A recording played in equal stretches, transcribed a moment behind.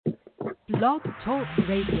Blog Talk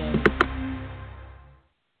Radio.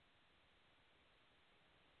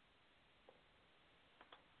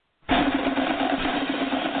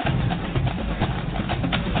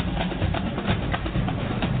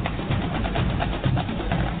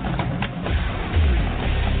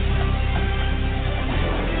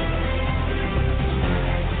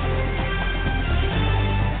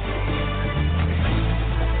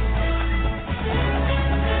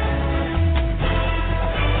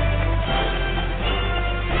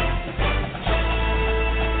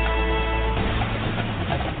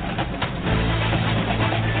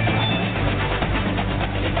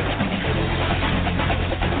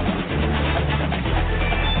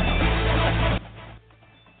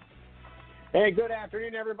 Hey, good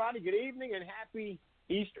afternoon, everybody. Good evening and happy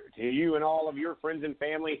Easter to you and all of your friends and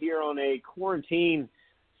family here on a quarantine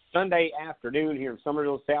Sunday afternoon here in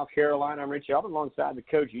Summerville, South Carolina. I'm Rich Elvin alongside the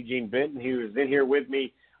coach, Eugene Benton, who is in here with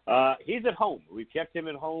me. He's at home. We've kept him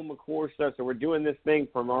at home, of course, so we're doing this thing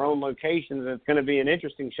from our own locations, and it's going to be an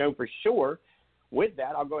interesting show for sure. With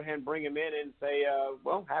that, I'll go ahead and bring him in and say,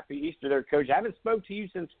 well, happy Easter there, Coach. I haven't spoke to you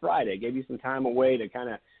since Friday. Gave you some time away to kind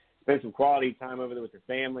of spend some quality time over there with your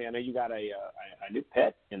family. I know you got a new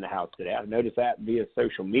pet in the house today. I noticed that via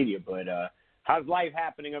social media. But how's life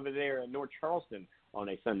happening over there in North Charleston on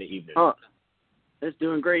a Sunday evening? Oh, it's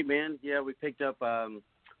doing great, man. Yeah, we picked up,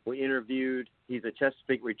 we interviewed, he's a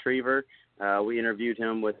Chesapeake Retriever. We interviewed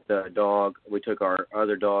him with the dog. We took our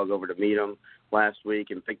other dog over to meet him last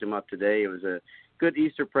week and picked him up today. It was a good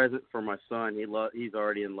Easter present for my son. He's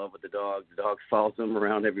already in love with the dog. The dog follows him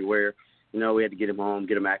around everywhere. You know, we had to get him home,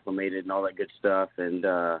 get him acclimated and all that good stuff. And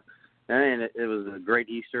it was a great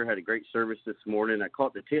Easter. Had a great service this morning. I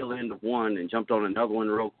caught the tail end of one and jumped on another one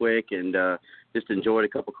real quick and just enjoyed a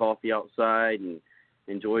cup of coffee outside and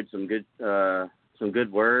enjoyed some good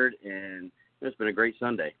word. And it's been a great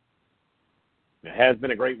Sunday. It has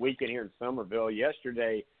been a great weekend here in Summerville.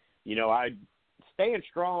 Yesterday, you know, I staying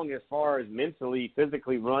strong as far as mentally,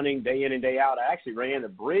 physically running day in and day out. I actually ran the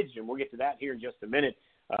bridge, and we'll get to that here in just a minute.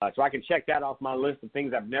 So I can check that off my list of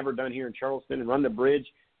things I've never done here in Charleston and run the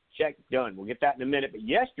bridge. Check, done. We'll get that in a minute. But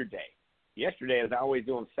yesterday, as I always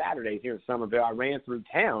do on Saturdays here in Summerville, I ran through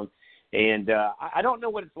town. And I don't know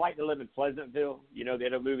what it's like to live in Pleasantville, you know, the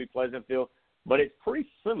other movie Pleasantville, but it's pretty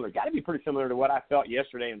similar. Got to be pretty similar to what I felt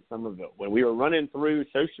yesterday in Summerville when we were running through,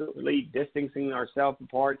 socially distancing ourselves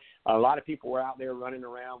apart. A lot of people were out there running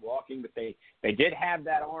around, walking, but they did have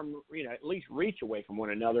that arm, you know, at least reach away from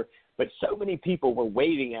one another. But so many people were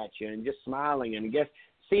waving at you and just smiling, and I guess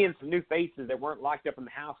seeing some new faces that weren't locked up in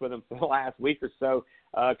the house with them for the last week or so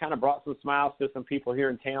kind of brought some smiles to some people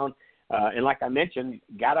here in town. And like I mentioned,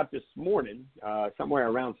 got up this morning somewhere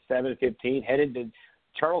around 7:15, headed to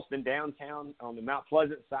Charleston downtown on the Mount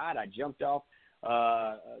Pleasant side. I jumped off,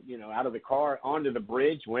 out of the car onto the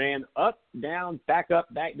bridge, ran up, down, back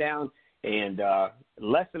down, and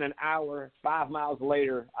less than an hour, 5 miles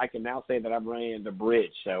later, I can now say that I've ran the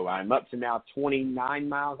bridge. So I'm up to now 29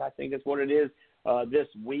 miles, I think is what it is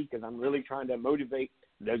this week, as I'm really trying to motivate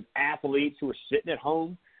those athletes who are sitting at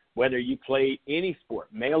home, whether you play any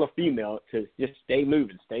sport, male or female, to just stay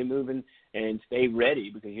moving and stay ready,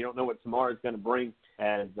 because you don't know what tomorrow is going to bring,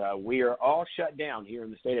 as we are all shut down here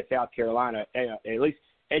in the state of South Carolina, at least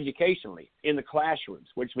educationally, in the classrooms,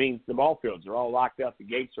 which means the ball fields are all locked up, the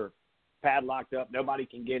gates are padlocked up, nobody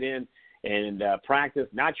can get in and practice.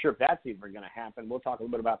 Not sure if that's even going to happen. We'll talk a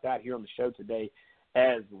little bit about that here on the show today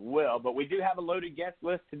as well. But we do have a loaded guest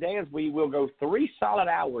list today, as we will go 3 solid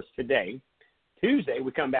hours today. Tuesday,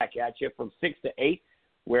 we come back at you from 6 to 8,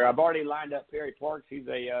 where I've already lined up Perry Parks. He's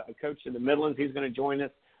a coach in the Midlands. He's going to join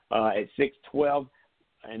us at 6:12.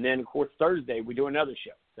 And then, of course, Thursday, we do another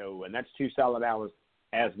show. And that's 2 solid hours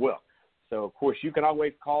as well. So, of course, you can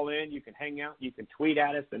always call in. You can hang out. You can tweet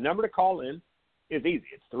at us. The number to call in is easy.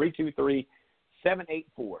 It's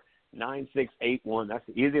 323-784-9681. That's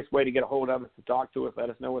the easiest way to get a hold of us, to talk to us. Let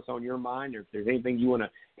us know what's on your mind, or if there's anything you want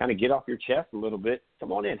to kind of get off your chest a little bit.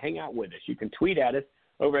 Come on in. Hang out with us. You can tweet at us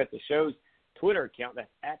over at the show's Twitter account. That's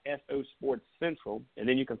at SO Sports Central. And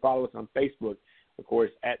then you can follow us on Facebook, of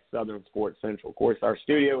course, at Southern Sports Central. Of course, our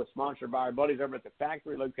studio is sponsored by our buddies over at the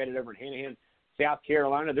factory, located over in Hanahan, South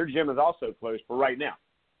Carolina. Their gym is also closed for right now.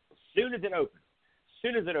 As soon as it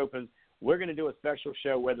opens, we're going to do a special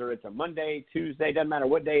show, whether it's a Monday, Tuesday, doesn't matter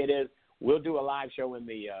what day it is. We'll do a live show in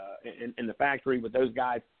the factory with those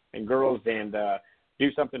guys and girls and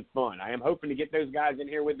do something fun. I am hoping to get those guys in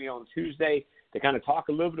here with me on Tuesday to kind of talk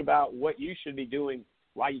a little bit about what you should be doing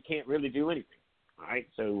while you can't really do anything. All right,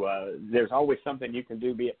 so there's always something you can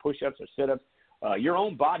do, be it push-ups or sit-ups. Your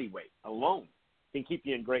own body weight alone can keep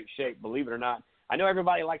you in great shape, believe it or not. I know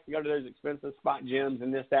everybody likes to go to those expensive spot gyms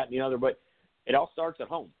and this, that, and the other, but it all starts at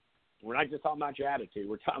home. We're not just talking about your attitude.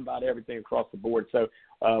 We're talking about everything across the board. So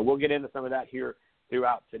we'll get into some of that here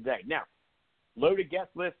throughout today. Now, loaded guest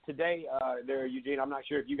list today there, Eugene. I'm not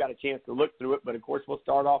sure if you got a chance to look through it, but, of course, we'll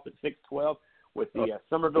start off at 6:12 with the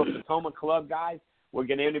Somerville-Tacoma Club guys. We'll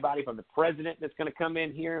get anybody from the president that's going to come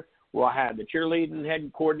in here. We'll have the cheerleading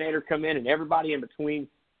head coordinator come in and everybody in between.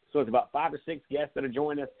 So it's about 5 or 6 guests that will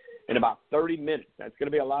join us in about 30 minutes. That's going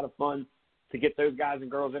to be a lot of fun to get those guys and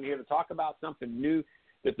girls in here to talk about something new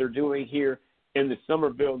that they're doing here in the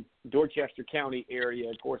Somerville, Dorchester County area.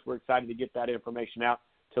 Of course, we're excited to get that information out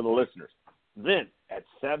to the listeners. Then at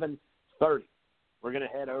 7:30, we're going to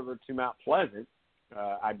head over to Mount Pleasant.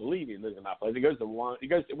 I believe he lives in Mount Pleasant.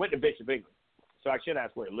 He went to Bishop England. So I should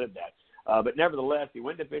ask where he lived at. But nevertheless, he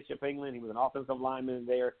went to Bishop England. He was an offensive lineman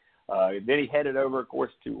there. Then he headed over, of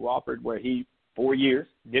course, to Wofford, where he, 4 years,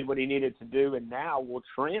 did what he needed to do, and now will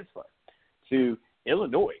transfer to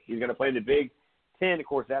Illinois. He's going to play the Big Ten. Of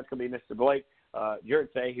course, that's going to be Mr. Blake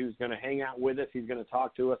Jurtse, who's going to hang out with us. He's going to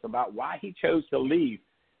talk to us about why he chose to leave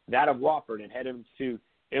that of Wofford and head him to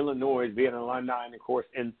Illinois, being an alumni, and, of course,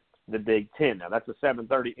 in the Big Ten. Now, that's a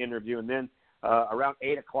 7:30 interview. And then around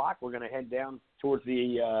 8 o'clock, we're going to head down towards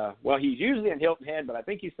the he's usually in Hilton Head, but I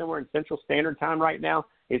think he's somewhere in Central Standard Time right now.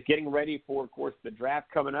 He's getting ready for, of course, the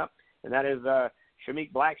draft coming up, and that is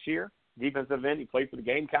Shamik Blackshear, defensive end. He played for the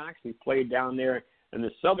Gamecocks. He's played down there in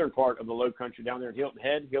the southern part of the Low Country down there in Hilton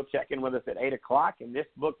Head. He'll check in with us at 8 o'clock, and this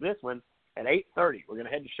one at 8:30. We're going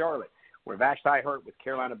to head to Charlotte, where Vashti Hurt with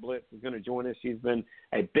Carolina Blitz is going to join us. She's been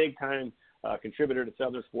a big-time contributor to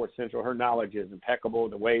Southern Sports Central. Her knowledge is impeccable.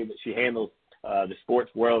 The way that she handles the sports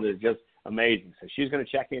world is just amazing. So she's going to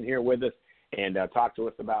check in here with us and talk to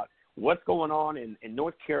us about what's going on in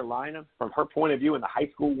North Carolina from her point of view in the high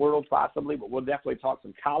school world possibly, but we'll definitely talk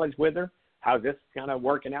some college with her, how's this kind of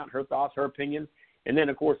working out, her thoughts, her opinions, and then,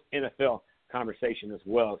 of course, NFL conversation as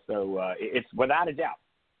well. So it's without a doubt,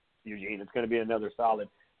 Eugene, it's going to be another solid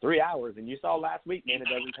 3 hours. And you saw last week, man, it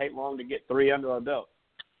doesn't take long to get 3 under our belt.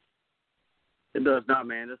 It does not,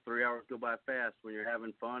 man. Those 3 hours go by fast when you're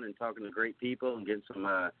having fun and talking to great people and getting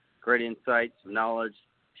some great insights, some knowledge,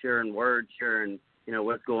 sharing words, sharing,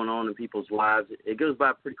 what's going on in people's lives. It goes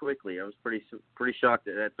by pretty quickly. I was pretty shocked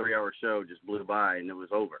that 3-hour show just blew by and it was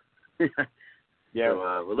over. Yeah,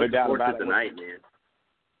 so, we're looking forward to tonight, man.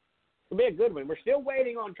 It'll be a good one. We're still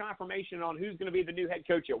waiting on confirmation on who's going to be the new head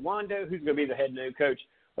coach at Wando, who's going to be the head new coach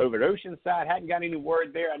over at Oceanside. Hadn't got any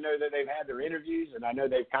word there. I know that they've had their interviews, and I know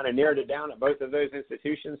they've kind of narrowed it down at both of those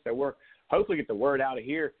institutions. So we're hopefully get the word out of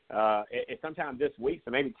here sometime this week.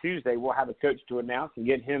 So maybe Tuesday we'll have a coach to announce and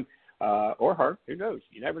get him or her. Who knows?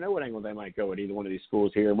 You never know what angle they might go at either one of these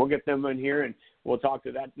schools here. And we'll get them in here, and we'll talk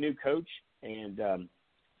to that new coach and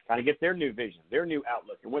kind of get their new vision, their new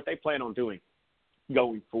outlook, and what they plan on doing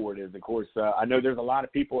going forward. Is, of course, I know there's a lot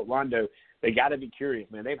of people at Wando. They got to be curious,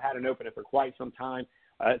 man. They've had an opening for quite some time.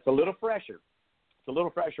 It's a little fresher. It's a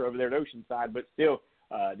little fresher over there at Oceanside, but still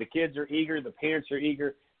the kids are eager. The parents are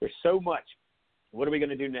eager. There's so much. What are we going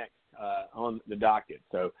to do next on the docket?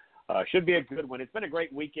 So should be a good one. It's been a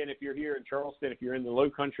great weekend if you're here in Charleston, if you're in the Low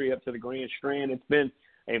Country up to the Grand Strand. It's been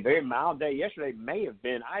a very mild day. Yesterday may have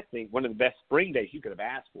been, I think, one of the best spring days you could have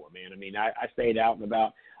asked for, man. I mean, I stayed out and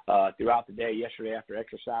about throughout the day yesterday after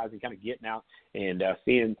exercise and kind of getting out and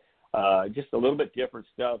seeing just a little bit different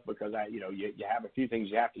stuff because, you have a few things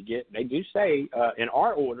you have to get. They do say in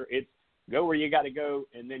our order, it's go where you got to go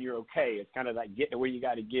and then you're okay. It's kind of like get to where you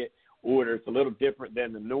got to get order. It's a little different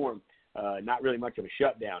than the norm. Not really much of a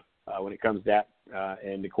shutdown when it comes to that.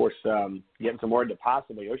 And, of course, getting some word that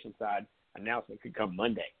possibly Oceanside announcement could come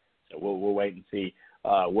Monday. So we'll wait and see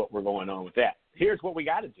what we're going on with that. Here's what we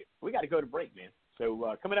got to do. We got to go to break, man.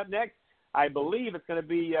 So coming up next, I believe it's going to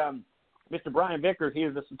be Mr. Brian Vickers. He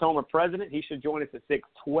is the Tacoma president. He should join us at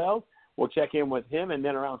 6:12. We'll check in with him. And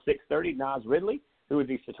then around 6:30, Nas Ridley, who is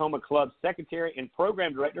the Tacoma Club secretary and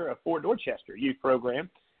program director of Fort Dorchester Youth Program.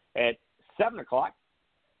 At 7 o'clock,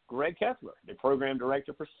 Greg Kessler, the program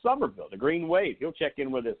director for Somerville, the Green Wave. He'll check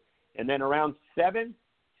in with us. And then around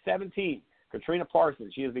 7:17, Katrina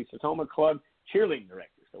Parsons. She is the Tacoma Club cheerleading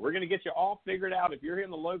director. So we're going to get you all figured out. If you're here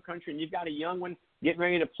in the Low Country and you've got a young one getting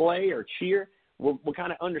ready to play or cheer, we'll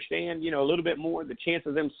kind of understand, a little bit more. The chances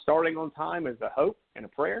of them starting on time is a hope and a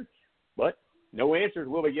prayer. But no answers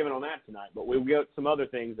will be given on that tonight. But we'll get some other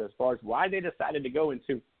things as far as why they decided to go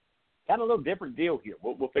into kind of a little different deal here.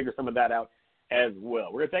 We'll figure some of that out as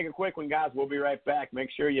well. We're going to take a quick one, guys. We'll be right back. Make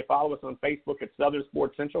sure you follow us on Facebook at Southern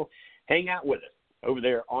Sports Central. Hang out with us over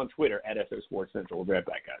there on Twitter at SO Sports Central. We'll be right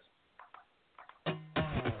back, guys.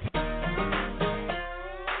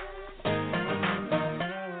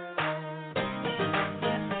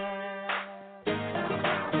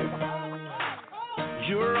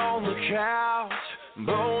 on the couch,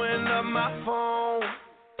 blowing up my phone.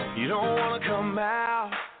 You don't want to come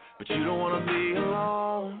out, but you don't want to be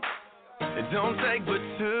alone. It don't take but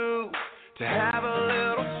two to have a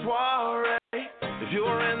little soiree. If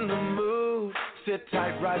you're in the mood, sit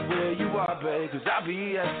tight right where you are, babe, 'cause I'll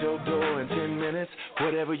be at your door in 10 minutes.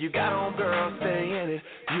 Whatever you got on, girl, stay in it.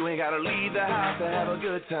 You ain't gotta leave the house to have a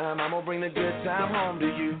good time. I'm gonna bring the good time home to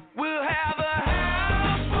you. We'll have a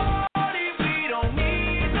house party. We don't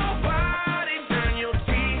need nobody. Turn your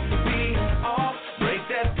TV off. Break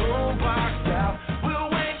that boombox out. We'll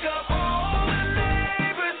wake up all the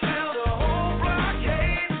neighbors till the whole block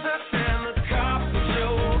hates us, and the cops will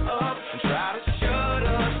show up and try to shut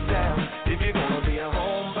us down. If you're gonna be a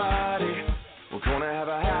homebody, we're gonna have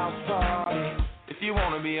a house party. If you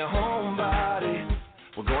wanna be a homebody,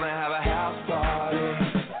 we're gonna have a house party.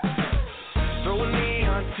 Throw a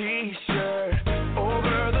neon t-shirt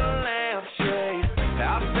over the lampshade.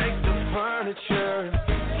 I'll take the furniture,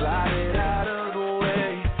 slide it out of the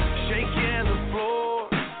way. Shaking the floor,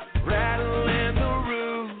 rattling the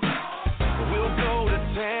roof. We'll go to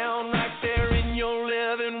town right there in your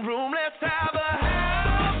living room. Let's have a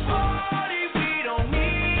house party. We don't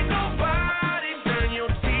need nobody. Turn your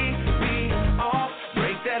TV off.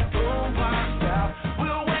 Break that boombox out.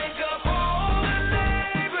 We'll wake up all the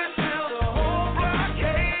neighbors till the whole block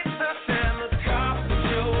hates us, and the cops will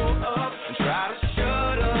show up and try to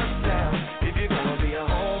shut us down. If you're gonna be a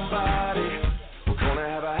homebody, we're gonna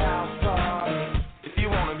have a house party. If you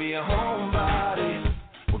wanna be a homebody,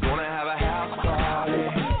 we're gonna have a house party.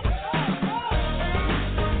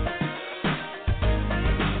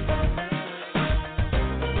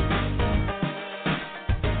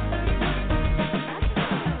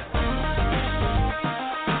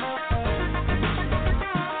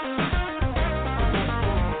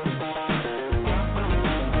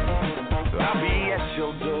 I'll be at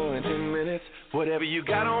your door in 10 minutes. Whatever you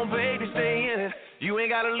got on, baby, stay in it. You ain't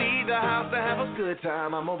gotta leave the house to have a good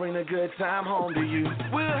time. I'm gonna bring the good time home to you.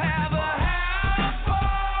 We'll have a house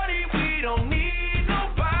party. We don't need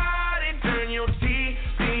nobody. Turn your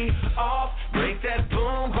TV off. Break that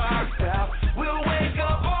boombox out. We'll wake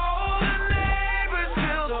up all the neighbors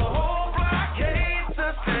till the whole block hates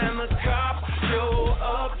us, and the cops show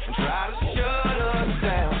up and try to shut us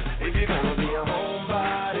down. If you're gonna be a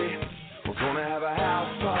homebody, we're gonna have a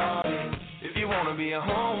house party. If you wanna be a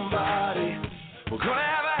homebody, we're gonna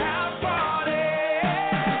have a house party.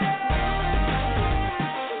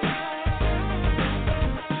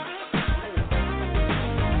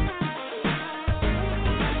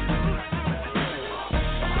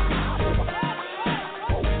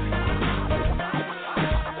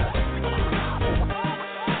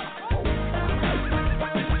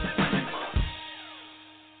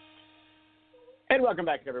 And welcome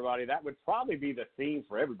back, everybody. That would probably be the theme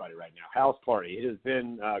for everybody right now, house party. It has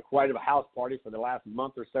been quite a house party for the last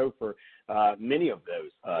month or so for many of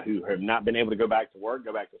those who have not been able to go back to work,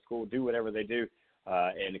 go back to school, do whatever they do.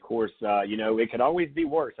 And, of course, it could always be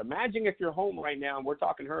worse. Imagine if you're home right now, and we're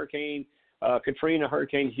talking Hurricane Katrina,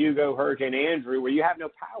 Hurricane Hugo, Hurricane Andrew, where you have no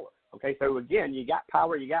power. Okay, so, again, you got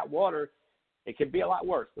power, you got water. It could be a lot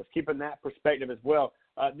worse. Let's keep in that perspective as well.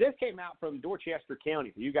 This came out from Dorchester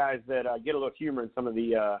County. For you guys that get a little humor in some of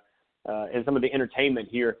the entertainment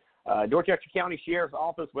here, Dorchester County Sheriff's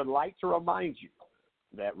Office would like to remind you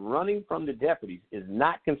that running from the deputies is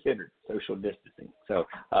not considered social distancing. So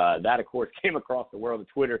that, of course, came across the world of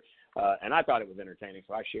Twitter, and I thought it was entertaining,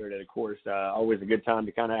 so I shared it. Of course, always a good time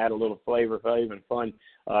to kind of add a little flavor and fun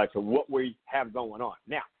to what we have going on.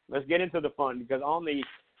 Now, let's get into the fun, because on the,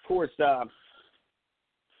 of course,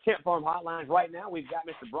 Kent Farm Hotlines right now, we've got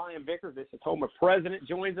Mr. Brian Vickers, the Tacoma president,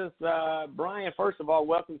 joins us. Brian, first of all,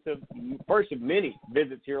 welcome to first of many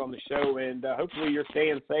visits here on the show, and hopefully you're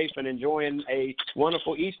staying safe and enjoying a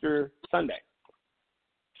wonderful Easter Sunday.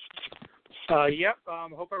 Yep.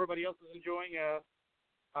 Hope everybody else is enjoying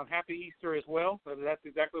a happy Easter as well. So that's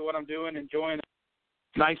exactly what I'm doing, enjoying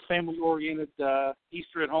a nice family-oriented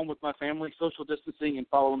Easter at home with my family, social distancing, and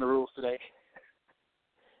following the rules today.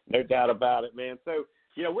 No doubt about it, man. So,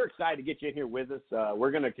 we're excited to get you in here with us.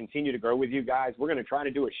 We're going to continue to grow with you guys. We're going to try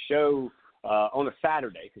to do a show on a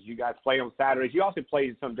Saturday, because you guys play on Saturdays. You also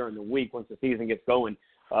play some during the week once the season gets going.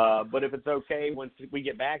 But if it's okay, once we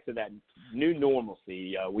get back to that new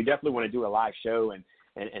normalcy, we definitely want to do a live show and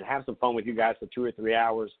have some fun with you guys for 2 or 3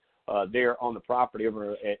 hours there on the property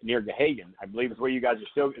over near Gahagan. I believe is where you guys are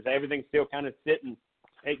still. Is everything still kind of sitting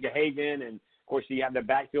at Gahagan? And, of course, you have the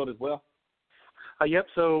backfield as well? Yep,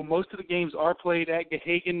 so most of the games are played at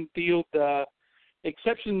Gahagan Field,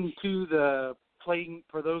 exception to the playing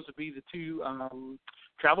for those would be the two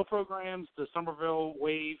travel programs, the Somerville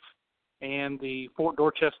Wave and the Fort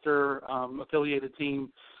Dorchester affiliated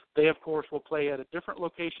team. They, of course, will play at a different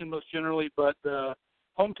location most generally, but the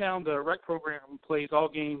hometown, the rec program, plays all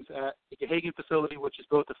games at the Gahagan facility, which is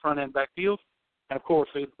both the front and back field. And, of course,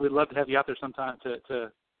 we'd love to have you out there sometime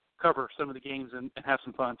to cover some of the games and have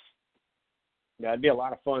some fun. Yeah, it'd be a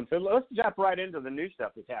lot of fun. So let's jump right into the new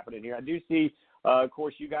stuff that's happening here. I do see, of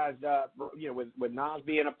course, you guys, with Nas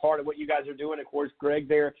being a part of what you guys are doing, of course, Greg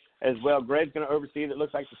there as well. Greg's going to oversee that.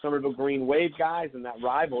 Looks like the Somerville Green Wave guys, and that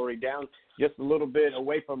rivalry down just a little bit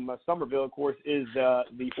away from Somerville, of course, is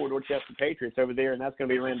the Fort Dorchester Patriots over there, and that's going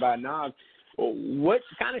to be ran by Nas. What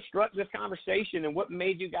kind of struck this conversation, and what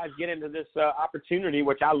made you guys get into this opportunity,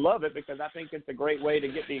 which I love it because I think it's a great way to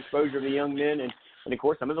get the exposure of the young men and of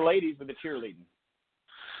course, some of the ladies with the cheerleading.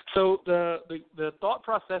 So the thought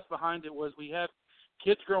process behind it was we have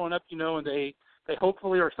kids growing up, and they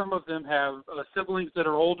hopefully, or some of them have siblings that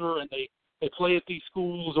are older, and they play at these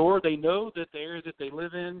schools, or they know that the area that they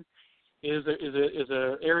live in is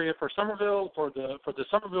a area for Somerville, for the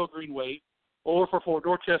Somerville Green Wave, or for Fort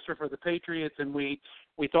Dorchester for the Patriots, and we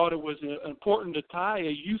thought it was important to tie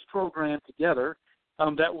a youth program together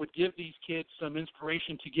that would give these kids some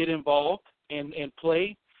inspiration to get involved and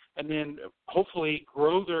play, and then hopefully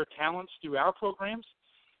grow their talents through our programs,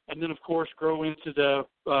 and then, of course, grow into the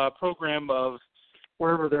program of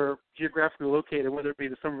wherever they're geographically located, whether it be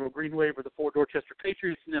the Somerville Green Wave or the Fort Dorchester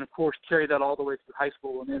Patriots, and then, of course, carry that all the way through high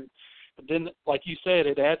school. And then, like you said,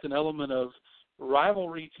 it adds an element of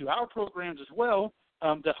rivalry to our programs as well,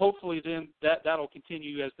 that hopefully then that'll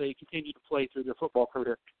continue as they continue to play through their football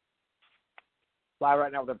career. Fly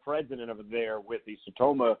right now with the president over there with the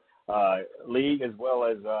Sertoma League, as well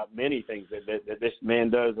as many things that this man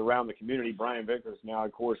does around the community, Brian Vickers. Now,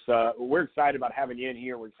 of course, we're excited about having you in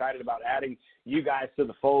here. We're excited about adding you guys to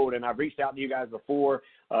the fold, and I've reached out to you guys before.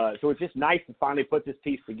 So it's just nice to finally put this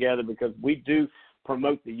piece together because we do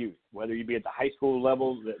promote the youth, whether you be at the high school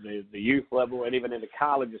level, the youth level, and even into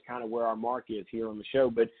college is kind of where our mark is here on the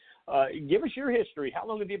show. But give us your history. How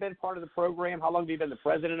long have you been part of the program? How long have you been the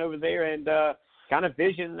president over there? And kind of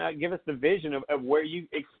vision, give us the vision of where you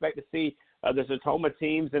expect to see the Sertoma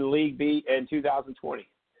teams and league be in 2020.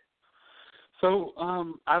 So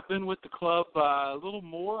I've been with the club a little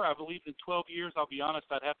more, I believe, in 12 years. I'll be honest,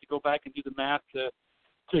 I'd have to go back and do the math to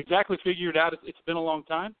exactly figure it out. It's been a long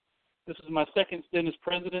time. This is my second stint as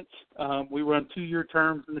president. We run 2-year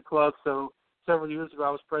terms in the club, so several years ago I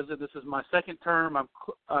was president. This is my second term. I'm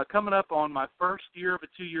coming up on my first year of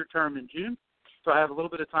a 2-year term in June, so I have a little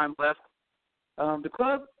bit of time left. The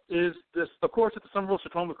club is, of course, at the Somerville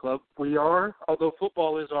Sertoma Club. We are, although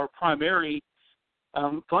football is our primary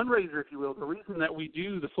fundraiser, if you will, the reason that we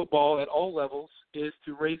do the football at all levels is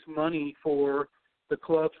to raise money for the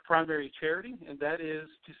club's primary charity, and that is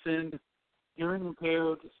to send hearing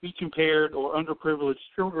impaired, speech impaired, or underprivileged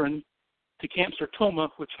children to Camp Sertoma,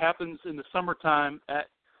 which happens in the summertime at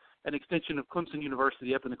an extension of Clemson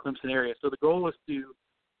University up in the Clemson area. So the goal is to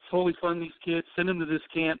fully fund these kids, send them to this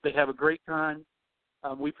camp. They have a great time.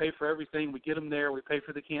 We pay for everything. We get them there. We pay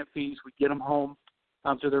for the camp fees. We get them home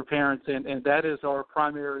to their parents, and that is our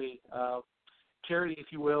primary charity, if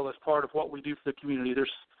you will, as part of what we do for the community.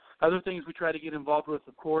 There's other things we try to get involved with,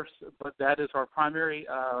 of course, but that is our primary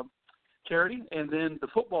charity. And then the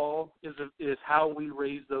football is how we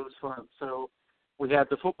raise those funds. So we have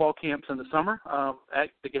the football camps in the summer at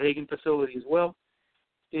the Gahagan facility as well.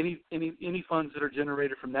 Any funds that are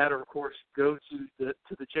generated from that, of course, go to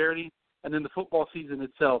the charity. And then the football season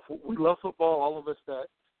itself. We love football. All of us that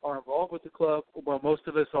are involved with the club, well, most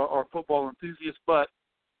of us are football enthusiasts, but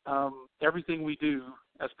everything we do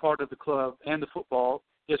as part of the club and the football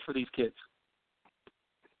is for these kids.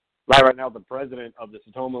 Right now, the president of the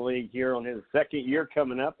Sertoma League here on his second year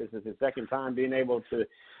coming up. This is his second time being able to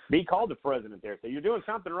be called the president there. So you're doing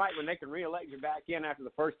something right when they can reelect you back in after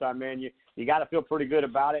the first time, man. You got to feel pretty good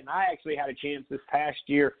about it. And I actually had a chance this past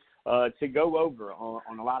year to go over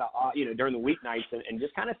on a lot of, during the weeknights and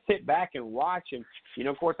just kind of sit back and watch. And,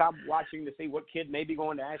 of course, I'm watching to see what kid may be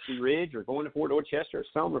going to Ashley Ridge or going to Fort Dorchester or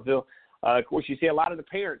Somerville. Of course, you see a lot of the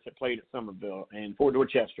parents that played at Somerville and Fort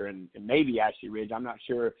Dorchester and maybe Ashley Ridge. I'm not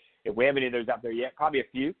sure if we have any of those out there yet, probably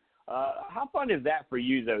a few. How fun is that for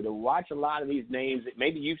you, though, to watch a lot of these names that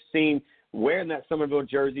maybe you've seen wearing that Somerville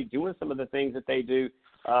jersey, doing some of the things that they do,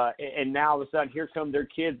 and now all of a sudden here come their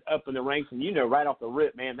kids up in the ranks, and right off the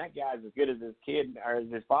rip, man, that guy's as good as his kid or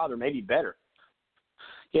as his father, maybe better.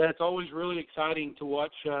 Yeah, it's always really exciting to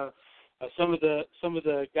watch some of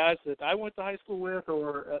the guys that I went to high school with,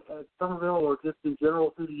 or at Somerville, or just in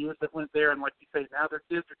general through the years that went there, and like you say, now their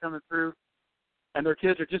kids are coming through. and their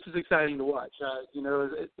kids are just as exciting to watch.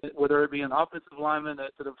 Whether it be an offensive lineman,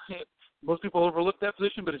 most people overlook that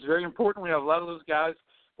position, but it's very important. We have a lot of those guys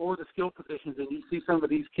or the skill positions, and you see some of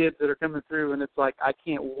these kids that are coming through, and it's like I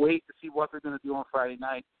can't wait to see what they're going to do on Friday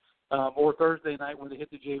night or Thursday night when they hit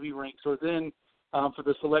the JV ranks, or then for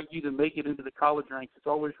the select U to make it into the college ranks. It's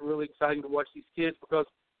always really exciting to watch these kids because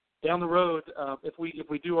down the road, if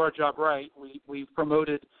we do our job right, we've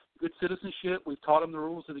promoted good citizenship. We've taught them the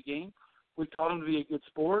rules of the game. We've taught them to be a good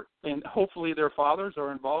sport, and hopefully their fathers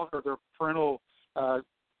are involved or their parental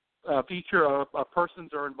feature or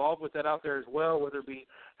persons are involved with that out there as well, whether it be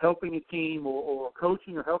helping a team or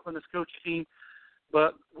coaching or helping us coach a team.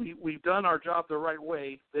 But we've done our job the right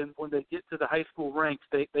way. Then when they get to the high school ranks,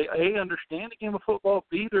 they A, understand the game of football,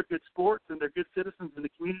 B, they're good sports and they're good citizens in the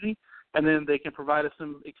community, and then they can provide us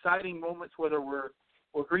some exciting moments, whether we're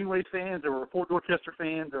Greenway fans or we're Fort Dorchester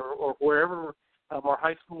fans or wherever our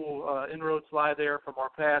high school inroads lie there from our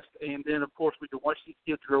past. And then, of course, we can watch these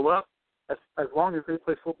kids grow up as long as they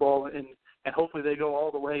play football, and hopefully they go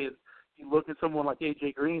all the way. And you look at someone like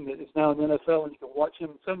A.J. Green that is now in the NFL, and you can watch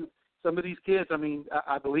him. Some of these kids, I mean,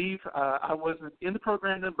 I believe I wasn't in the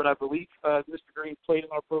program then, but I believe Mr. Green played in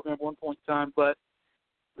our program at one point in time. But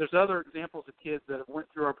there's other examples of kids that have went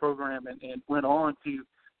through our program and went on to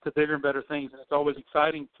bigger and better things. And it's always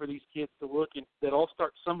exciting for these kids to look, and that all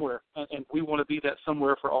starts somewhere. And we want to be that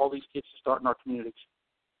somewhere for all these kids to start in our communities.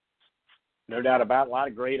 No doubt about it. A lot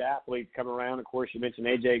of great athletes come around. Of course, you mentioned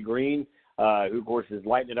A.J. Green, who, of course, is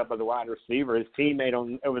lighting it up as a wide receiver. His teammate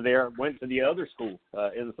over there went to the other school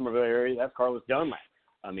in the Somerville area. That's Carlos Dunlap.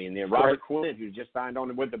 I mean, then Robert Quinn, who just signed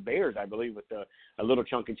on with the Bears, I believe, with a little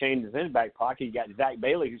chunk of change in his back pocket. You got Zach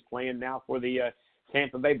Bailey, who's playing now for the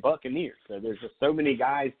Tampa Bay Buccaneers. So there's just so many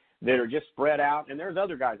guys that are just spread out, and there's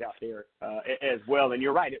other guys out there as well. And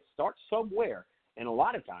you're right, it starts somewhere, and a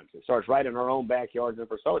lot of times it starts right in our own backyards. And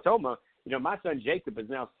for Soatoma, you know, my son Jacob is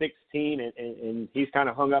now 16, and he's kind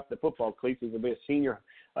of hung up the football cleats. He's going to be a senior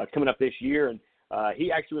coming up this year, and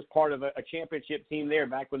he actually was part of a championship team there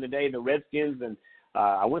back in the day, the Redskins, and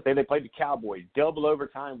I want to say they played the Cowboys. Double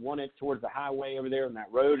overtime, won it towards the highway over there on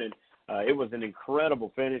that road, and it was an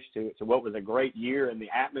incredible finish to what was a great year, and the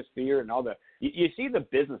atmosphere and all the you see the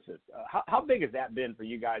businesses. How big has that been for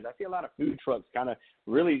you guys? I see a lot of food trucks kind of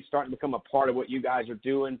really starting to become a part of what you guys are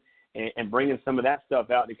doing, and bringing some of that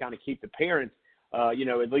stuff out to kind of keep the parents, at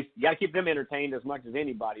least you got to keep them entertained as much as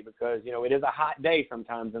anybody, because, it is a hot day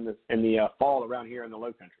sometimes in the fall around here in the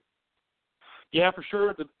Low Country. Yeah, for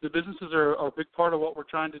sure. The businesses are a big part of what we're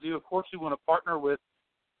trying to do. Of course, we want to partner with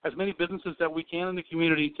as many businesses that we can in the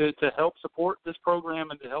community to help support this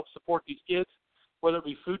program and to help support these kids, whether it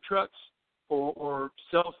be food trucks or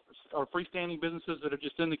freestanding businesses that are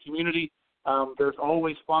just in the community. There's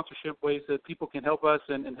always sponsorship ways that people can help us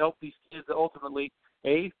and help these kids to ultimately,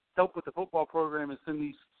 help with the football program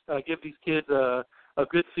and give these kids a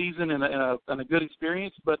good season and a good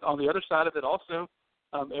experience. But on the other side of it also,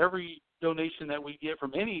 every donation that we get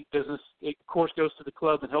from any business, it, of course, goes to the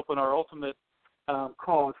club and helping our ultimate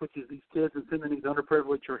cause, which is these kids and sending these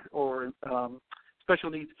underprivileged or special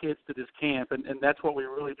needs kids to this camp. And that's what we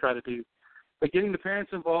really try to do. But getting the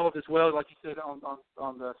parents involved as well, like you said,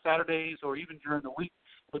 on the Saturdays or even during the week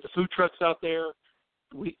with the food trucks out there,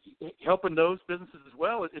 we helping those businesses as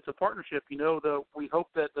well. It's a partnership. We hope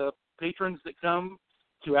that the patrons that come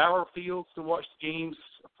to our fields to watch the games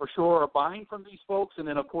for sure are buying from these folks, and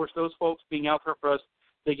then of course those folks being out there for us,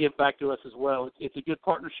 they give back to us as well. It's a good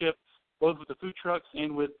partnership, both with the food trucks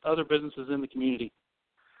and with other businesses in the community.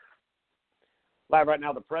 Live right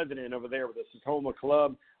now, the president over there with the Soatoma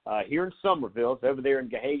Club here in Somerville. It's over there in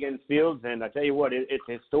Gahagan Fields, and I tell you what, it's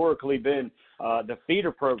historically been the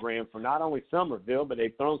feeder program for not only Somerville, but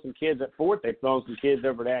they've thrown some kids at Fort. They've thrown some kids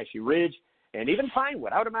over to Ashley Ridge, and even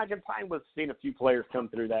Pinewood. I would imagine Pinewood's seen a few players come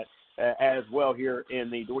through that as well here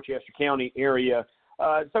in the Dorchester County area.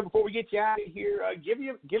 So before we get you out of here,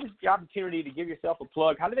 give us the opportunity to give yourself a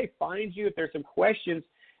plug. How do they find you if there's some questions?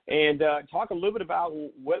 And talk a little bit about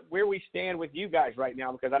where we stand with you guys right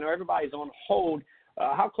now, because I know everybody's on hold.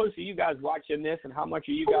 How close are you guys watching this, and how much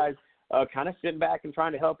are you guys kind of sitting back and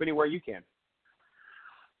trying to help anywhere you can?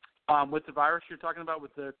 With the virus you're talking about,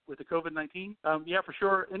 with the COVID-19, yeah, for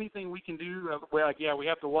sure. Anything we can do, we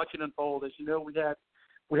have to watch it unfold. As you know,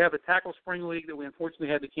 we have a tackle spring league that we unfortunately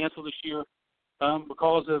had to cancel this year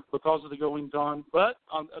because of the goings on. But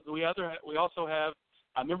we also have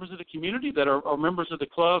members of the community that are members of the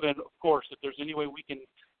club, and of course, if there's any way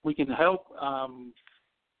we can help,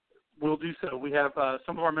 we'll do so. We have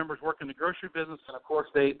some of our members work in the grocery business, and of course,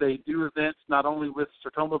 they do events not only with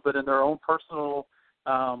Soatoma but in their own personal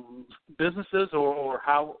businesses or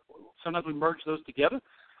how sometimes we merge those together.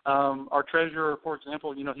 Our treasurer, for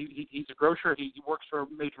example, he's a grocer. He works for a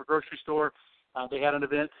major grocery store. They had an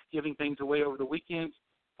event giving things away over the weekend.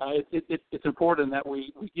 It's important that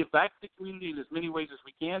we give back to the community in as many ways as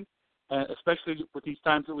we can, especially with these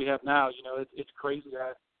times that we have now. It's crazy.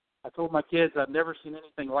 I told my kids I've never seen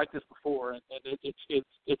anything like this before, and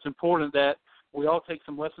it's important that we all take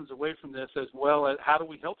some lessons away from this, as well as how do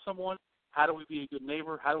we help someone, how do we be a good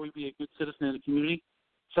neighbor, how do we be a good citizen in the community.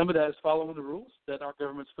 Some of that is following the rules that our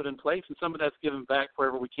government's put in place, and some of that's giving back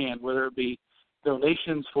wherever we can, whether it be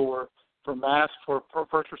donations for masks for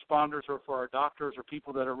first responders or for our doctors or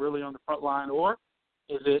people that are really on the front line, or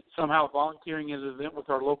is it somehow volunteering at an event with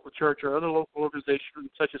our local church or other local organizations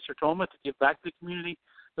such as Sertoma to give back to the community.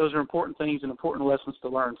 Those are important things and important lessons to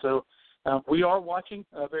learn. So we are watching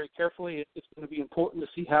very carefully. It's going to be important to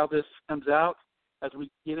see how this comes out as we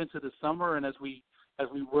get into the summer and as we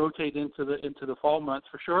rotate into the fall months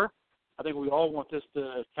for sure. I think we all want this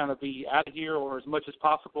to kind of be out of here or as much as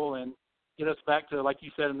possible and get us back to, like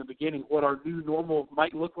you said in the beginning, what our new normal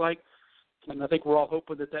might look like. And I think we're all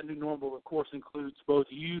hoping that new normal, of course, includes both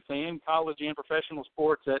youth and college and professional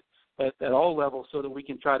sports at all levels, so that we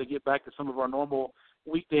can try to get back to some of our normal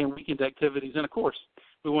weekday and weekend activities. And, of course,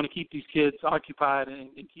 we want to keep these kids occupied and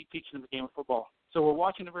keep teaching them the game of football. So we're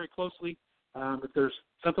watching it very closely. If there's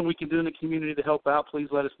something we can do in the community to help out, please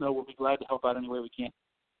let us know. We'll be glad to help out any way we can.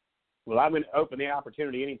 Well, I'm going to open the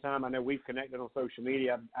opportunity anytime. I know we've connected on social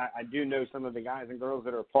media. I do know some of the guys and girls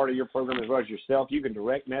that are a part of your program as well as yourself. You can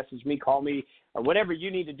direct message me, call me, or whatever you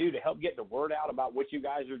need to do to help get the word out about what you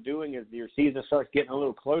guys are doing as your season starts getting a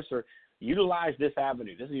little closer. Utilize this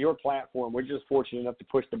avenue. This is your platform. We're just fortunate enough to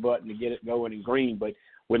push the button to get it going in green, but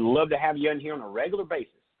we'd love to have you in here on a regular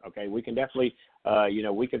basis. Okay, we can definitely,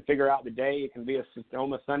 we can figure out the day. It can be a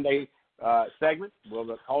Sertoma Sunday segment.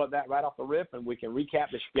 We'll call it that right off the rip, and we can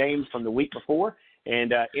recap the games from the week before.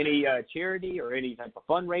 And any charity or any type of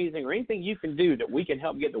fundraising or anything you can do that we can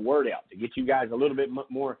help get the word out to get you guys a little bit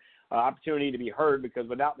more opportunity to be heard, because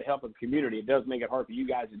without the help of the community, it does make it hard for you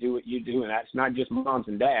guys to do what you do, and that's not just moms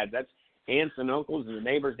and dads. That's aunts and uncles and the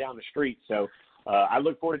neighbors down the street. So I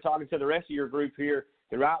look forward to talking to the rest of your group here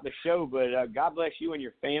throughout the show, but God bless you and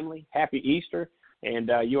your family. Happy Easter,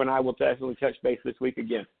 and you and I will definitely touch base this week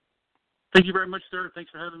again. Thank you very much, sir. Thanks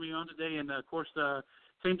for having me on today. And, of course,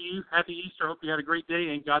 same to you. Happy Easter. Hope you had a great day,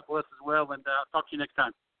 and God bless as well. And I'll talk to you next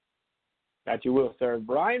time. That you will, sir.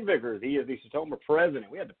 Brian Vickers, he is the Sertoma president.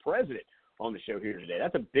 We had the president on the show here today.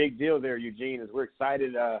 That's a big deal there, Eugene, as we're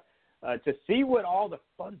excited to see what all the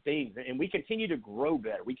fun things, and we continue to grow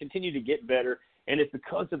better. We continue to get better, and it's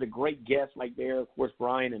because of the great guests like there. Of course,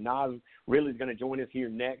 Brian and Naz really is going to join us here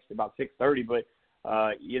next about 6:30, but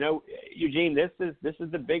Eugene, this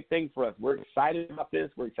is the big thing for us. We're excited about this.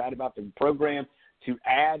 We're excited about the program to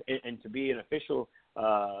add and to be an official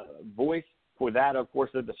voice for that, of course,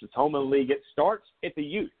 of the Sertoma League. It starts at the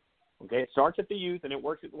youth. Okay, it starts at the youth, and it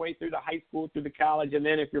works its way through the high school, through the college, and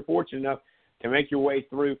then if you're fortunate enough to make your way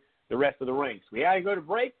through the rest of the ranks. We had to go to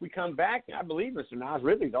break. We come back, and I believe Mr. Nas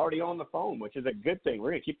Ridley's already on the phone, which is a good thing.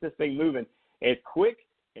 We're going to keep this thing moving as quick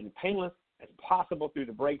and painless as possible through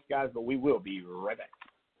the breaks, guys, but we will be right back.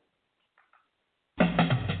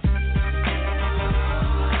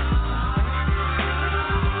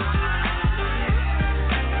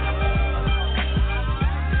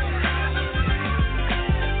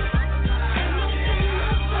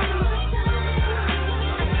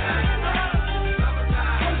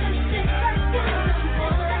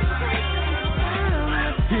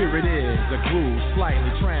 Here it is, a groove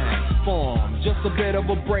slightly transformed, just a bit of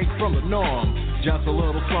a break from the norm, just a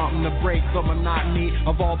little something to break the monotony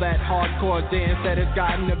of all that hardcore dance that has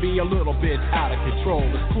gotten to be a little bit out of control.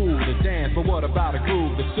 It's cool to dance, but what about a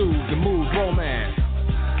groove that soothes and moves romance?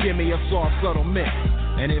 Give me a soft, subtle mix,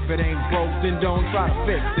 and if it ain't broke, then don't try to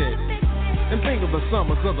fix it. And think of the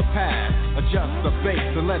summers of the past, adjust the bass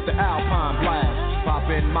and let the alpine blast.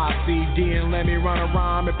 Pop in my CD and let me run a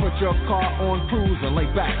rhyme and put your car on cruise and lay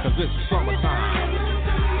back, cause it's summertime.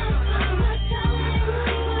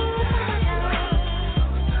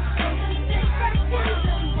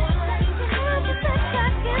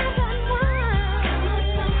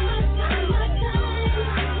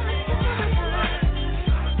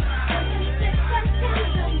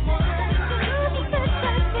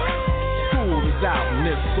 School is out and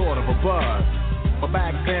it's sort of a buzz. But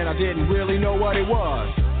back then I didn't really know what it was.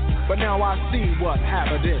 But now I see what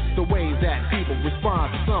happened is the ways that people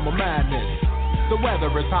respond to summer madness. The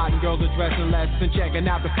weather is hot and girls are dressing less and checking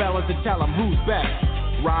out the fellas to tell them who's best.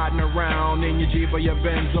 riding around in your Jeep or your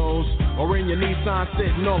Benzos, or in your Nissan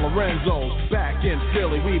sitting on Lorenzo's. Back in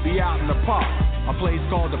Philly, we be out in the park. A place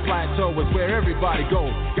called the Plateau is where everybody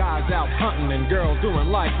goes. Guys out hunting and girls doing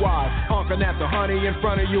likewise. Honking at the honey in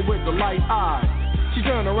front of you with the light eyes. She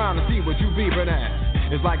turn around to see what you beeping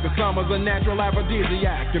at. It's like the summer's a natural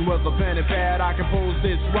aphrodisiac. And with a pen and pad, I compose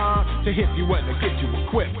this rhyme to hit you and to get you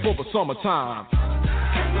equipped for the summertime.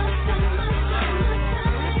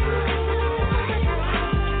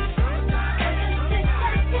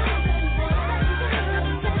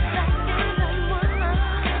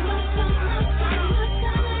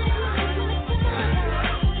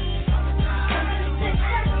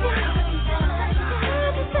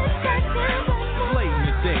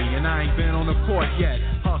 Court yet,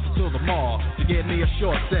 hustle to the mall to get me a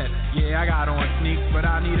short set. Yeah, I got on sneaks, but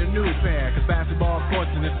I need a new pair, cause basketball courts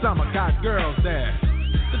in the summer got girls there.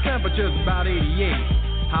 The temperature's about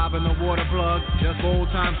 88. Hop in the water plug, just for old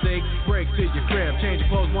time's sake. Break to your crib, change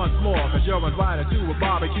your clothes once more, cause you're invited to a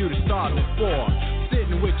barbecue to start with 4.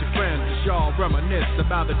 Sitting with your friends as y'all reminisce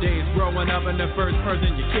about the days growing up and the first person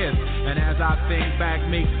you kissed. And as I think back,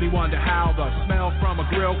 makes me wonder how the smell from a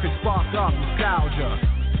grill can spark off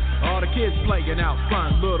nostalgia. All the kids playing out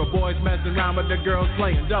front, little boys messing around with the girls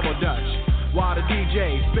playing double dutch. While the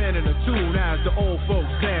DJ spinning a tune as the old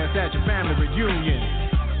folks dance at your family reunion.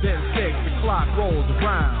 Then 6 o'clock rolls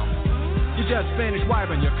around. You just finished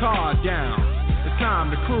wiping your car down. It's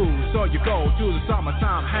time to cruise, so you go to the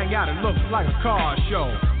summertime hangout. It looks like a car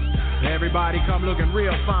show. Everybody come looking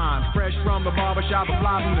real fine, fresh from the barbershop or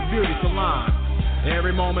fly from the beauty salon.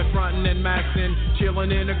 Every moment frontin' and maxin',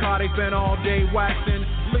 chillin' in the car, they spend all day waxin',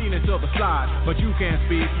 leaning to the side, but you can't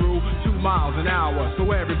speed through 2 miles an hour,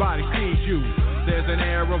 so everybody sees you. There's an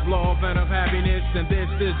air of love and of happiness, and this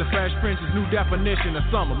is the Fresh Prince's new definition of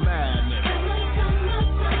summer madness.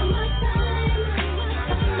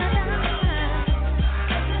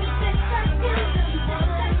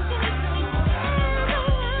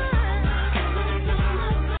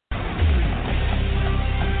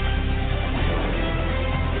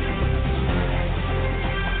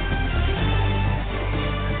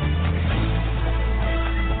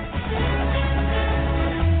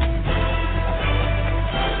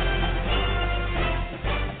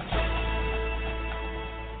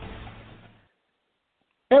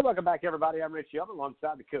 Hey, welcome back, everybody. I'm Rich Yeldon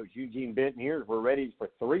alongside the coach, Eugene Benton here. We're ready for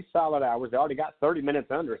 3 solid hours. They already got 30 minutes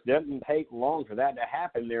under us. Doesn't take long for that to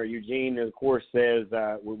happen there, Eugene. And, of course, says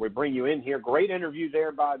we bring you in here. Great interview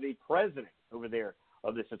there by the president over there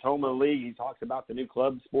of the Sertoma League. He talks about the new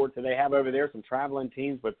club sports that they have over there, some traveling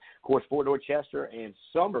teams with, of course, Fort Dorchester and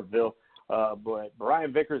Somerville. But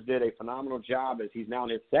Brian Vickers did a phenomenal job as he's now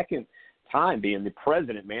in his second time being the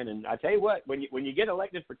president, man. And I tell you what, when you get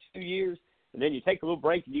elected for 2 years, and then you take a little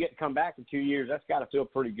break and you get to come back for 2 years, that's got to feel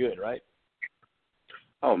pretty good, right?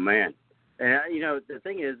 Oh, man. And, the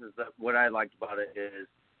thing is that what I liked about it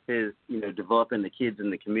is developing the kids in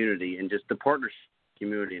the community and just the partnership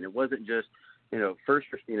community. And it wasn't just, first,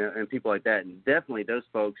 and people like that. And definitely those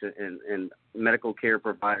folks and medical care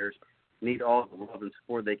providers need all the love and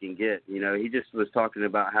support they can get. He just was talking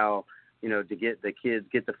about how, to get the kids,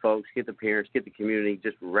 get the folks, get the parents, get the community,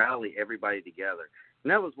 just rally everybody together. And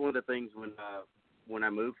that was one of the things when I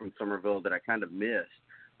moved from Somerville that I kind of missed.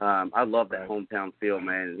 I love that hometown feel,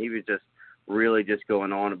 man. And he was just really just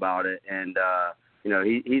going on about it. And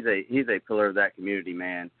he's a pillar of that community,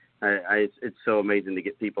 man. It's so amazing to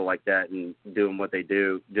get people like that and doing what they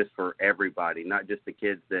do just for everybody, not just the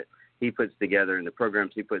kids that he puts together and the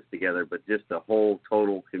programs he puts together, but just the whole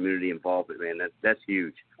total community involvement, man. That's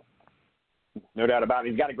huge. No doubt about it.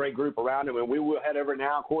 He's got a great group around him, and we will head over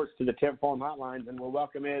now, of course, to the Temp Farm Hotlines, and we'll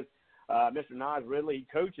welcome in Mr. Nas Ridley. He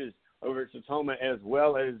coaches over at Sertoma as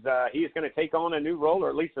well as he is going to take on a new role, or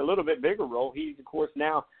at least a little bit bigger role. He's, of course,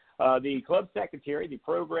 now the club secretary, the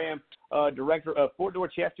program director of Fort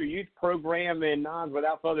Dorchester Youth Program. And Nas,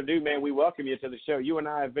 without further ado, man, we welcome you to the show. You and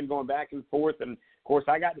I have been going back and forth, and, of course,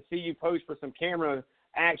 I got to see you post for some camera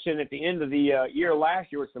action at the end of the year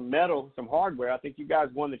last year with some metal, some hardware. I think you guys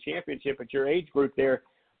won the championship at your age group there.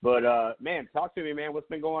 But, man, talk to me, man. What's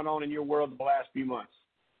been going on in your world the last few months?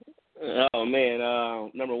 Oh,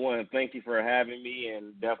 man, number one, thank you for having me,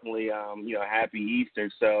 and definitely, happy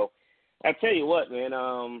Easter. So I tell you what, man,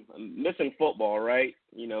 I'm missing football, right?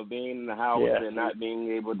 Being in the house and not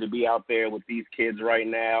being able to be out there with these kids right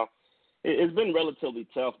now. It's been relatively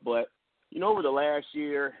tough, but, over the last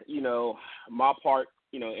year, my part,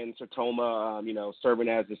 in Sertoma, serving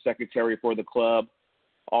as the secretary for the club.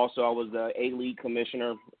 Also, I was the A-League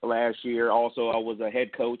commissioner last year. Also, I was a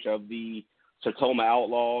head coach of the Sertoma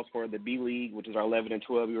Outlaws for the B League, which is our 11 and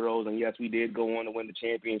 12-year-olds. And, yes, we did go on to win the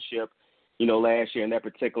championship, last year in that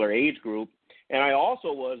particular age group. And I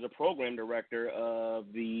also was the program director of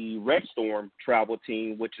the Red Storm travel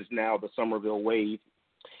team, which is now the Somerville Wave.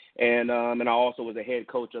 And I also was the head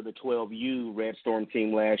coach of the 12U Red Storm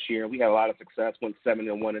team last year. We had a lot of success, went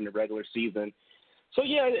 7-1 in the regular season. So,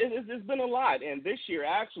 yeah, it's been a lot. And this year,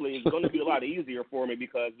 actually, is going to be a lot easier for me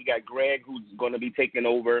because we got Greg, who's going to be taking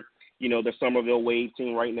over, the Somerville Wave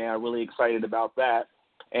team right now. Really excited about that.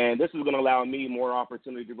 And this is going to allow me more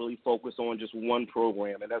opportunity to really focus on just one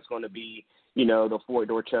program, and that's going to be, the Fort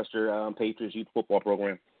Dorchester Patriots Youth Football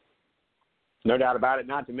Program. No doubt about it,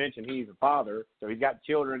 not to mention he's a father, so he's got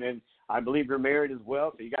children, and I believe you're married as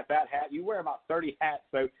well, so you got that hat. You wear about 30 hats,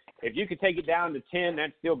 so if you could take it down to 10,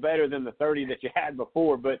 that's still better than the 30 that you had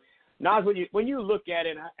before. But, Nas, when you look at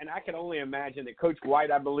it, and I can only imagine that Coach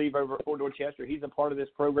White, I believe, over at Fort Dorchester, he's a part of this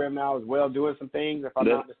program now as well, doing some things, if I'm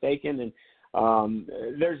not mistaken, and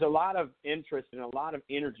there's a lot of interest and a lot of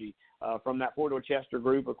energy from that Fort Dorchester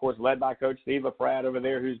group, of course, led by Coach Steve Pratt over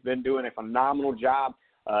there, who's been doing a phenomenal job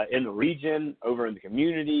in the region, over in the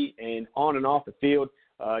community, and on and off the field,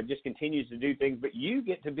 just continues to do things. But you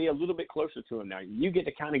get to be a little bit closer to him now. You get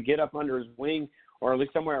to kind of get up under his wing or at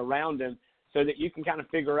least somewhere around him so that you can kind of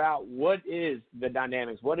figure out what is the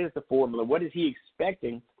dynamics, what is the formula, what is he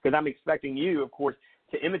expecting, because I'm expecting you, of course,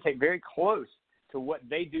 to imitate very close to what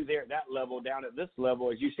they do there at that level, down at this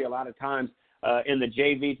level, as you see a lot of times in the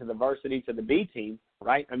JV to the varsity to the B team,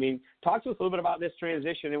 right? I mean, talk to us a little bit about this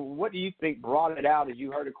transition, and what do you think brought it out, as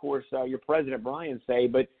you heard, of course, your president, Brian, say,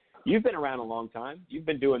 but you've been around a long time. You've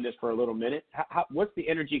been doing this for a little minute. What's the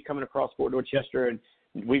energy coming across Fort Dorchester? And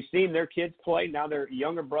we've seen their kids play. Now their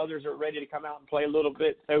younger brothers are ready to come out and play a little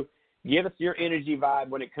bit. So give us your energy vibe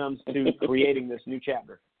when it comes to creating this new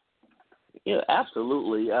chapter. Yeah,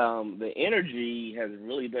 absolutely. The energy has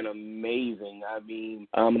really been amazing. I mean,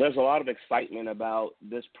 there's a lot of excitement about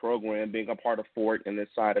this program being a part of Fort and this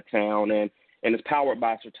side of town, and it's powered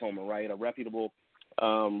by Sertoma, right, a reputable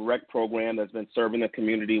rec program that's been serving the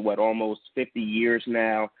community, almost 50 years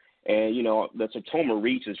now. And, the Sertoma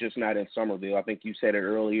reach is just not in Somerville. I think you said it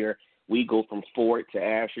earlier. We go from Fort to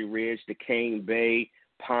Ashley Ridge to Cane Bay,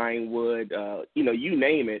 Pinewood, you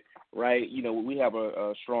name it, right? We have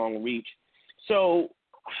a strong reach. So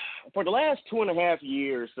for the last 2.5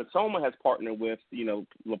 years, Sertoma has partnered with,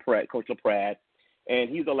 Coach LaPrade, and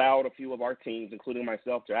he's allowed a few of our teams, including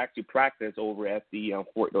myself, to actually practice over at the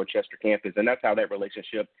Fort Dorchester campus. And that's how that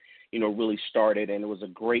relationship, really started. And it was a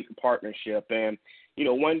great partnership. And,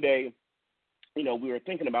 one day, we were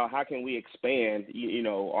thinking about how can we expand,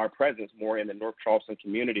 our presence more in the North Charleston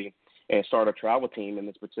community and start a travel team in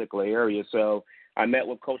this particular area. So I met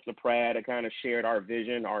with Coach LaPrade. I kind of shared our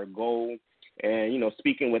vision, our goal. And,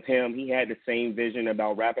 speaking with him, he had the same vision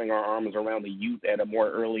about wrapping our arms around the youth at a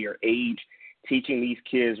more earlier age, teaching these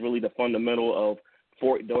kids really the fundamental of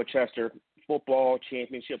Fort Dorchester football,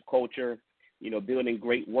 championship culture, building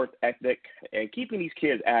great work ethic, and keeping these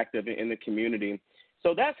kids active in the community.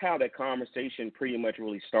 So that's how that conversation pretty much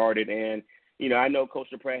really started. And, I know Coach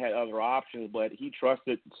LaPrade had other options, but he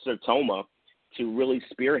trusted Sertoma to really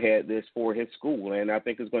spearhead this for his school. And I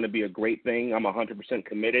think it's going to be a great thing. I'm 100%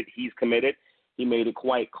 committed. He's committed. He made it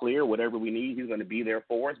quite clear whatever we need, he's going to be there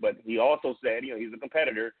for us. But he also said, he's a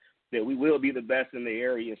competitor, that we will be the best in the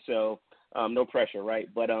area. So no pressure, right?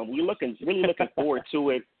 But we're really looking forward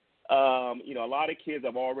to it. A lot of kids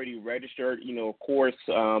have already registered, of course,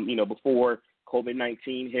 before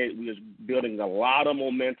COVID-19 hit, we was building a lot of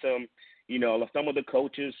momentum. Some of the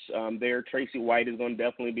coaches there, Tracy White is going to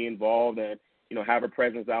definitely be involved and, have a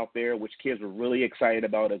presence out there, which kids were really excited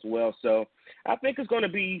about as well. So I think it's going to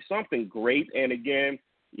be something great. And again,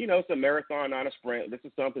 it's a marathon, not a sprint. This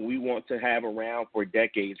is something we want to have around for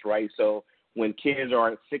decades, right? So when kids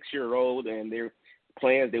are 6-year-old and their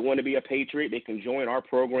plans, they want to be a Patriot, they can join our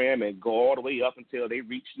program and go all the way up until they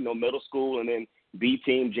reach, middle school and then B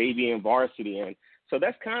team, JV, and varsity. And so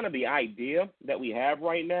that's kind of the idea that we have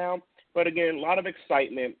right now. But again, a lot of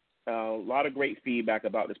excitement, a lot of great feedback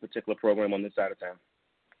about this particular program on this side of town.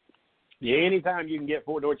 Yeah, anytime you can get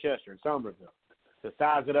Fort Dorchester and Somerville to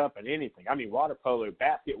size it up and anything. I mean, water polo,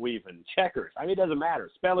 basket weaving, checkers. I mean, it doesn't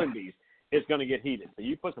matter. Spelling bees, it's going to get heated. So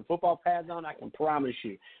you put some football pads on, I can promise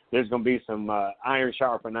you there's going to be some iron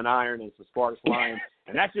sharpening iron and some sparks flying.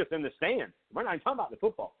 And that's just in the stands. We're not even talking about the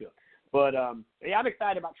football field. But, I'm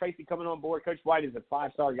excited about Tracy coming on board. Coach White is a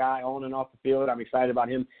 5-star guy on and off the field. I'm excited about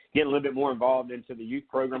him getting a little bit more involved into the youth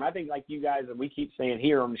program. I think, like you guys, and we keep saying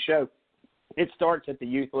here on the show, it starts at the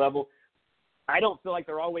youth level. I don't feel like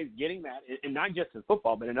they're always getting that, and not just in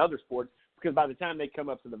football, but in other sports, because by the time they come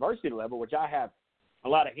up to the varsity level, which I have a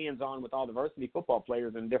lot of hands-on with all the varsity football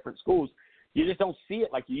players in different schools, you just don't see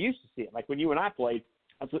it like you used to see it. Like when you and I played,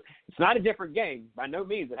 it's not a different game. By no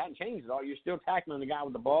means. It hasn't changed at all. You're still tackling the guy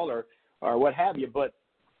with the ball or what have you, but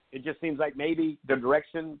it just seems like maybe the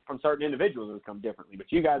direction from certain individuals has come differently.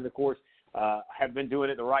 But you guys, of course, have been doing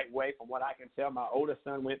it the right way from what I can tell. My oldest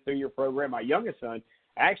son went through your program. My youngest son,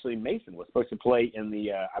 actually, Mason, was supposed to play in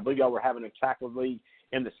the I believe y'all were having a tackle league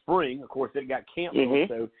in the spring. Of course, it got canceled.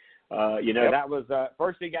 Mm-hmm. So, that was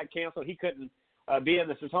first it got canceled. He couldn't be in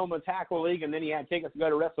the Sertoma Tackle League, and then he had tickets to go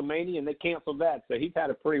to WrestleMania, and they canceled that. So he's had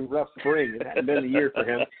a pretty rough spring. It hasn't been the year for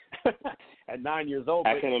him at 9 years old.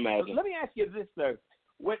 I can imagine. Let me ask you this, though.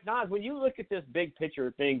 Nas, when you look at this big picture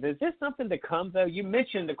of things, is this something to come, though? You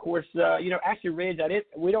mentioned, of course, Ashley Ridge.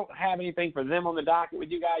 We don't have anything for them on the docket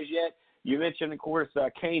with you guys yet. You mentioned, of course,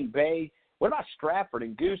 Cane Bay. What about Stratford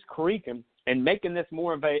and Goose Creek and making this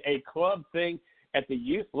more of a club thing at the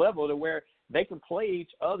youth level to where they can play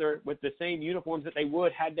each other with the same uniforms that they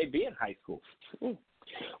would had they be in high school?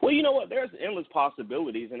 Well, you know what? There's endless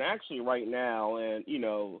possibilities. And actually right now, and,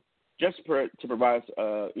 just to provide,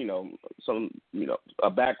 a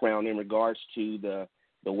background in regards to the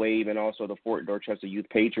Wave and also the Fort Dorchester Youth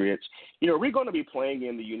Patriots, we're going to be playing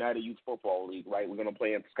in the United Youth Football League, right? We're going to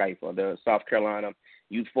play in SCIFA, the South Carolina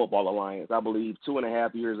Youth Football Alliance. I believe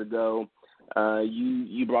 2.5 years ago,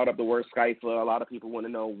 you brought up the word SCIFA. A lot of people want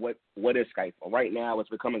to know what is SCIFA. Right now, it's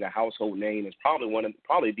becoming a household name. It's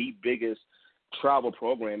probably the biggest travel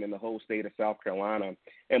program in the whole state of South Carolina.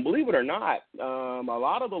 And believe it or not, a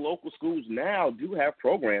lot of the local schools now do have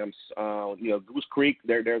programs. Goose Creek,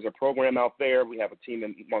 there's a program out there. We have a team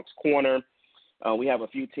in Moncks Corner. We have a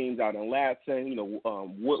few teams out in Latson.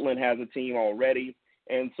 Woodland has a team already.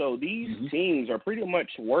 And so these teams are pretty much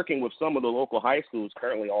working with some of the local high schools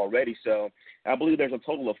currently already. So I believe there's a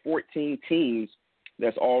total of 14 teams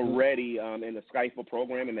that's already in the SCIFA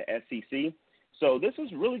program in the SEC. So this is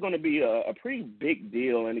really going to be a pretty big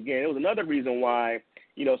deal. And, again, it was another reason why,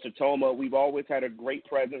 Sertoma, we've always had a great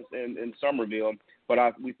presence in Summerville, but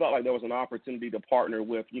we felt like there was an opportunity to partner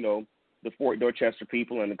with, the Fort Dorchester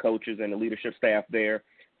people and the coaches and the leadership staff there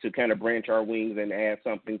to kind of branch our wings and add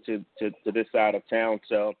something to this side of town.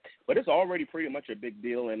 So, but it's already pretty much a big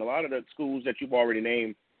deal. And a lot of the schools that you've already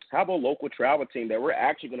named have a local travel team that we're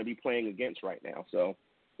actually going to be playing against right now. So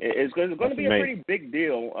it's going to be a pretty big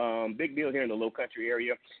deal here in the Low Country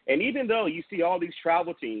area. And even though you see all these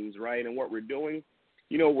travel teams, right, and what we're doing,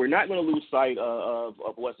 we're not going to lose sight of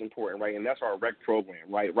what's important, right, and that's our rec program,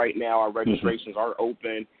 right? Right now our registrations are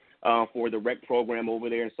open for the rec program over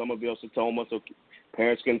there in Summerville, Sertoma, so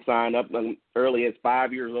parents can sign up early as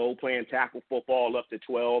 5 years old playing tackle football up to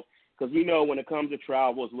 12 because when it comes to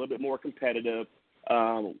travel, it's a little bit more competitive.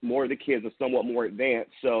 More of the kids are somewhat more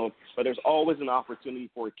advanced. So, but there's always an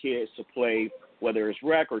opportunity for kids to play, whether it's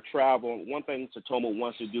rec or travel. One thing Sertoma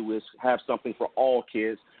wants to do is have something for all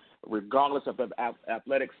kids, regardless of their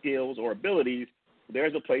athletic skills or abilities.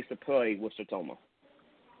 There's a place to play with Sertoma.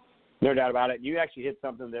 No doubt about it. You actually hit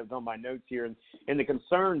something that's on my notes here, and the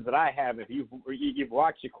concerns that I have. If you've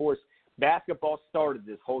watched, of course, basketball started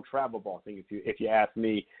this whole travel ball thing. If you ask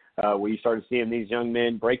me. Where you started seeing these young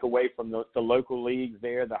men break away from the local leagues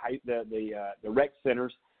there, the rec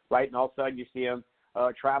centers, right? And all of a sudden you see them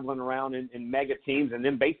traveling around in mega teams, and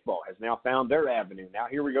then baseball has now found their avenue. Now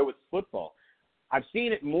here we go with football. I've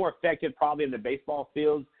seen it more effective probably in the baseball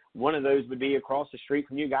fields. One of those would be across the street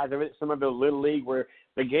from you guys over at some of the Little League where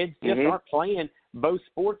the kids just aren't playing both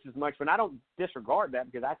sports as much. But I don't disregard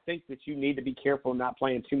that because I think that you need to be careful not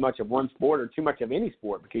playing too much of one sport or too much of any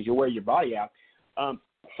sport because you'll wear your body out.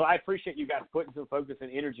 So I appreciate you guys putting some focus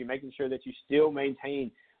and energy, making sure that you still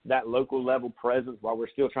maintain that local level presence while we're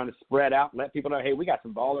still trying to spread out and let people know, hey, we got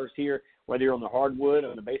some ballers here, whether you're on the hardwood,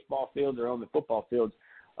 on the baseball fields, or on the football fields.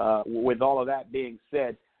 With all of that being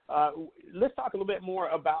said, let's talk a little bit more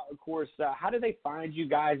about, of course, how do they find you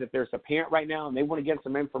guys if there's a parent right now and they want to get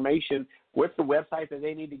some information with the website that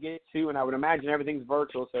they need to get to? And I would imagine everything's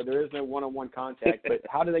virtual, so there is no one-on-one contact, but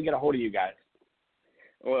how do they get a hold of you guys?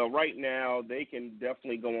 Well, right now they can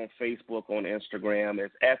definitely go on Facebook, on Instagram.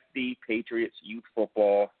 It's FD Patriots Youth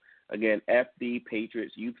Football. Again, FD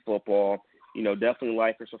Patriots Youth Football. Definitely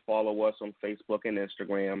like us or follow us on Facebook and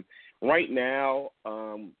Instagram. Right now,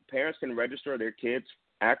 parents can register their kids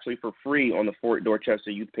actually for free on the Fort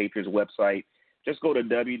Dorchester Youth Patriots website. Just go to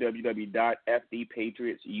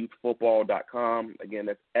www.fdpatriotsyouthfootball.com. Again,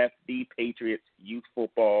 that's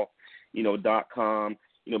fdpatriotsyouthfootball.com.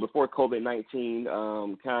 Before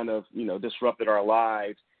COVID-19 disrupted our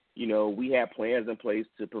lives, we had plans in place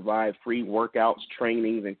to provide free workouts,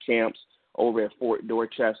 trainings, and camps over at Fort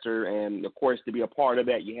Dorchester. And, of course, to be a part of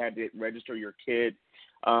that, you had to register your kid.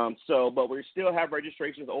 But we still have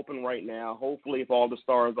registrations open right now. Hopefully, if all the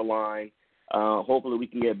stars align, hopefully we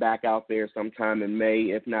can get back out there sometime in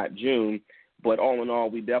May, if not June. But all in all,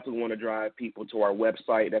 we definitely want to drive people to our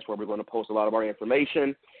website. That's where we're going to post a lot of our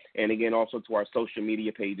information. And, again, also to our social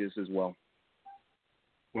media pages as well.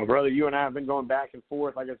 Well, brother, you and I have been going back and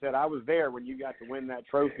forth. Like I said, I was there when you got to win that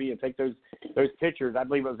trophy and take those pictures. I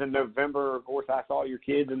believe it was in November. Of course, I saw your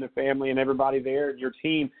kids and their family and everybody there, your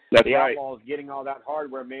team, That's the right. Outlaws, getting all that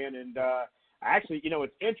hardware, man. And actually,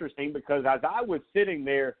 it's interesting because as I was sitting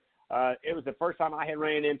there, it was the first time I had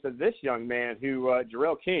ran into this young man who,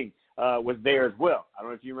 Jarrell King, was there as well. I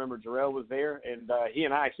don't know if you remember Jarrell was there, and he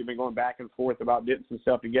and I actually been going back and forth about getting some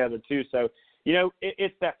stuff together too. So,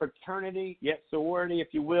 it's that fraternity, yet sorority, if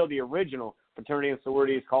you will. The original fraternity and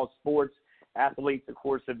sorority is called sports. Athletes, of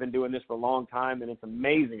course, have been doing this for a long time, and it's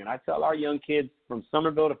amazing. And I tell our young kids from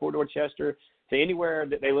Somerville to Fort Dorchester to anywhere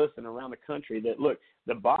that they listen around the country that, look,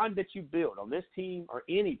 the bond that you build on this team or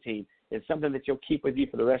any team is something that you'll keep with you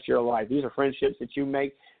for the rest of your life. These are friendships that you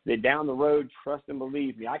make that down the road, trust and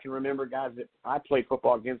believe me. I can remember guys that I played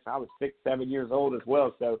football against. I was 6, 7 years old as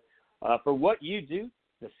well. So for what you do,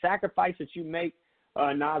 the sacrifice that you make,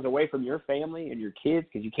 Nas, away from your family and your kids,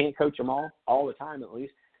 because you can't coach them all the time at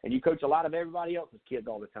least, and you coach a lot of everybody else's kids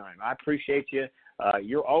all the time. I appreciate you.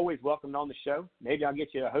 You're always welcomed on the show. Maybe I'll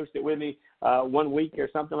get you to host it with me 1 week or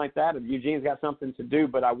something like that if Eugene's got something to do.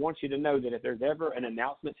 But I want you to know that if there's ever an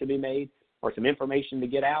announcement to be made or some information to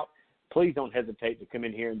get out, please don't hesitate to come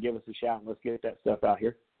in here and give us a shout, and let's get that stuff out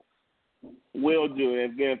here. Will do.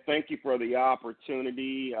 And again, thank you for the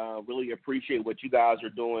opportunity. Really appreciate what you guys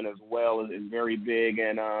are doing as well. It's very big.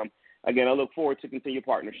 And, again, I look forward to continued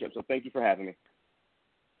partnership. So thank you for having me.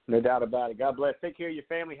 No doubt about it. God bless. Take care of your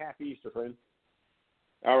family. Happy Easter, friend.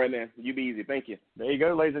 All right, man. You be easy. Thank you. There you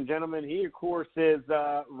go, ladies and gentlemen. He, of course, is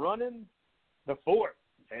running the fort.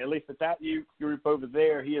 At least at that youth group over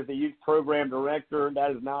there. He is the youth program director.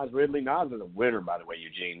 That is Nas Ridley. Nas is a winner, by the way,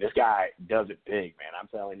 Eugene. This guy does it big, man. I'm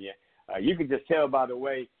telling you. You can just tell by the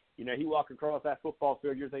way, he walked across that football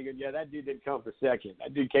field. You're thinking, yeah, that dude didn't come for second.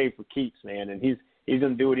 That dude came for keeps, man. And he's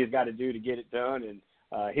going to do what he's got to do to get it done. And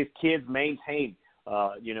his kids maintain.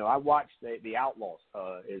 I watched the Outlaws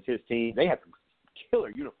as his team. They have some killer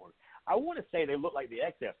uniforms. I want to say they look like the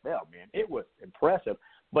XFL, man. It was impressive.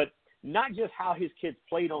 But not just how his kids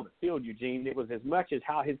played on the field, Eugene. It was as much as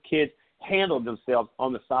how his kids handled themselves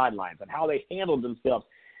on the sidelines and how they handled themselves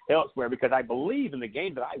elsewhere, because I believe in the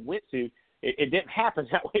game that I went to, it didn't happen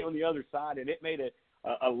that way on the other side, and it made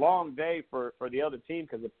a long day for the other team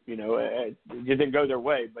because, it just didn't go their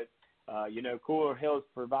way. But, Cooler Hills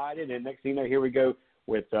provided, and next thing you know, here we go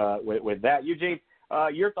with that. Eugene,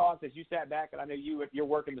 your thoughts as you sat back, and I know you're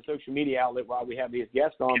working the social media outlet while we have these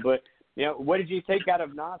guests on, but, what did you take out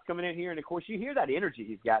of Nas coming in here? And, of course, you hear that energy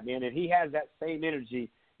he's got, man, and he has that same energy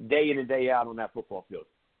day in and day out on that football field.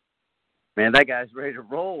 Man, that guy's ready to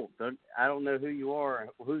roll. I don't know who you are,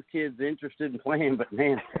 whose kid's interested in playing, but,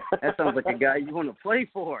 man, that sounds like a guy you want to play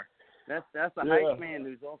for. That's a hype man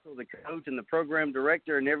who's also the coach and the program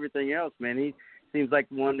director and everything else, man. He seems like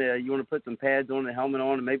one that you want to put some pads on, a helmet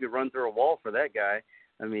on, and maybe run through a wall for that guy.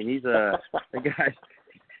 I mean, he's a guy.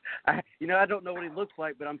 I don't know what he looks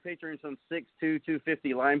like, but I'm picturing some 6'2",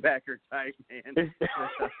 250 linebacker type, man.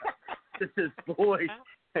 This is boy.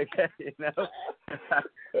 Maybe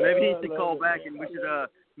he should call back, and we should.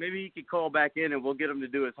 Maybe he could call back in, and we'll get him to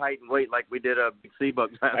do his height and weight like we did Big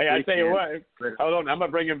C-Buck last week. I tell you what. Hold on, I'm gonna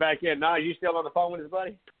bring him back in. Now, you still on the phone with his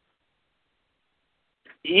buddy?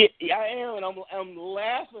 Yeah, I am, and I'm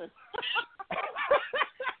laughing.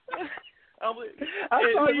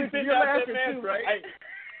 I saw you sitting out there, man. Right? Hey,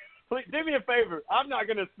 please, do me a favor. I'm not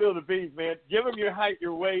going to spill the beans, man. Give them your height,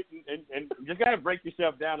 your weight, and just got to break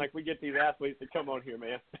yourself down like we get these athletes to come on here,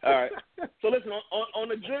 man. All right. So, listen,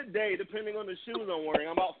 on a good day, depending on the shoes I'm wearing,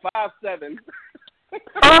 I'm about 5'7".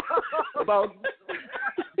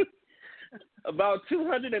 about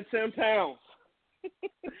 210 pounds.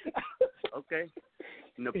 Okay.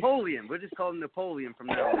 Napoleon. We'll just call him Napoleon from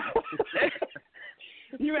now on.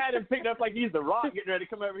 You had him picked up like he's the Rock, getting ready to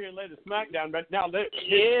come over here and lay the smack down. But now,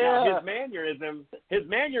 his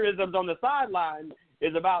mannerisms on the sideline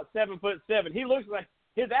is about 7'7". He looks like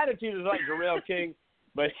his attitude is like Jarrell King,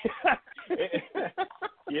 but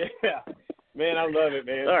yeah, man, I love it,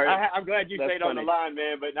 man. Right. I'm glad you stayed on the line,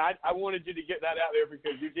 man. But I wanted you to get that out there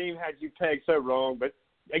because Eugene had you pegged so wrong. But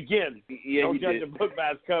again, don't judge a book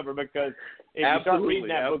by its cover, because if you start reading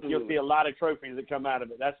that book, you'll see a lot of trophies that come out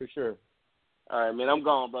of it. That's for sure. All right, man. I'm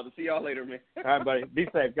gone, brother. See y'all later, man. All right, buddy. Be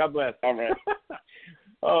safe. God bless. All right.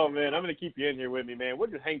 Oh, man, I'm going to keep you in here with me, man. We'll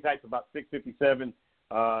just hang tight for about 6:57,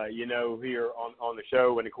 here on the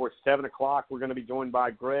show. And, of course, 7 o'clock, we're going to be joined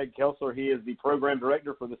by Greg Kelsler. He is the program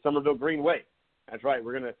director for the Summerville Greenway. That's right.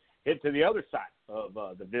 We're going to head to the other side of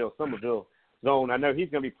the Summerville zone. I know he's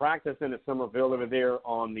going to be practicing at Summerville over there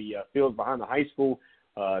on the fields behind the high school.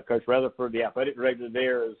 Coach Rutherford, the athletic director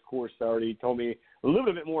there, has, of course, already told me a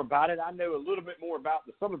little bit more about it. I know a little bit more about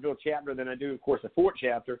the Summerville chapter than I do, of course, the Fort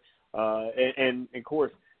chapter. And of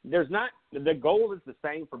course, the goal is the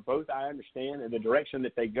same for both, I understand, and the direction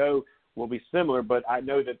that they go will be similar, but I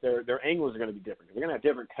know that their angles are going to be different. They're going to have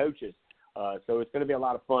different coaches. So it's going to be a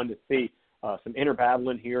lot of fun to see some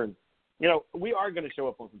inter-battling here. And, we are going to show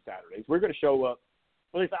up on some Saturdays. We're going to show up.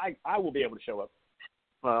 At least I will be able to show up.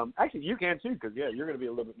 Actually, you can too, because you're going to be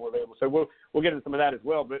a little bit more available. So we'll get into some of that as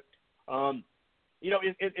well. But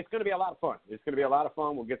it's going to be a lot of fun. It's going to be a lot of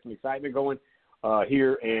fun. We'll get some excitement going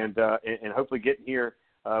here, and hopefully getting here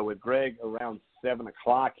with Greg around 7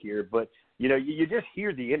 o'clock here. But you just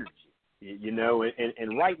hear the energy,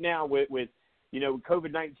 and right now with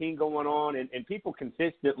COVID-19 going on, and people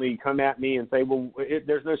consistently come at me and say, well,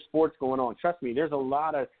 there's no sports going on. Trust me, there's a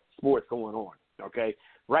lot of sports going on. Okay.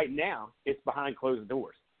 Right now, it's behind closed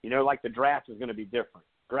doors. Like the draft is going to be different.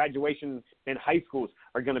 Graduation in high schools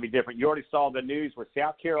are going to be different. You already saw the news where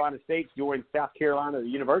South Carolina State's joined South Carolina, the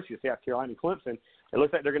University of South Carolina, Clemson. It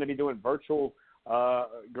looks like they're going to be doing virtual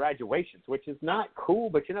graduations, which is not cool.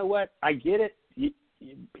 But you know what? I get it. You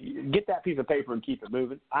get that piece of paper and keep it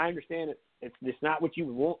moving. I understand it. It's not what you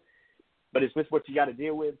want, but it's just what you got to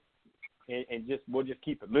deal with, and we'll just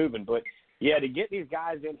keep it moving. But yeah, to get these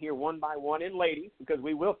guys in here one by one, and ladies, because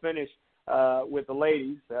we will finish with the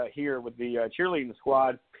ladies here with the cheerleading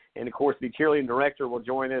squad. And, of course, the cheerleading director will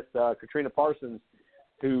join us, Katrina Parsons,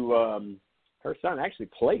 who her son actually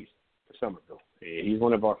plays for Summerville. He's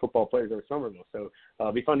one of our football players over at Summerville. So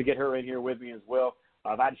it'll be fun to get her in here with me as well.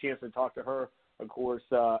 I've had a chance to talk to her, of course,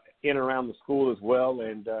 in and around the school as well,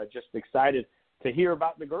 and just excited to hear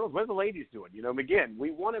about the girls. What are the ladies doing? Again, we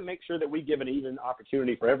want to make sure that we give an even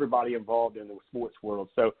opportunity for everybody involved in the sports world.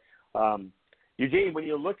 So, Eugene, when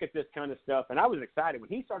you look at this kind of stuff, and I was excited when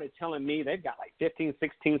he started telling me they've got like 15,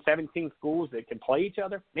 16, 17 schools that can play each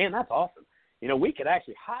other. Man, that's awesome. We could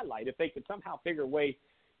actually highlight if they could somehow figure a way,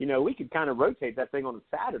 we could kind of rotate that thing on a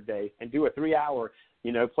Saturday and do a 3-hour,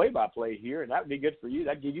 play-by-play here, and that would be good for you.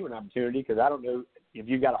 That'd give you an opportunity, because I don't know if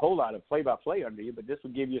you've got a whole lot of play-by-play under you, but this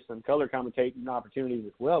would give you some color commentating opportunities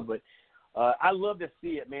as well. But I love to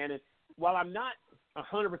see it, man. And while I'm not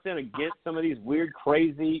 100% against some of these weird,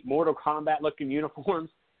 crazy Mortal Kombat-looking uniforms,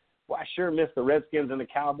 well, I sure miss the Redskins and the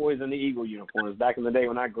Cowboys and the Eagle uniforms back in the day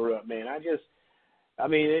when I grew up, man.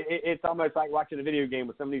 It's almost like watching a video game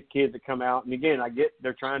with some of these kids that come out. And, again, I get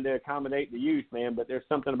they're trying to accommodate the youth, man, but there's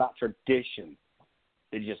something about tradition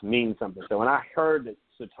that just means something. So when I heard that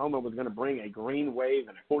Sertoma was going to bring a Green Wave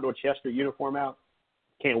and a Fort Dorchester uniform out,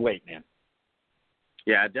 can't wait, man.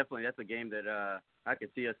 Yeah, definitely. That's a game that I could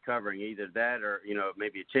see us covering, either that or,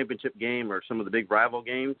 maybe a championship game or some of the big rival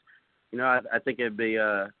games. I think it'd be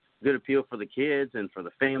a good appeal for the kids and for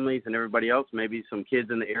the families and everybody else. Maybe some kids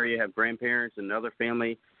in the area have grandparents and other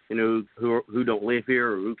family, who don't live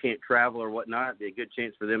here or who can't travel or whatnot. It'd be a good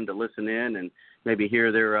chance for them to listen in and maybe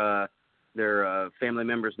hear their family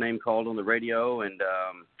member's name called on the radio and,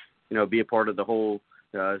 be a part of the whole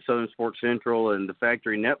Southern Sports Central and the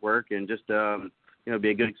Factory Network, and just, be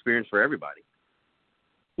a good experience for everybody.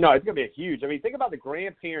 No, it's going to be a huge. Think about the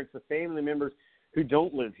grandparents, the family members who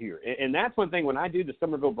don't live here. And that's one thing when I do the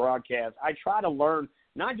Summerville broadcast, I try to learn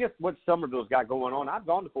not just what Summerville's got going on. I've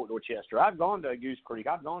gone to Fort Dorchester. I've gone to Goose Creek.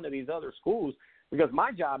 I've gone to these other schools, because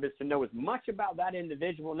my job is to know as much about that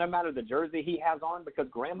individual, no matter the jersey he has on, because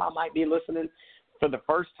grandma might be listening for the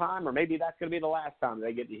first time, or maybe that's going to be the last time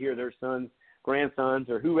they get to hear their sons, grandsons,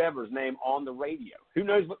 or whoever's name on the radio. Who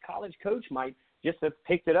knows what college coach might just have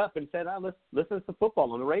picked it up and said, let's listen to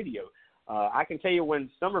football on the radio. I can tell you when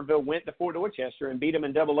Summerville went to Fort Dorchester and beat them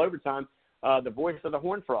in double overtime, the voice of the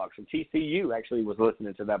Horned Frogs from TCU actually was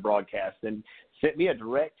listening to that broadcast and sent me a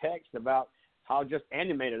direct text about how just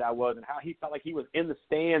animated I was and how he felt like he was in the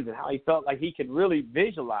stands and how he felt like he could really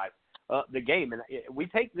visualize the game. And we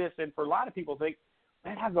take this, and for a lot of people think,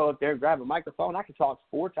 man, I'll go up there and grab a microphone. I can talk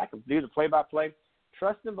sports. I can do the play-by-play.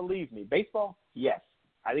 Trust and believe me. Baseball, yes.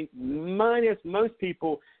 I think most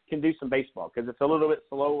people can do some baseball because it's a little bit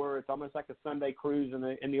slower. It's almost like a Sunday cruise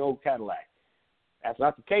in the old Cadillac. That's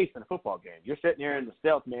not the case in a football game. You're sitting there in the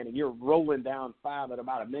stealth, man, and you're rolling down 5 at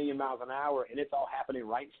about 1,000,000 miles an hour, and it's all happening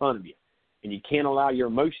right in front of you. And you can't allow your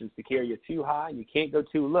emotions to carry you too high, and you can't go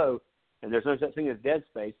too low. And there's no such thing as dead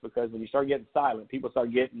space, because when you start getting silent, people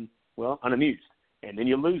start getting, unamused. and then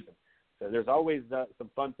you lose them. So there's always some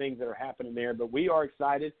fun things that are happening there. But we are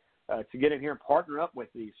excited to get in here and partner up with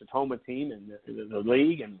the Sertoma team and the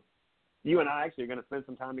league. And you and I actually are going to spend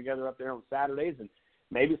some time together up there on Saturdays and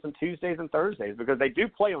maybe some Tuesdays and Thursdays, because they do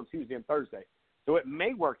play on Tuesday and Thursday. So it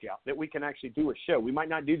may work out that we can actually do a show. We might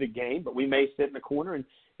not do the game, but we may sit in the corner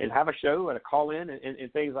and have a show and a call-in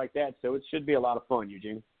and things like that. So it should be a lot of fun,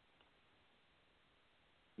 Eugene.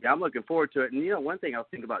 Yeah, I'm looking forward to it. And, one thing I'll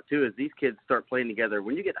think about, too, is these kids start playing together.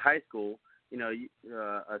 When you get to high school,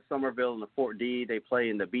 Somerville and the Fort D, they play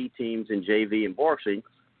in the B teams in JV and varsity.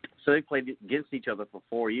 So they played against each other for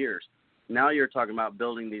 4 years. Now you're talking about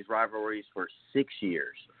building these rivalries for 6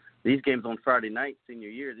 years. These games on Friday night, senior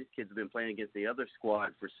year, these kids have been playing against the other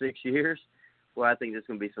squad for 6 years. Well, I think there's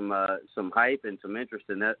going to be some hype and some interest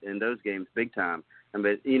in those games, big time.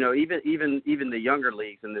 But even the younger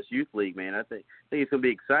leagues in this youth league, man, I think it's going to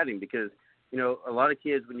be exciting because a lot of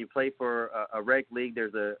kids, when you play for a rec league,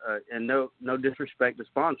 there's and no disrespect to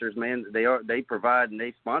sponsors, man, they provide and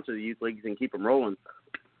they sponsor the youth leagues and keep them rolling.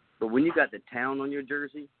 But when you got the town on your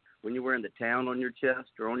jersey, when you're wearing the town on your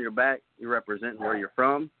chest or on your back, you're representing where you're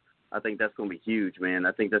from. I think that's going to be huge, man.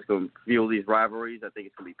 I think that's going to fuel these rivalries. I think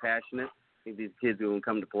it's going to be passionate. I think these kids are going to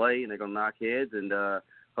come to play, and they're going to knock heads, and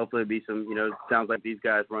hopefully it'll be some, it sounds like these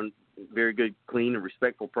guys run very good, clean, and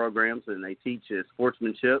respectful programs, and they teach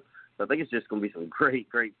sportsmanship. So I think it's just going to be some great,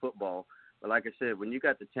 great football. But like I said, when you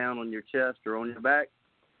got the town on your chest or on your back,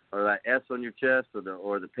 or that S on your chest,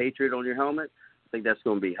 or the Patriot on your helmet, I think that's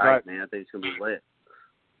going to be hype, man. I think it's going to be lit.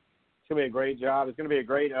 It's going to be a great job. It's going to be a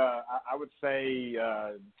great, I would say,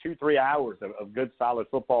 2-3 hours of good, solid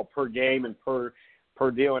football per game and per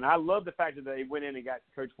deal. And I love the fact that they went in and got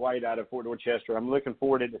Coach White out of Fort Dorchester. I'm looking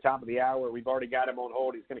forward at the top of the hour. We've already got him on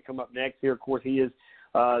hold. He's going to come up next here. Of course, he is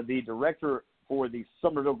the director for the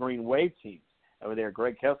Somerville Green Wave teams over there.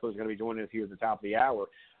 Greg Kessler is going to be joining us here at the top of the hour.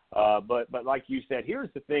 But like you said, here's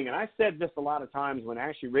the thing, and I said this a lot of times when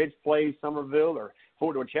Ashley Ridge plays Somerville or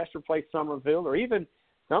Fort Dorchester plays Somerville, or even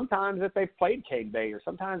sometimes if they've played Cade Bay, or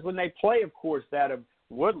sometimes when they play, of course, that of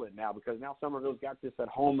Woodland now, because now Somerville's got this at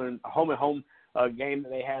home game that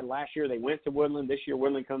they had last year. They went to Woodland. This year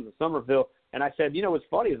Woodland comes to Somerville. And I said, what's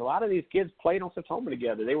funny is a lot of these kids played on Sertoma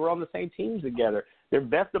together. They were on the same teams together. They're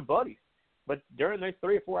best of buddies. But during those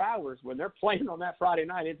 3 or 4 hours when they're playing on that Friday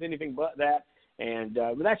night, it's anything but that. And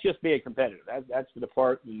but that's just being competitive. That's the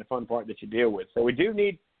part and the fun part that you deal with. So we do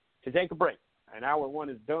need to take a break. And hour one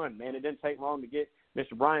is done. Man, it didn't take long to get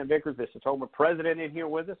Mr. Brian Vickers, the Sertoma president, in here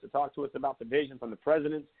with us to talk to us about the vision from the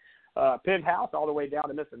president's penthouse all the way down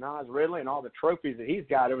to Mr. Nas Ridley and all the trophies that he's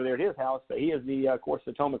got over there at his house. But he is the, of course,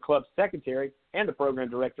 Sertoma Club secretary and the program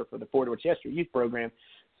director for the Fort Dorchester Youth Program.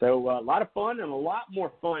 So a lot of fun and a lot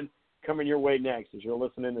more fun coming your way next as you're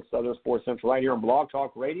listening to Southern Sports Central right here on Blog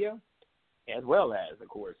Talk Radio, as well as, of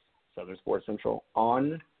course, Southern Sports Central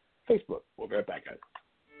on Facebook. We'll be right back, guys.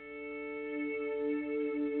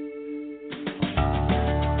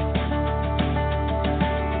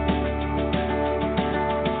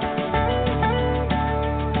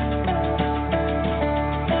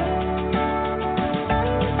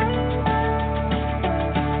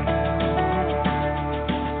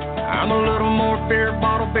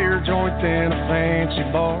 Beer joint than a fancy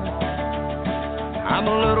bar. I'm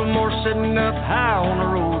a little more sitting up high on the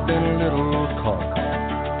road than a little car.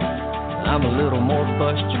 I'm a little more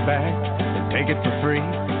bust your back and take it for free.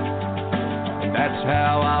 And that's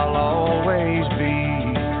how I'll always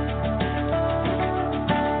be.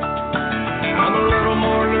 I'm a little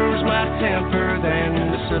more lose my temper than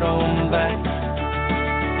to sit on back.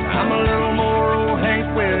 I'm a little more old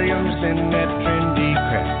Hank Williams than that trendy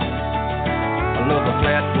crap. I love a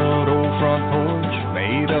flatwood old front porch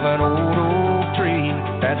made of an old oak tree.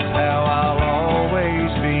 That's how I'll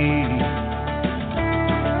always be.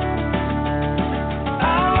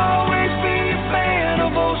 I'll always be a fan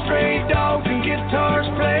of old stray dogs and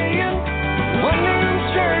guitars playing, wandering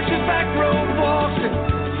churches, back road walking,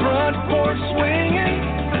 front porch swinging,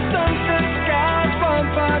 the sunset skies,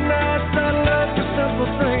 bonfire nights. I love the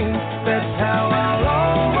simple things. That's how I'll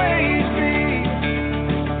always be.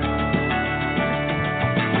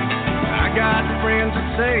 Got friends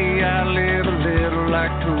that say I live a little like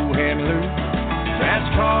Cool Hand Luke.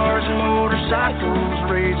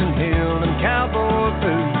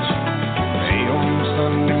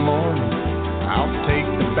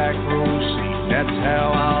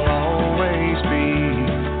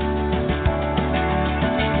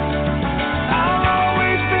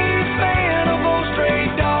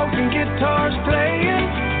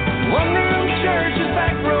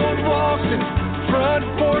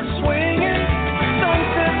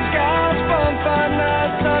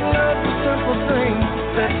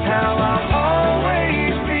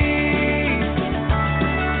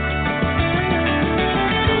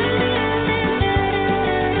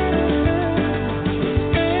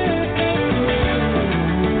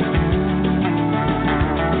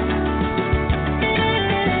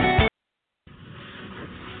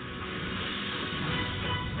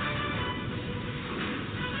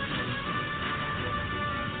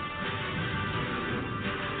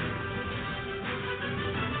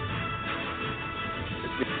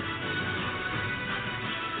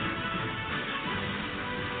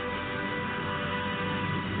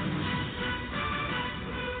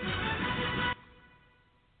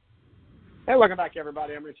 Hey, welcome back,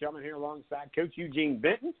 everybody. I'm Rich Hellman here alongside Coach Eugene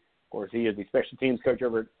Benton. Of course, he is the special teams coach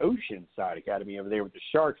over at Oceanside Academy over there with the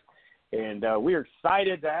Sharks. And we are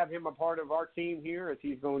excited to have him a part of our team here as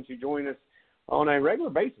he's going to join us on a regular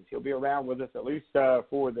basis. He'll be around with us at least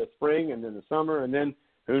for the spring and then the summer, and then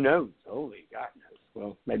who knows? Holy God knows.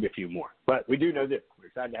 Well, maybe a few more. But we do know this. We're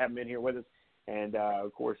excited to have him in here with us. And,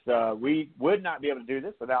 of course, we would not be able to do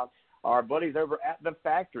this without our buddies over at The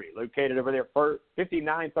Factory, located over there at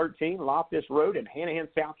 5913 Loftus Road in Hanahan,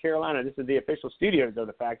 South Carolina. This is the official studios of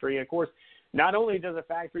The Factory. And, of course, not only does The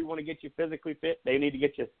Factory want to get you physically fit, they need to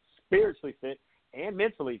get you spiritually fit and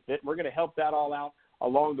mentally fit. We're going to help that all out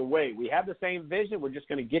along the way. We have the same vision. We're just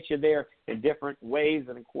going to get you there in different ways.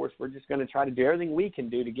 And, of course, we're just going to try to do everything we can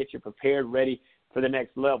do to get you prepared, ready for the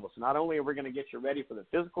next level. So not only are we going to get you ready for the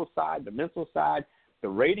physical side, the mental side, the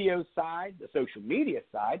radio side, the social media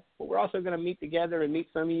side, but we're also going to meet together and meet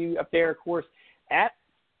some of you up there, of course, at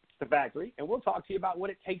The Factory, and we'll talk to you about what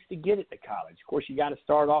it takes to get it to college. Of course, you got to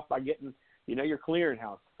start off by getting, your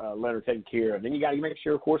clearinghouse letter taken care of. Then you got to make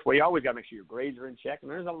sure, of course, you always got to make sure your grades are in check. And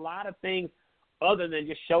there's a lot of things other than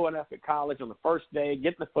just showing up at college on the first day,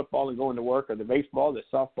 getting the football and going to work, or the baseball, the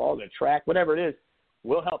softball, the track, whatever it is,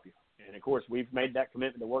 we'll help you. And, of course, we've made that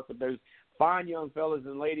commitment to work with those fine young fellas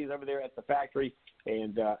and ladies over there at The Factory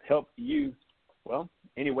and help you,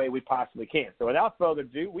 any way we possibly can. So without further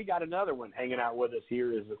ado, we got another one hanging out with us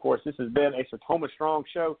here. Of course, this has been a Sertoma Strong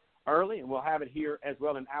show early, and we'll have it here as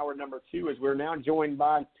well in hour number 2 as we're now joined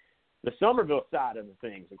by the Summerville side of the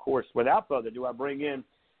things. Of course, without further ado, I bring in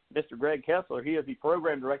Mr. Greg Kessler. He is the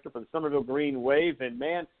program director for the Summerville Green Wave, and,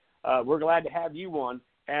 man, we're glad to have you on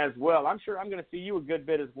as well. I'm sure I'm going to see you a good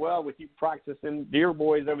bit as well with you practicing Deer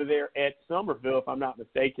Boys over there at Summerville, if I'm not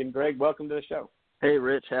mistaken. Greg, welcome to the show. Hey,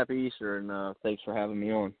 Rich, happy Easter, and thanks for having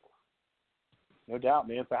me on. No doubt,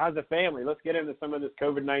 man. So how's the family? Let's get into some of this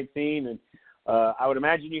COVID-19. And I would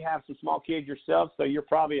imagine you have some small kids yourself, so you're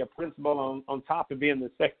probably a principal on top of being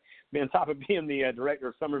the director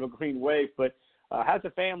of Summerville Green Wave. But how's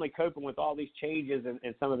the family coping with all these changes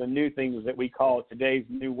and some of the new things that we call today's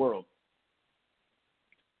new world?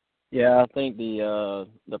 Yeah, I think the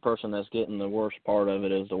person that's getting the worst part of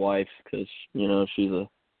it is the wife, because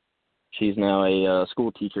she's now a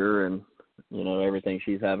school teacher, and everything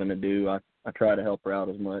she's having to do, I try to help her out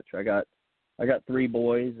as much. I got 3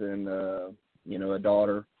 boys and a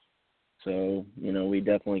daughter, so we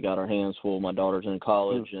definitely got our hands full. My daughter's in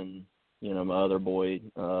college, and my other boy,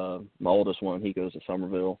 my oldest one, he goes to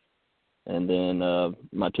Summerville, and then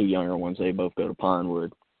my 2 younger ones, they both go to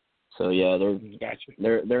Pinewood. So yeah,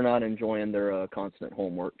 they're not enjoying their constant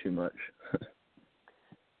homework too much.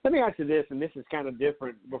 Let me ask you this, and this is kind of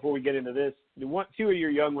different before we get into this. 2 of your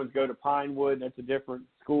young ones go to Pinewood. That's a different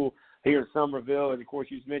school here in Summerville. And, of course,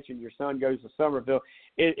 you mentioned your son goes to Summerville.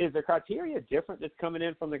 Is the criteria different that's coming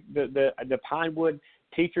in from the Pinewood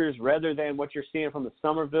teachers rather than what you're seeing from the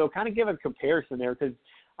Summerville? Kind of give a comparison there, because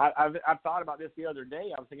I've thought about this the other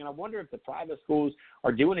day. I was thinking, I wonder if the private schools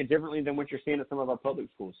are doing it differently than what you're seeing at some of our public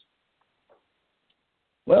schools.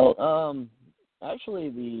 Well,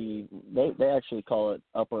 actually, they actually call it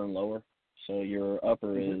upper and lower. So your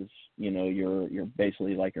upper is, you're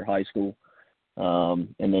basically like your high school,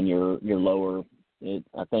 and then your lower,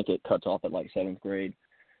 I think it cuts off at like 7th grade.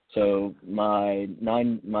 So my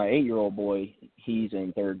 8-year-old boy, he's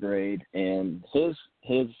in 3rd grade, and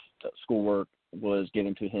his schoolwork was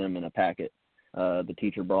given to him in a packet. The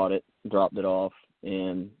teacher brought it, dropped it off,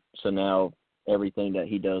 and so now everything that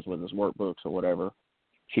he does with his workbooks or whatever,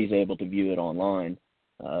 she's able to view it online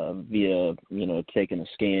via, taking a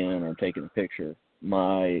scan or taking a picture.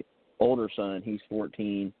 My older son, he's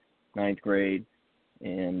 14, 9th grade,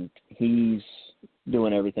 and he's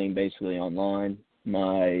doing everything basically online.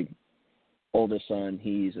 My oldest son,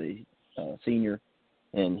 he's a senior,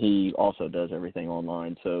 and he also does everything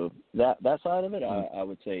online. So that side of it, I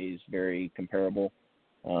would say, is very comparable.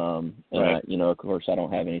 And, right. Of course, I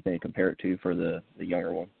don't have anything to compare it to for the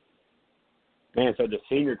younger one. Man, so the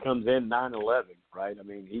senior comes in 9/11, right? I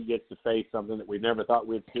mean, he gets to face something that we never thought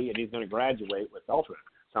we'd see, and he's going to graduate with ultra,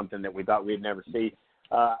 something that we thought we'd never see.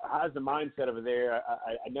 How's the mindset over there?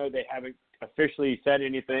 I know they haven't officially said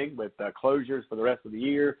anything with closures for the rest of the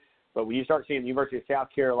year, but when you start seeing the University of South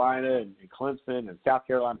Carolina and Clemson and South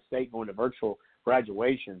Carolina State going to virtual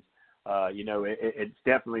graduations, it's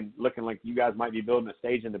definitely looking like you guys might be building a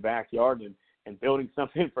stage in the backyard and building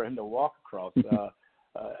something for him to walk across.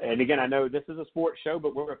 And, again, I know this is a sports show,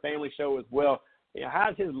 but we're a family show as well.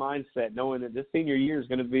 How's his mindset knowing that this senior year is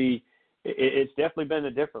going to be – it's definitely been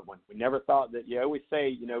a different one. We never thought that – you always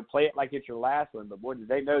say, play it like it's your last one, but, boy, did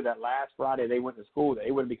they know that last Friday they went to school,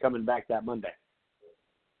 they wouldn't be coming back that Monday.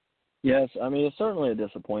 Yes, I mean, it's certainly a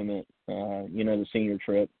disappointment. The senior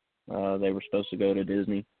trip, they were supposed to go to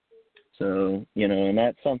Disney. So, and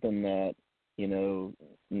that's something that,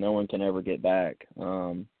 no one can ever get back.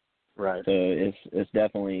 Right. So it's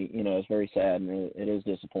definitely, it's very sad, and it is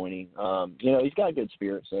disappointing. He's got a good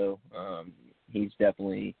spirit, so he's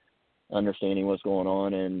definitely understanding what's going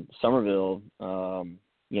on. And Somerville,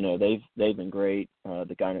 they've been great,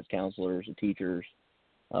 the guidance counselors, the teachers,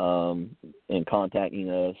 in contacting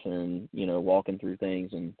us and, walking through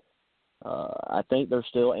things. And I think they're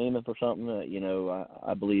still aiming for something that,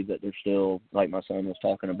 I believe that they're still, like my son was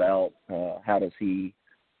talking about, how does he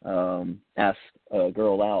ask a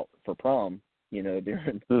girl out for prom,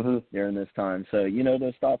 during this time. So,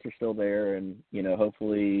 those thoughts are still there, and,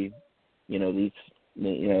 hopefully, these,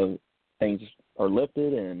 things are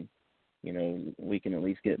lifted, and, we can at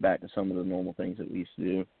least get back to some of the normal things that we used to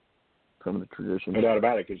do, some of the traditions. No doubt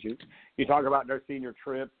about it, because you talk about their senior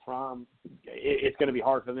trip, prom, it's going to be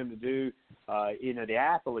hard for them to do. The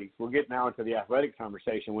athletes, we'll get now into the athletic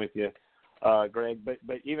conversation with you, Greg, but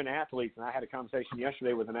even athletes, and I had a conversation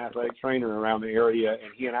yesterday with an athletic trainer around the area,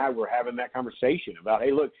 and he and I were having that conversation about,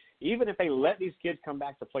 hey, look, even if they let these kids come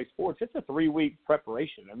back to play sports, it's a 3-week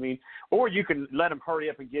preparation. I mean, or you can let them hurry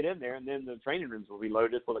up and get in there, and then the training rooms will be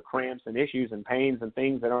loaded full of cramps and issues and pains and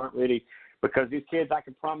things that aren't really, because these kids, I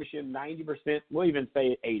can promise you 90%, we'll even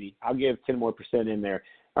say 80, I'll give 10 more % in there,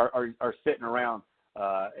 are sitting around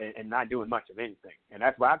and not doing much of anything. And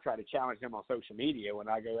that's why I try to challenge them on social media when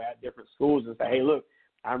I go at different schools and say, hey, look,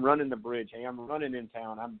 I'm running the bridge. Hey, I'm running in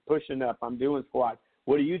town. I'm pushing up. I'm doing squats.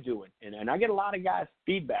 What are you doing? And I get a lot of guys'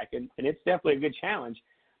 feedback, and it's definitely a good challenge.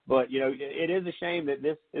 But, it is a shame that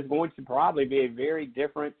this is going to probably be a very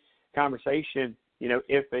different conversation,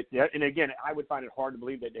 and again, I would find it hard to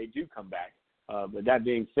believe that they do come back. But that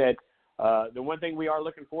being said, the one thing we are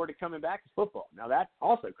looking forward to coming back is football. Now, that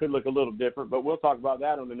also could look a little different, but we'll talk about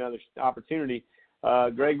that on another opportunity,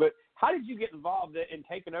 Greg. But how did you get involved in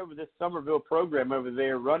taking over this Somerville program over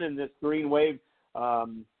there, running this Green Wave,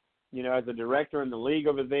 as a director in the league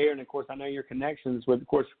over there? And, of course, I know your connections with, of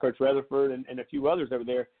course, Coach Rutherford and a few others over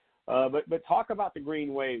there. But talk about the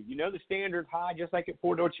Green Wave. The standard's high, just like at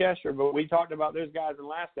Fort Dorchester, but we talked about those guys in the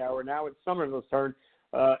last hour. Now it's Somerville's turn.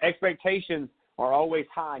 Expectations are always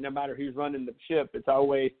high, no matter who's running the ship. It's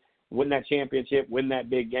always win that championship, win that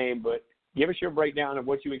big game. But give us your breakdown of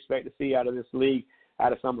what you expect to see out of this league,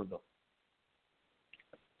 out of Somerville.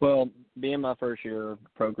 Well, being my first year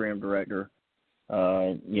program director,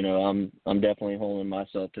 I'm definitely holding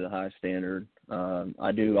myself to the high standard.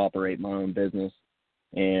 I do operate my own business,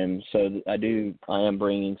 and so I am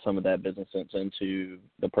bringing some of that business sense into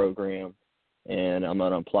the program, and I'm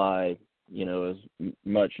going to apply, as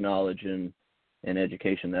much knowledge and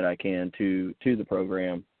education that I can to the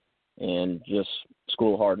program, and just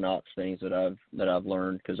school hard knocks things that I've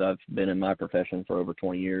learned, because I've been in my profession for over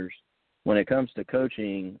 20 years. When it comes to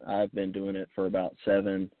coaching, I've been doing it for about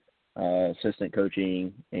 7, assistant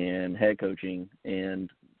coaching and head coaching. And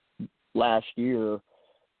last year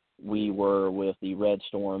we were with the Red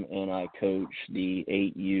Storm, and I coached the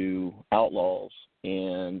 8U Outlaws,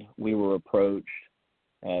 and we were approached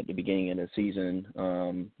at the beginning of the season.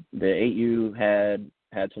 The 8U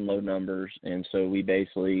had some low numbers, and so we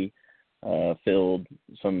basically filled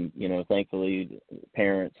some, thankfully,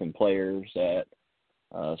 parents and players that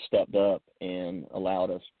stepped up and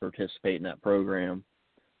allowed us to participate in that program.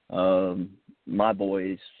 My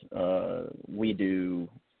boys, we do,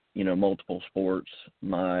 multiple sports.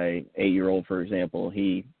 My 8-year-old, for example,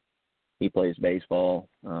 he plays baseball.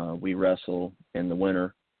 We wrestle in the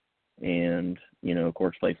winter, and, of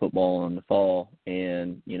course, play football in the fall.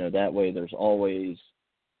 And, that way there's always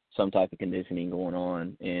some type of conditioning going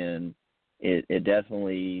on, and it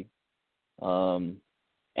definitely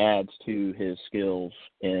adds to his skills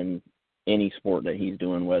in any sport that he's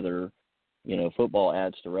doing, whether, football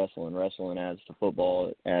adds to wrestling, wrestling adds to football,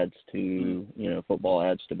 it adds to, football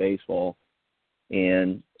adds to baseball.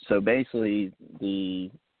 And so basically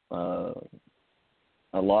a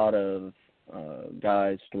lot of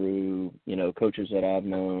guys through, coaches that I've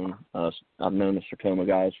known the Sertoma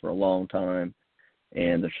guys for a long time,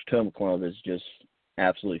 and the Sertoma Club is just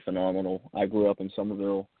absolutely phenomenal. I grew up in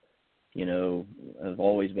Somerville. I've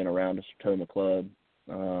always been around the Sertoma Club.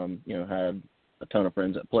 Had a ton of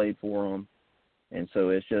friends that played for them, and so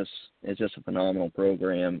it's just a phenomenal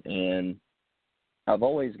program. And I've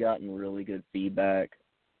always gotten really good feedback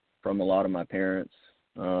from a lot of my parents.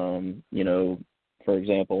 For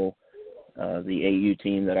example, the AU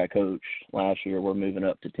team that I coached last year, we're moving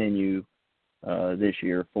up to 10U this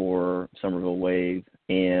year for Somerville Wave,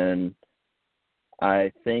 and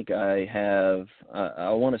I think I have,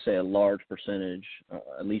 I want to say a large percentage,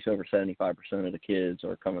 at least over 75% of the kids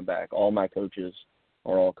are coming back. All my coaches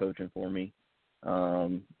are all coaching for me,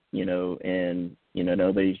 you know, and, you know,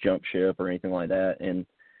 nobody's jumped ship or anything like that. And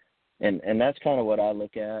that's kind of what I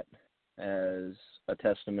look at as a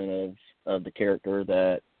testament of the character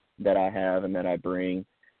that I have and that I bring,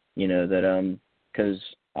 you know, that, because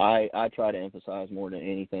I try to emphasize more than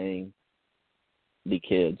anything the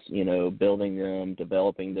kids, you know, building them,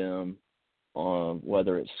 developing them,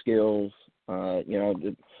 whether it's skills, you know,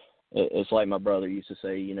 it's like my brother used to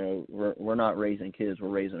say, you know, we're not raising kids, we're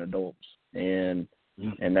raising adults. And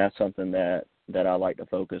that's something that I like to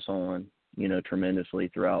focus on, you know, tremendously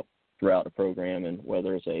throughout the program, and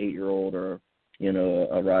whether it's an 8-year-old or, you know,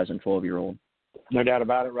 a rising 12-year-old. No doubt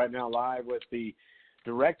about it. Right now, live with the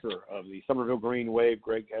director of the Somerville Green Wave,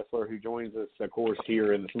 Greg Kessler, who joins us, of course,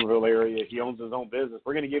 here in the Somerville area. He owns his own business.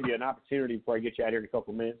 We're going to give you an opportunity before I get you out here in a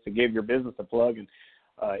couple of minutes to give your business a plug. And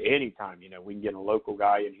anytime, you know, we can get a local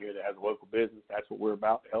guy in here that has a local business. That's what we're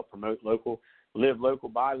about, to help promote local, live local,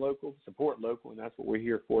 buy local, support local, and that's what we're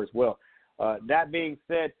here for as well. That being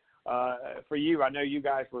said, for you, I know you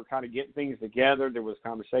guys were kind of getting things together. There was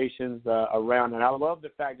conversations around, and I love the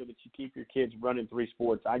fact that you keep your kids running 3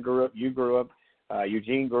 sports. I grew up, you grew up,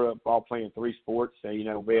 Eugene grew up all playing 3 sports, you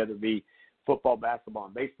know, whether it be football, basketball,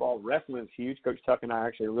 and baseball. Wrestling is huge. Coach Tuck and I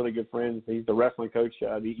actually are really good friends. He's the wrestling coach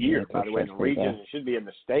of the year, by the way, in the region. And it should be in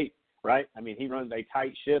the state, right? I mean, he runs a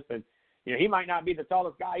tight ship, and, you know, he might not be the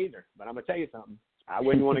tallest guy either, but I'm going to tell you something. I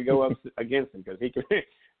wouldn't want to go up against him because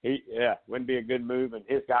wouldn't be a good move. And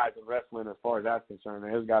his guys in wrestling, as far as that's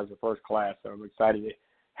concerned, his guys are first class, so I'm excited to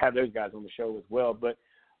have those guys on the show as well. But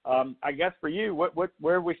I guess for you,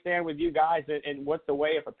 where we stand with you guys, and what's the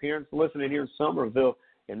way if a parent's listening here in Somerville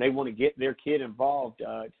and they want to get their kid involved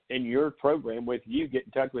in your program with you, get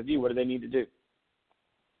in touch with you, what do they need to do?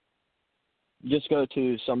 Just go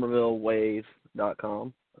to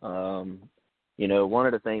somervillewave.com. You know, one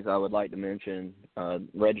of the things I would like to mention,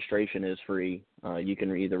 registration is free. You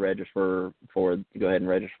can either register go ahead and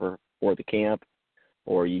register for the camp,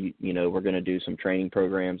 or you know, we're going to do some training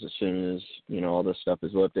programs as soon as, you know, all this stuff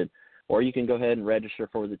is lifted, or you can go ahead and register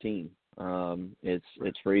for the team.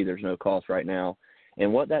 It's free. There's no cost right now.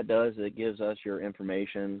 And what that does, it gives us your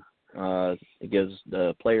information. It gives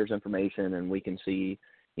the players information, and we can see,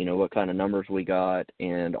 you know, what kind of numbers we got.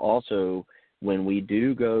 And also, when we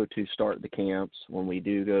do go to start the camps, when we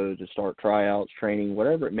do go to start tryouts, training,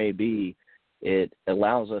 whatever it may be, it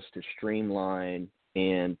allows us to streamline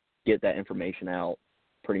and get that information out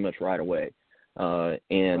pretty much right away.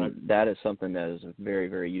 And that is something that is a very,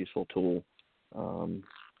 very useful tool.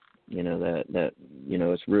 You know, that you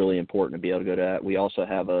know, it's really important to be able to go to that. We also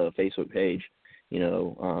have a Facebook page, you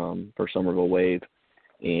know, for Somerville Wave.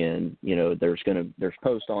 And, you know, there's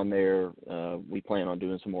posts on there. We plan on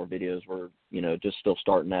doing some more videos. We're, you know, just still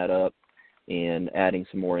starting that up and adding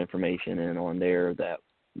some more information in on there that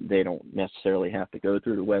they don't necessarily have to go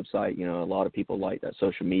through the website. You know, a lot of people like that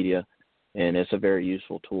social media, and it's a very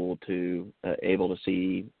useful tool to able to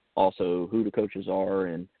see also who the coaches are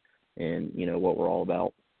and, you know, what we're all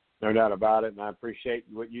about. No doubt about it, and I appreciate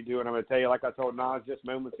what you do. And I'm going to tell you, like I told Nas just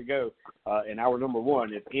moments ago, in hour number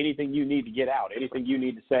 1, if anything you need to get out, anything you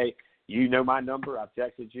need to say, you know my number. I've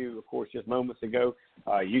texted you, of course, just moments ago.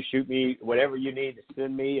 You shoot me whatever you need to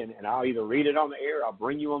send me, and I'll either read it on the air, I'll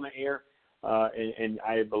bring you on the air, and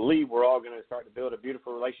I believe we're all going to start to build a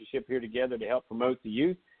beautiful relationship here together to help promote the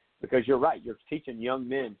youth, because you're right, you're teaching young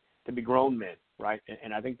men to be grown men, right?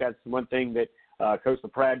 And I think that's one thing that Coach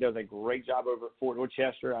LaPrade does a great job over at Fort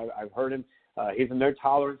Worcester. I've heard him. He's a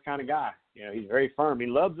no-tolerance kind of guy. You know, he's very firm. He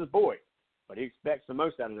loves his boys, but he expects the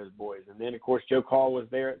most out of those boys. And then, of course, Joe Call was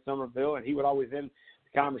there at Somerville, and he would always end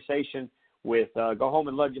the conversation with, go home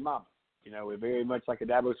and love your mama. You know, we're very much like a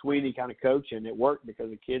Dabo Sweeney kind of coach, and it worked because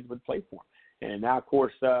the kids would play for him. And now, of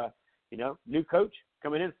course, you know, new coach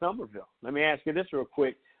coming in Somerville. Let me ask you this real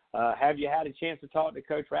quick. Have you had a chance to talk to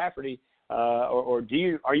Coach Rafferty? Or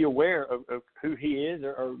are you aware of who he is,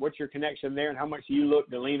 or what's your connection there, and how much do you look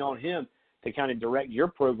to lean on him to kind of direct your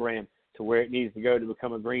program to where it needs to go to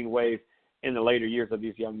become a Green Wave in the later years of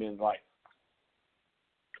these young men's life?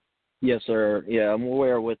 Yes, sir. Yeah, I'm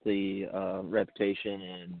aware with the reputation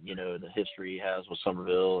and, you know, the history he has with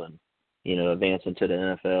Somerville and, you know, advancing to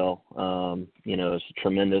the NFL. You know, it's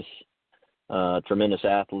a tremendous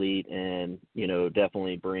athlete, and, you know,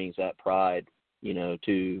 definitely brings that pride, you know,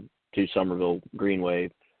 to Somerville Green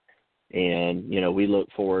Wave. And, you know, we look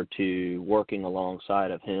forward to working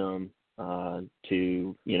alongside of him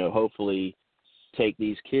to, you know, hopefully take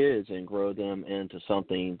these kids and grow them into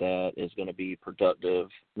something that is going to be productive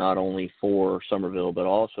not only for Summerville but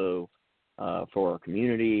also for our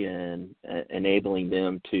community and enabling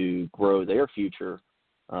them to grow their future,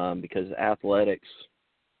 because athletics,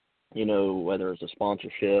 whether it's a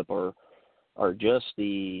sponsorship or just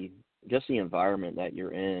the environment that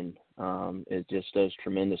you're in, it just does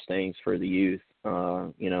tremendous things for the youth,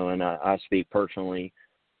 and I speak personally.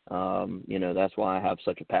 That's why I have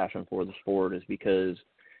such a passion for the sport, is because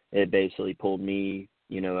it basically pulled me,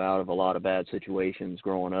 out of a lot of bad situations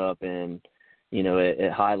growing up, and,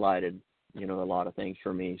 it highlighted, a lot of things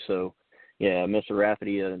for me. So, yeah, Mr.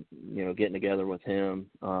 Rafferty, getting together with him,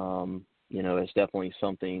 it's definitely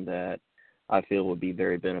something that I feel would be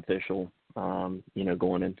very beneficial,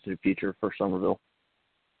 going into the future for Summerville.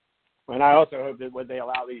 And I also hope that when they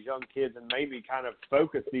allow these young kids and maybe kind of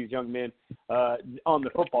focus these young men on the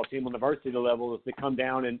football team, on the varsity level, is to come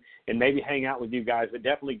down and maybe hang out with you guys, but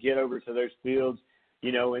definitely get over to those fields,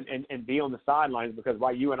 and be on the sidelines, because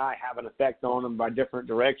while you and I have an effect on them by different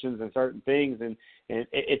directions and certain things, and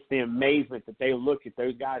it's the amazement that they look at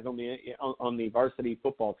those guys on the varsity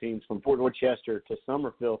football teams from Fort Dorchester to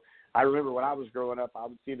Summerville. I remember when I was growing up, I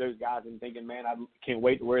would see those guys and thinking, man, I can't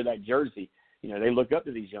wait to wear that jersey. They look up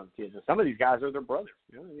to these young kids, and some of these guys are their brothers.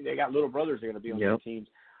 They got little brothers that are going to be on their teams.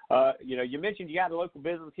 You mentioned you got a local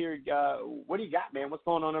business here. What do you got, man? What's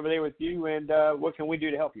going on over there with you, and what can we do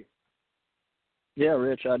to help you? Yeah,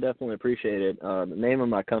 Rich, I definitely appreciate it. The name of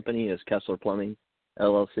my company is Kessler Plumbing,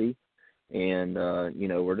 LLC, and,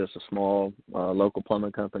 we're just a small local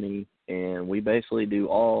plumbing company, and we basically do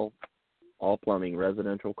all plumbing,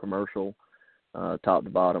 residential, commercial, top to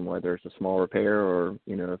bottom, whether it's a small repair or,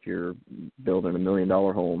 if you're building $1 million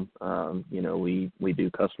home, we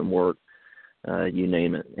do custom work, you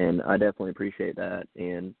name it. And I definitely appreciate that.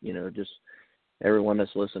 And, just everyone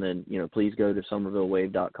that's listening, please go to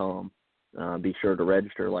SummervilleWave.com. Be sure to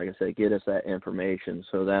register. Like I said, get us that information.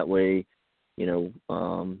 So that way,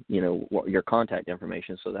 your contact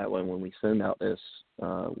information. So that way, when we send out this,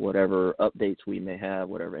 whatever updates we may have,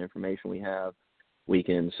 whatever information we have, we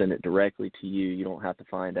can send it directly to you. You don't have to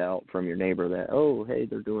find out from your neighbor that, oh, hey,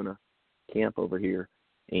 they're doing a camp over here.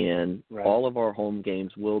 And right. All of our home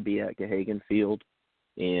games will be at Gahagan Field.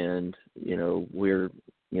 And, we're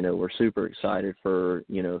super excited for,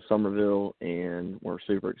 Summerville, and we're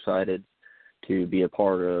super excited to be a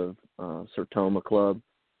part of Sertoma Club.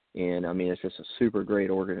 And, it's just a super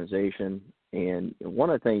great organization. And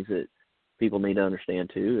one of the things that people need to understand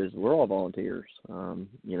too is we're all volunteers.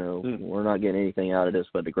 We're not getting anything out of this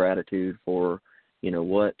but the gratitude for,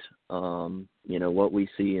 what we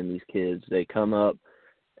see in these kids. They come up.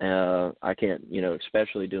 I can't,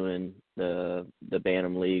 especially doing the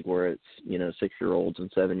Bantam League where it's 6-year-olds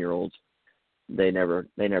and 7-year-olds. They never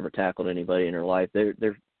tackled anybody in their life. They're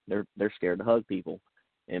scared to hug people.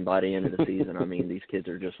 And by the end of the season, these kids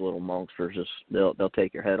are just little monsters. They'll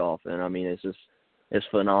take your head off. And it's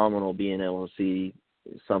phenomenal being able to see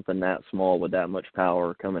something that small with that much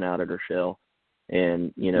power coming out of their shell,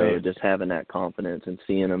 and just having that confidence and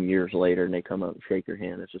seeing them years later and they come up and shake your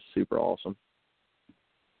hand. It's just super awesome.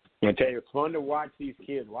 I tell you, it's fun to watch these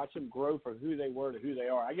kids, watch them grow from who they were to who they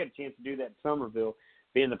are. I get a chance to do that in Summerville,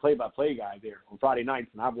 being the play-by-play guy there on Friday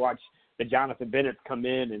nights, and I've watched the Jonathan Bennett come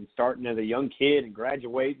in and starting as a young kid and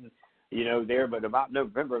graduating, there. But about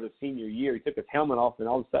November of his senior year, he took his helmet off, and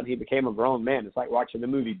all of a sudden he became a grown man. It's like watching the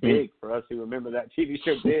movie Big for us who remember that TV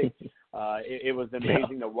show Big. It was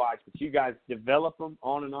amazing to watch. But you guys develop them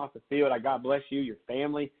on and off the field. God bless you, your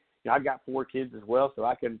family. I've got 4 kids as well, so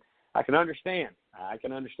I can understand. I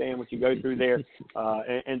can understand what you go through there.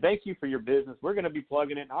 And thank you for your business. We're going to be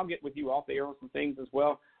plugging it, and I'll get with you off the air on some things as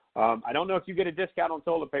well. I don't know if you get a discount on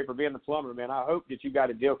toilet paper being the plumber, man. I hope that you got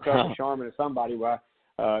a deal cut with Charmin or somebody.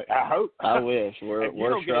 I hope. I wish.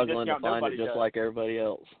 We're struggling to find it just like everybody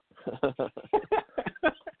else.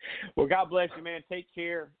 Well, God bless you, man. Take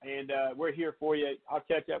care, and we're here for you. I'll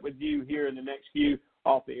catch up with you here in the next few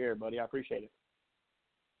off the air, buddy. I appreciate it.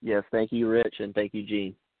 Yes, thank you, Rich, and thank you,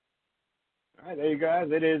 Gene. All right, there you guys.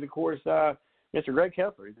 It is, of course, Mr. Greg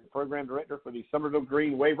Kessler. He's the program director for the Summerville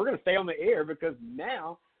Green Wave. We're going to stay on the air because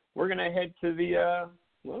now we're going to head to the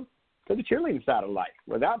cheerleading side of life.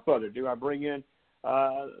 Without further ado, I bring in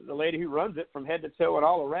the lady who runs it from head to toe and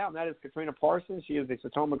all around. That is Katrina Parsons. She is the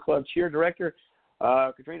Sertoma Club cheer director.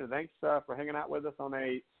 Katrina, thanks for hanging out with us on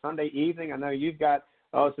a Sunday evening. I know you've got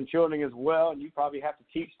some children as well, and you probably have to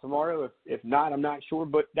teach tomorrow. If not, I'm not sure.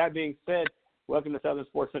 But that being said, welcome to Southern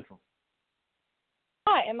Sports Central.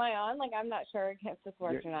 Hi, am I on? I'm not sure if this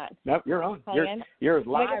works or not. Nope, you're on. You're as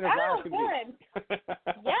live as I can be.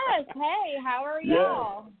 Yes. Hey, how are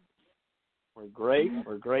y'all? We're great.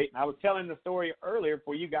 We're great. And I was telling the story earlier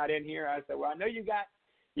before you got in here. I said, well, I know you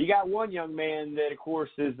got one young man that, of course,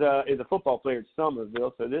 is a football player at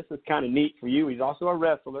Somerville. So this is kind of neat for you. He's also a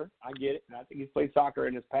wrestler. I get it. And I think he's played soccer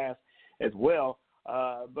in his past as well.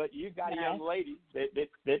 But you've got a young lady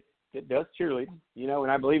that does cheerleading, you know,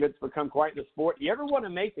 and I believe it's become quite the sport. You ever want to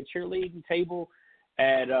make the cheerleading table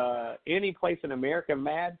at any place in America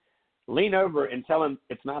mad? Lean over and tell them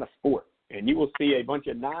it's not a sport. And you will see a bunch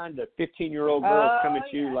of 9 to 15-year-old girls come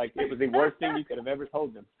at you like it was the worst thing you could have ever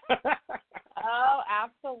told them. Oh,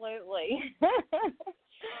 absolutely.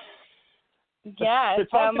 Yeah. So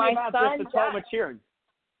talk to my me about son, the Tacoma cheering.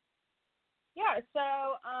 Yeah. So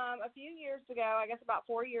a few years ago, I guess about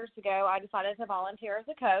 4 years ago, I decided to volunteer as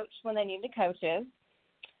a coach when they needed coaches,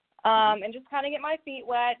 and just kind of get my feet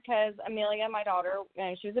wet because Amelia, my daughter, you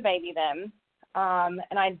know, she was a baby then,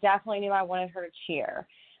 and I definitely knew I wanted her to cheer.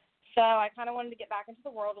 So I kind of wanted to get back into the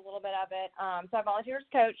world a little bit of it. So I volunteered as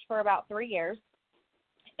coach for about 3 years.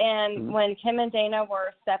 And when Kim and Dana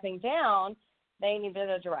were stepping down, they needed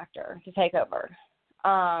a director to take over.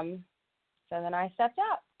 So then I stepped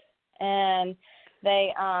up. And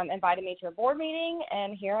they invited me to a board meeting,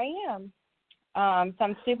 and here I am. So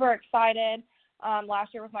I'm super excited.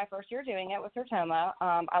 Last year was my first year doing it with Tacoma.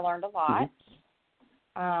 I learned a lot.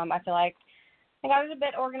 I feel like I got it a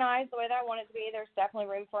bit organized the way that I want it to be. There's definitely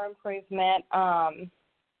room for improvement.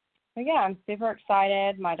 But yeah, I'm super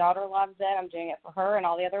excited. My daughter loves it. I'm doing it for her and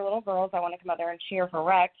all the other little girls. I want to come out there and cheer for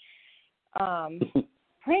Rec.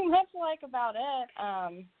 Pretty much like about it.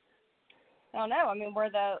 I don't know. I mean, we're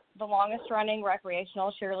the longest running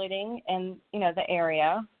recreational cheerleading in, you know, the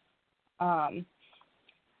area.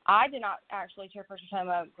 I did not actually cheer for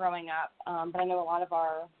Tacoma growing up, but I know a lot of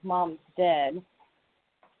our moms did.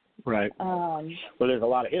 Right. Well, there's a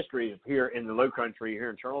lot of history here in the Low Country, here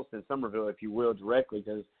in Charleston, Somerville, if you will, directly,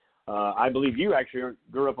 because I believe you actually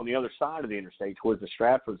grew up on the other side of the interstate, towards the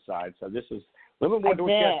Stratford side. So this is a little more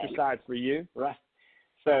Dorchester side for you, right?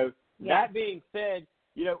 So that being said,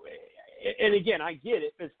 you know, and again, I get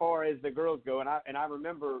it as far as the girls go, and I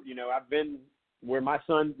remember, you know, I've been where my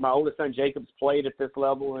oldest son Jacob's played at this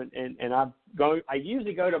level, and I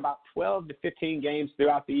usually go to about 12 to 15 games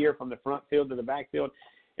throughout the year from the front field to the back field.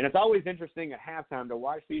 And it's always interesting at halftime to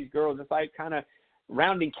watch these girls. It's like kind of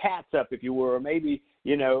rounding cats up, if you were, or maybe,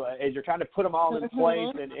 you know, as you're trying to put them all in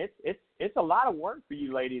place. And it's a lot of work for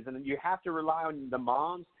you ladies, and you have to rely on the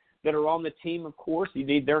moms that are on the team. Of course, you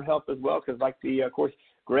need their help as well, because like of course,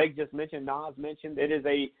 Greg just mentioned, Nas mentioned, it is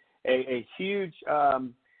a huge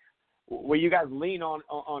where you guys lean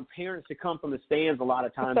on parents to come from the stands a lot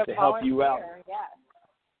of times to help you out. Yeah.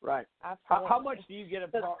 Right. Absolutely. How much do you get a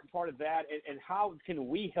part of that, and how can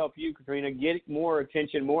we help you, Katrina, get more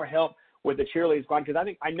attention, more help with the cheerleading squad? Because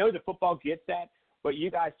I know the football gets that, but you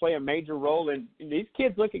guys play a major role, and these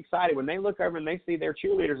kids look excited. When they look over and they see their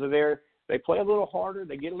cheerleaders are there, they play a little harder,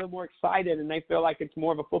 they get a little more excited, and they feel like it's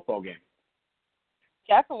more of a football game.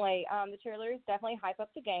 Definitely. The cheerleaders definitely hype up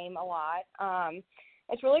the game a lot.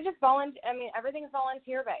 It's really just everything's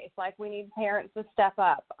volunteer-based. Like, we need parents to step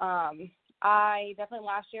up. I definitely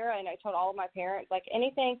last year, and I told all of my parents, like,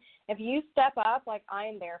 anything, if you step up, like, I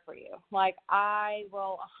am there for you. Like, I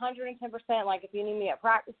will 110%, like, if you need me at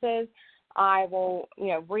practices, I will, you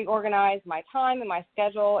know, reorganize my time and my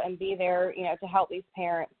schedule and be there, you know, to help these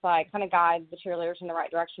parents, like, kind of guide the cheerleaders in the right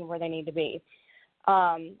direction where they need to be.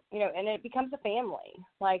 You know, and it becomes a family.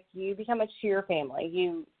 Like, you become a cheer family.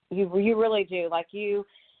 You really do. Like, you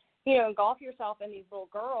know, engulf yourself in these little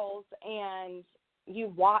girls, and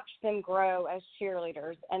you watch them grow as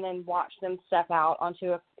cheerleaders, and then watch them step out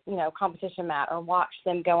onto a, you know, competition mat, or watch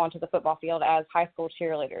them go onto the football field as high school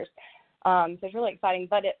cheerleaders. So it's really exciting.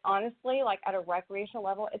 But it honestly, like, at a recreational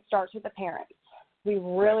level, it starts with the parents. We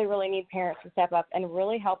really, really need parents to step up and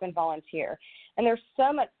really help and volunteer. And there's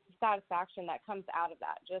so much satisfaction that comes out of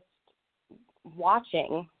that, just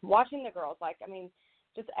watching the girls. Like, I mean,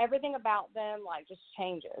 just everything about them, like, just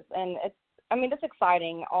changes. And it's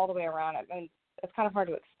exciting all the way around. I mean, it's kind of hard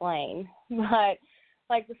to explain, but,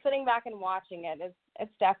 like, just sitting back and watching it,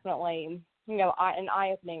 it's definitely, you know, an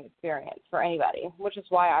eye-opening experience for anybody, which is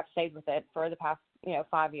why I've stayed with it for the past, you know,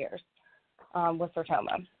 5 years with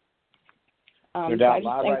Tacoma. No doubt.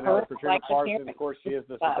 Live right now with Katrina Parsons. Of course, she is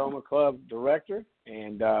the Tacoma Club director,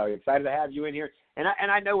 and excited to have you in here. And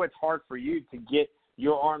I know it's hard for you to get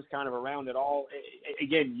your arms kind of around it all.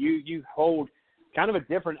 Again, you hold kind of a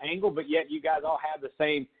different angle, but yet you guys all have the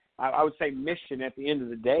same I would say, mission at the end of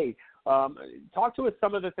the day. Talk to us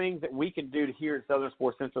some of the things that we can do here at Southern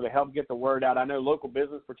Sports Central to help get the word out. I know local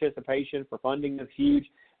business participation for funding is huge.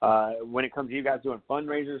 When it comes to you guys doing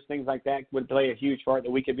fundraisers, things like that would play a huge part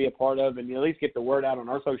that we could be a part of and at least get the word out on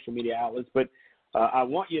our social media outlets. But I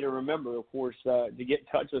want you to remember, of course, to get in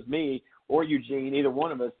touch with me or Eugene, either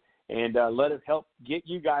one of us, and let us help get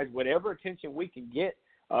you guys whatever attention we can get,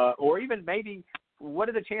 or even maybe what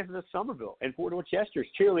are the chances of Somerville and Fort Dorchester's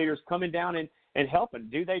cheerleaders coming down and helping?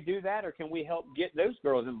 Do they do that, or can we help get those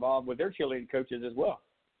girls involved with their cheerleading coaches as well?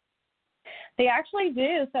 They actually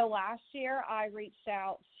do. So last year I reached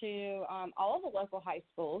out to all of the local high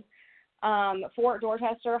schools. Fort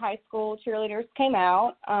Dorchester High School cheerleaders came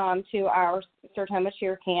out to our Sertoma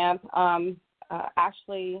cheer camp.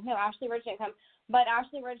 Ashley Ridge didn't come, but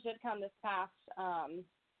Ashley Ridge did come this past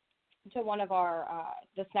to one of our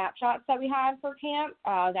the snapshots that we had for camp.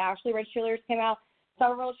 The Ashley Ridge cheerleaders came out.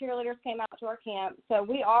 Several cheerleaders came out to our camp. So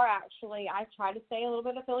we are actually, I try to stay a little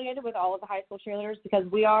bit affiliated with all of the high school cheerleaders because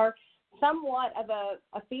we are somewhat of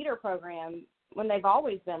a feeder program when they've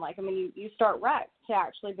always been. Like, I mean, you start rec to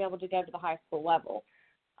actually be able to go to the high school level.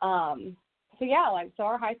 So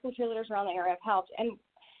our high school cheerleaders around the area have helped. And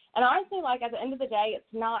honestly, like, at the end of the day, it's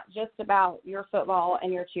not just about your football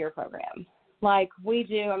and your cheer program. Like we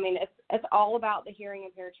do, I mean, it's all about the hearing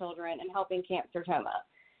impaired children and helping Camp Sertoma.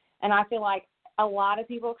 And I feel like a lot of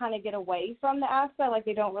people kind of get away from the aspect, like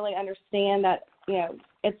they don't really understand that, you know,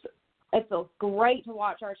 it's great to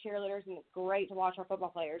watch our cheerleaders and it's great to watch our football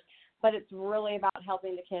players, but it's really about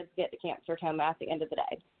helping the kids get to Camp Sertoma at the end of the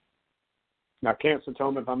day. Now, Camp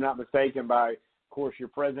Sertoma, if I'm not mistaken, by, of course, your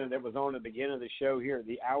president that was on at the beginning of the show here at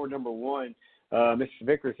the hour number one, Mr.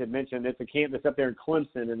 Vickers had mentioned it's a camp that's up there in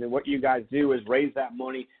Clemson, and then what you guys do is raise that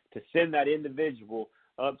money to send that individual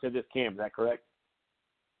up to this camp. Is that correct?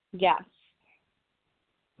 Yes.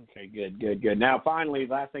 Okay, good. Now, finally,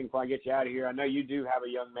 last thing before I get you out of here, I know you do have a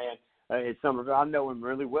young man at Somerville. I know him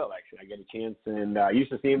really well, actually. I get a chance, and I used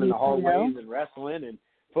to see him in the hallways and wrestling and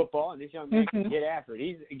football, and this young man can get after it.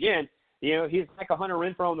 He's, again, you know, he's like a Hunter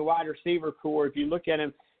Renfro on the wide receiver core. If you look at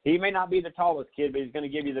him, he may not be the tallest kid, but he's going to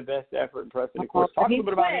give you the best effort. And Preston, of course, talk a little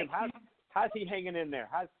bit about him. How's he hanging in there?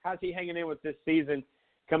 How's he hanging in with this season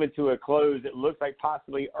coming to a close? It looks like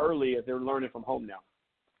possibly early as they're learning from home now.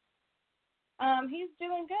 He's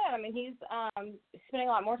doing good. I mean, he's spending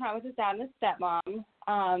a lot more time with his dad and his stepmom,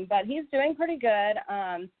 but he's doing pretty good.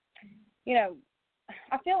 You know,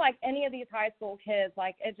 I feel like any of these high school kids,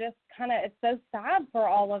 like, it's so sad for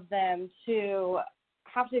all of them to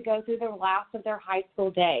have to go through the last of their high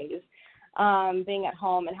school days, being at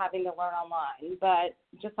home and having to learn online. But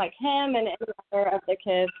just like him and any other of the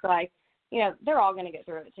kids, like, you know, they're all going to get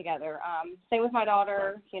through it together. Same with my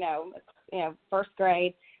daughter, you know, first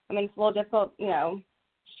grade. I mean, it's a little difficult, you know.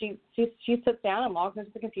 She sits down and logs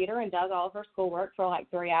into the computer and does all of her schoolwork for like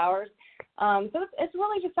 3 hours. So it's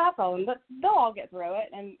really just that problem, but they'll all get through it,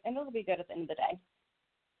 and it'll be good at the end of the day.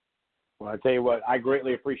 Well, I tell you what, I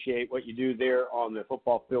greatly appreciate what you do there on the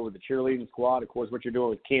football field with the cheerleading squad. Of course, what you're doing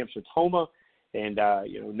with Camp Sertoma, and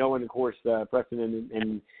you know, knowing, of course,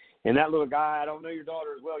 Preston and that little guy. I don't know your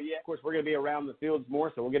daughter as well yet. Of course, we're going to be around the fields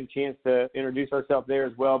more, so we'll get a chance to introduce ourselves there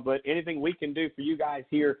as well. But anything we can do for you guys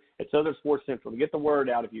here at Southern Sports Central to get the word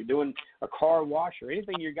out, if you're doing a car wash or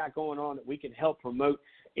anything you got going on that we can help promote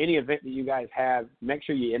any event that you guys have, make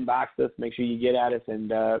sure you inbox us, make sure you get at us,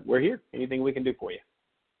 and we're here. Anything we can do for you.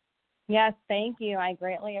 Yes, thank you. I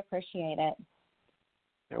greatly appreciate it.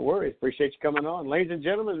 No worries. Appreciate you coming on. Ladies and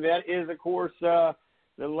gentlemen, that is, of course, the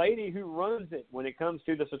lady who runs it when it comes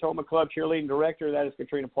to the Sertoma Club cheerleading director. That is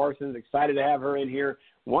Katrina Parsons. Excited to have her in here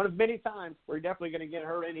one of many times. We're definitely going to get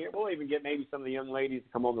her in here. We'll even get maybe some of the young ladies to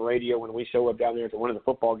come on the radio when we show up down there to one of the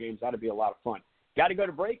football games. That'll be a lot of fun. Got to go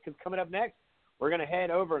to break because coming up next, we're going to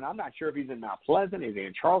head over, and I'm not sure if he's in Mount Pleasant, he's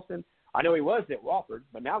in Charleston. I know he was at Wofford,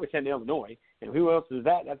 but now he's heading to Illinois. And who else is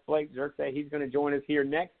that? That's Blake Zerkse. He's going to join us here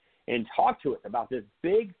next and talk to us about this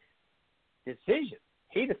big decision.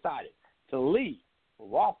 He decided to leave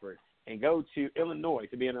Wofford and go to Illinois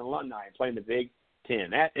to be an alumni and play in the Big Ten.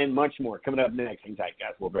 That and much more coming up next. Hang tight,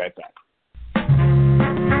 guys. We'll be right back.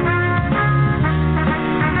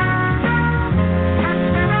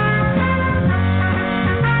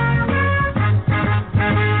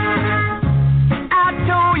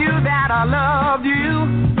 I loved you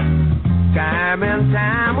time and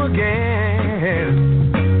time again.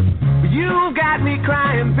 You got me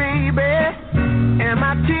crying, baby, and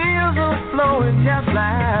my tears are flowing just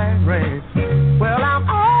like rain. Well, I'm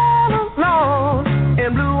all alone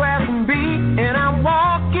in Blue Western Beat, and I'm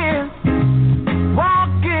walking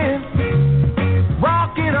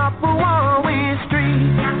up a one-way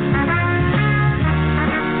street.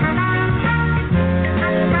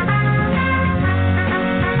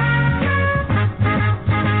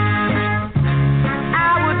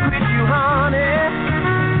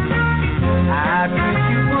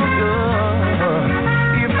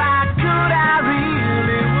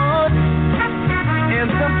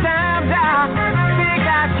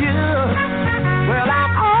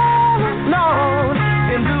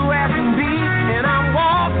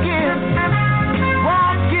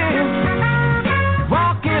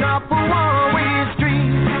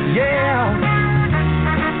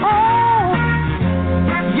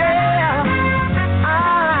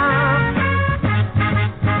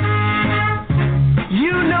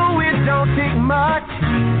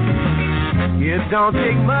 It don't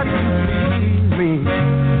take much to please me,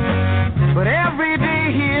 but every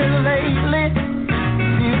day here lately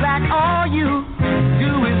seems like all you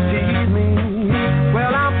do is tease me.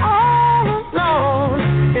 Well, I'm all alone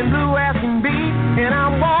in blue S&B, and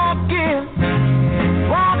I'm walking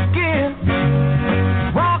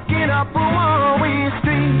up a one-way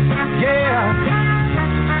street. Yeah.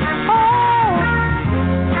 Oh,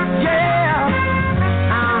 yeah.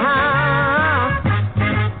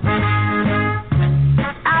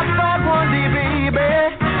 I thought one day, baby,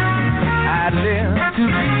 I'd live to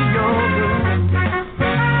be your girl.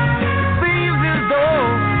 Seems as though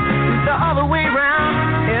it's the other way round,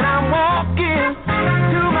 and I'm walking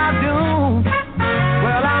to my doom.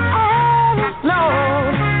 Well, I'm all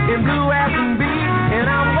alone in blue S&B, and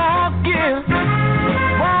I'm walking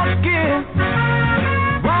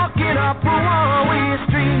up a one-way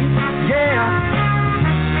street. Yeah.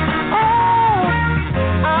 Oh,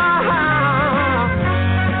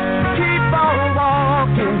 keep on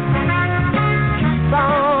walking, keep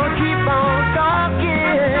on talking.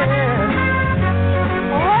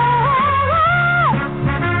 Oh,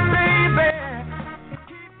 baby,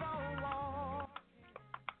 keep on walking.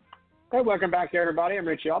 Hey, welcome back, everybody. I'm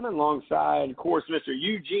Rich Allman alongside, of course, Mr.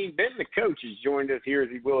 Eugene Benton. The coach has joined us here, as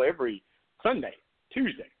he will every Sunday,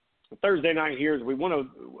 Tuesday, Thursday night here. As we want to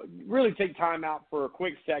really take time out for a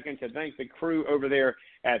quick second to thank the crew over there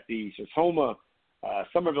at the Somerville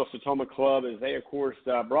Sertoma Club, as they, of course,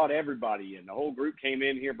 brought everybody in. The whole group came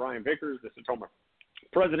in here. Brian Vickers, the Sertoma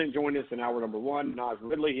president, joined us in hour number one. Nas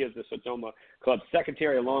Ridley, he is the Sertoma Club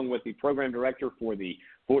secretary, along with the program director for the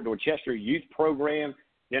Fort Dorchester Youth Program.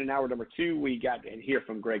 Then in hour number two, we got to hear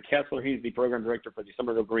from Greg Kessler. He's the program director for the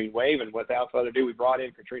Somerville Green Wave. And without further ado, we brought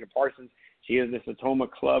in Katrina Parsons. She is the Sertoma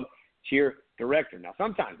Club cheer director. Now,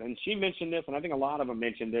 sometimes, and she mentioned this, and I think a lot of them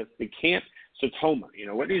mentioned this, the Camp Sertoma,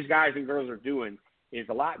 what these guys and girls are doing is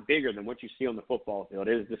a lot bigger than what you see on the football field.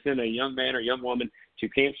 It is to send a young man or young woman to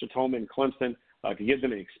Camp Sertoma in Clemson to give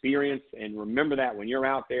them an experience. And remember that when you're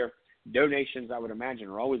out there, donations, I would imagine,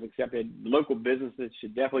 are always accepted. Local businesses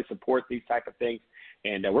should definitely support these type of things.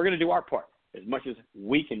 And we're going to do our part as much as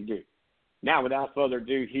we can do. Now, without further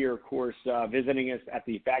ado, here, of course, visiting us at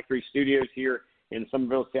the factory studios here in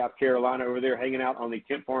Somerville, South Carolina, over there hanging out on the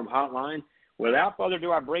Kent Farm hotline. Without further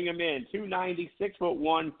ado, I bring him in, 290,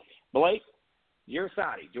 6'1", Blake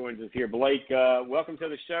Yersati joins us here. Blake, welcome to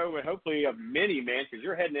the show, and hopefully of many, man, because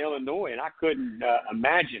you're heading to Illinois, and I couldn't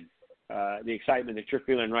imagine the excitement that you're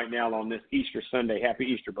feeling right now on this Easter Sunday. Happy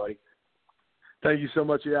Easter, buddy. Thank you so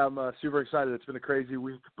much. Yeah, I'm super excited. It's been a crazy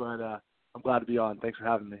week, but I'm glad to be on. Thanks for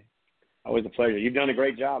having me. Always a pleasure. You've done a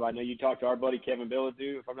great job. I know you talked to our buddy Kevin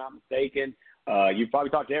Billadou, if I'm not mistaken. You've probably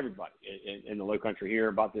talked to everybody in the Low Country here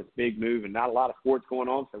about this big move, and not a lot of sports going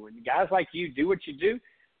on. So when guys like you do what you do,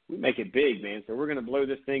 we make it big, man. So we're going to blow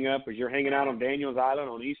this thing up as you're hanging out on Daniels Island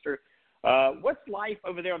on Easter. What's life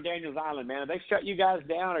over there on Daniels Island, man? Have they shut you guys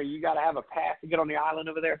down, or you got to have a pass to get on the island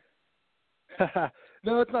over there?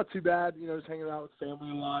 No, it's not too bad. Just hanging out with family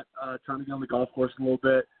a lot, trying to get on the golf course a little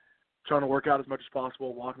bit, trying to work out as much as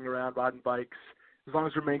possible, walking around, riding bikes. As long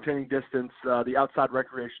as we're maintaining distance, the outside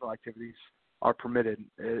recreational activities are permitted,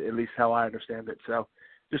 at least how I understand it. So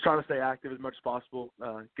just trying to stay active as much as possible,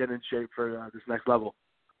 get in shape for this next level.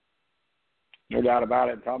 No doubt about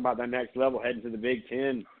it. Talking about that next level, heading to the Big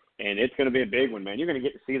Ten, and it's going to be a big one, man. You're going to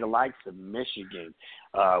get to see the likes of Michigan,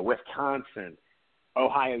 Wisconsin,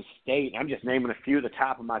 Ohio State. I'm just naming a few at the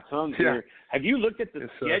top of my tongue here. Yeah. Have you looked at the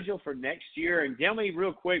schedule for next year? And tell me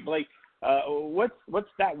real quick, Blake, what's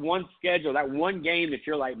that one schedule, that one game that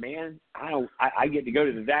you're like, man, I get to go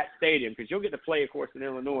to that stadium, because you'll get to play, of course, in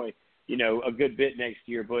Illinois, a good bit next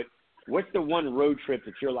year. But what's the one road trip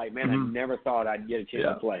that you're like, man, I never thought I'd get a chance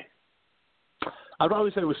to play? I'd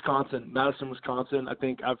probably say Wisconsin, Madison, Wisconsin. I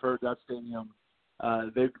think I've heard that stadium,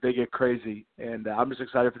 they get crazy, and I'm just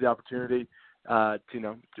excited for the opportunity to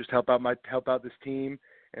just help out this team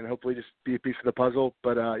and hopefully just be a piece of the puzzle.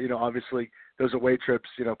 But obviously those away trips,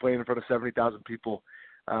 playing in front of 70,000 people,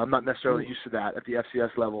 I'm not necessarily used to that at the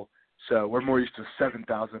FCS level. So we're more used to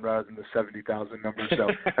 7,000 rather than the 70,000 number.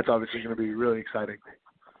 So that's obviously going to be really exciting.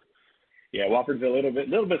 Yeah, Wofford's a little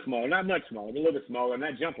bit smaller, not much smaller, but a little bit smaller. And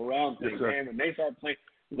that jump around thing, man, when they start playing,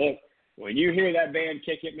 look, when you hear that band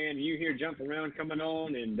kick it, man, you hear jump around coming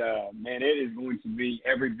on, and, man, it is going to be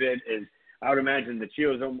every bit as, I would imagine the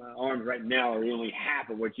chills on my arms right now are only half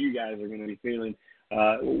of what you guys are going to be feeling.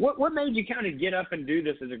 What made you kind of get up and do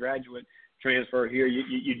this as a graduate transfer here?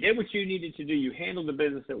 You did what you needed to do. You handled the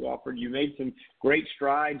business at Wofford. You made some great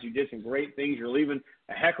strides. You did some great things. You're leaving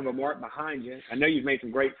a heck of a mark behind you. I know you've made some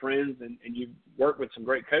great friends and you've worked with some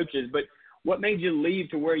great coaches, but what made you leave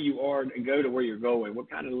to where you are and go to where you're going? What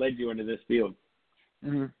kind of led you into this field?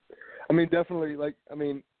 Mm-hmm. I mean, definitely.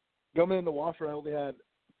 Going into Wofford, I only had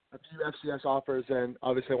a few FCS offers, and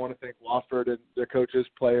obviously I want to thank Wofford and their coaches,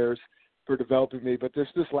 players for developing me. But this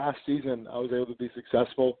last season, I was able to be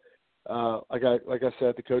successful. Like I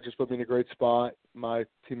said, the coaches put me in a great spot. My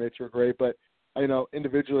teammates were great, but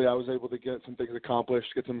individually, I was able to get some things accomplished,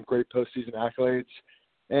 get some great postseason accolades.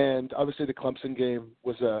 And obviously the Clemson game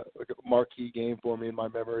was a marquee game for me in my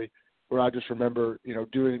memory, where I just remember,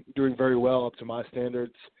 doing very well up to my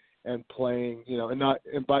standards and playing, and not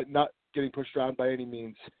getting pushed around by any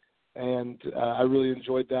means. And I really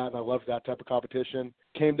enjoyed that, and I loved that type of competition.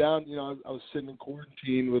 Came down, I was sitting in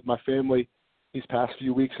quarantine with my family these past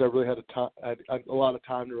few weeks, and I really had a lot of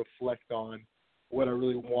time to reflect on what I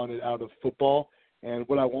really wanted out of football. And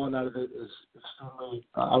what I want out of it is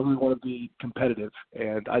I really want to be competitive.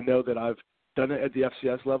 And I know that I've done it at the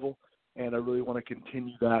FCS level, and I really want to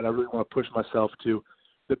continue that. I really want to push myself to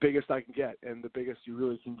the biggest I can get. And the biggest you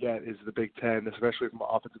really can get is the Big Ten, especially from an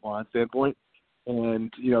offensive line standpoint.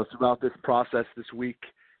 And, throughout this process this week,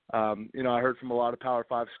 I heard from a lot of Power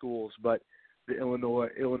 5 schools, but the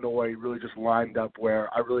Illinois really just lined up where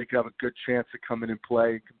I really could have a good chance to come in and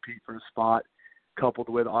play and compete for a spot, coupled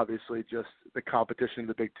with obviously just the competition in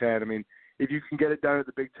the Big Ten. I mean, if you can get it done at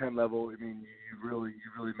the Big Ten level, I mean, you really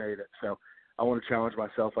made it. So I want to challenge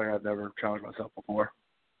myself like I've never challenged myself before.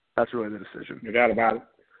 That's really the decision. No doubt about it.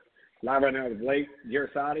 Live right now with Blake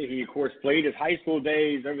Gerasati. He, of course, played his high school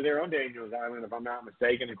days over there on Daniels Island, if I'm not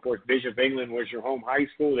mistaken. Of course, Bishop England was your home high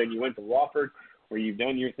school. Then you went to Wofford, where you've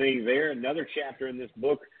done your thing there. Another chapter in this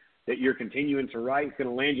book that you're continuing to write is going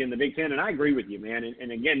to land you in the Big Ten. And I agree with you, man.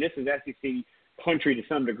 And again, this is SEC country to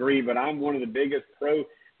some degree, but I'm one of the biggest pro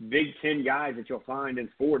Big Ten guys that you'll find in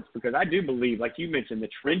sports, because I do believe, like you mentioned, the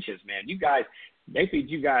trenches, man. You guys, they feed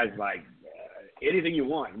you guys like anything you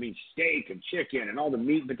want. I mean, steak and chicken and all the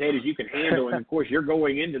meat and potatoes you can handle. And, of course, you're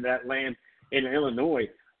going into that land in Illinois.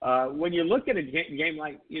 When you look at a game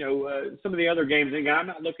like, some of the other games, and I'm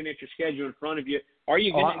not looking at your schedule in front of you, are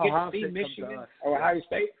you going to get to see Michigan or Ohio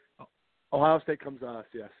State? Ohio State comes to us,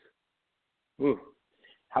 yes. Ooh,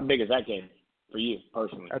 how big is that game for you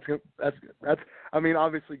personally? That's good. I mean,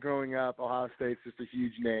 obviously growing up, Ohio State's just a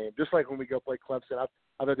huge name. Just like when we go play Clemson,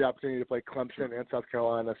 I've had the opportunity to play Clemson and South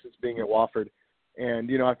Carolina since being at Wofford.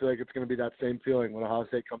 And, I feel like it's going to be that same feeling when Ohio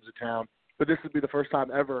State comes to town. But this would be the first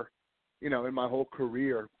time ever, in my whole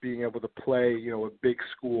career being able to play, a big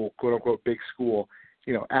school, quote unquote, big school,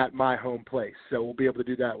 at my home place. So we'll be able to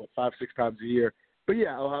do that, 5-6 times a year. But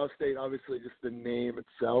yeah, Ohio State, obviously just the name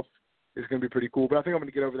itself is going to be pretty cool. But I think I'm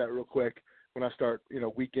going to get over that real quick when I start,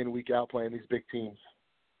 week in, week out playing these big teams.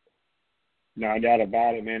 No doubt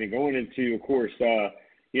about it, man. And going into, of course, the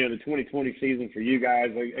 2020 season for you guys,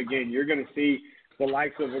 again, you're going to see the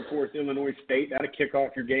likes of course, Illinois State. That'll kick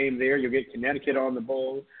off your game there. You'll get Connecticut on the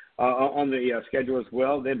bowl, on the schedule as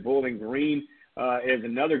well. Then Bowling Green is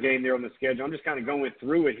another game there on the schedule. I'm just kind of going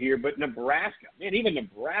through it here. But Nebraska, man, even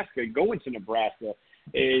Nebraska, going to Nebraska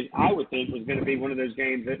is, I would think, was going to be one of those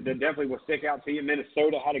games that definitely will stick out to you.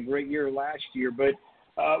 Minnesota had a great year last year. But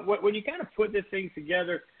when you kind of put this thing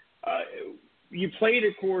together, you played,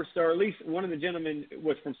 of course, or at least one of the gentlemen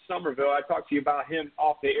was from Somerville. I talked to you about him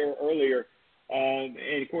off the air earlier. And,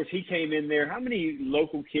 of course, he came in there. How many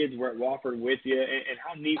local kids were at Wofford with you, and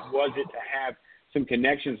how neat was it to have some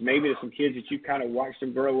connections maybe to some kids that you kind of watched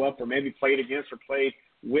them grow up or maybe played against or played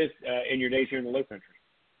with in your days here in the Low Country?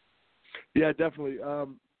 Yeah, definitely.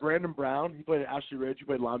 Brandon Brown, he played at Ashley Ridge. He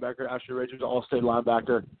played linebacker. Ashley Ridge was an all-state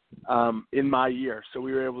linebacker in my year. So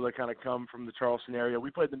we were able to kind of come from the Charleston area. We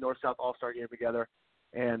played the North-South All-Star game together,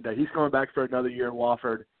 and he's coming back for another year in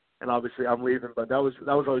Wofford. And obviously I'm leaving, but that was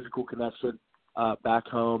always a cool connection back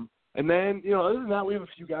home. And then, other than that, we have a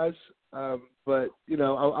few guys. But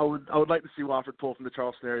I would like to see Wofford pull from the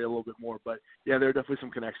Charleston area a little bit more. But yeah, there are definitely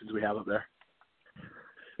some connections we have up there.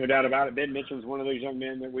 No doubt about it. Ben Mitchell's one of those young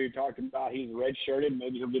men that we talked about. He's red-shirted.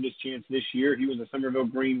 Maybe he'll get his chance this year. He was a Somerville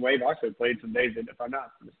Green Wave. Also played some days that, if I'm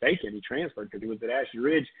not mistaken, he transferred because he was at Ashley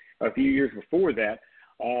Ridge a few years before that.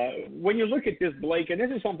 When you look at this, Blake, and this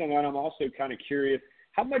is something that I'm also kind of curious,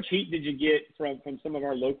 how much heat did you get from some of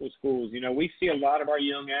our local schools? We see a lot of our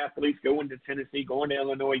young athletes going to Tennessee, going to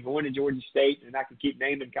Illinois, going to Georgia State, and I can keep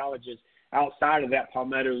naming colleges outside of that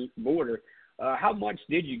Palmetto border. How much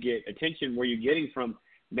did you get attention were you getting from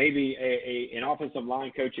maybe an offensive line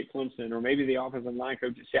coach at Clemson or maybe the offensive line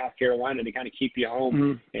coach at South Carolina to kind of keep you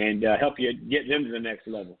home and help you get them to the next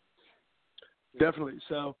level? Definitely.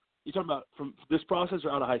 So you're talking about from this process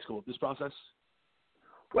or out of high school? This process?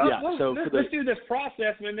 Well, yeah. So let's do this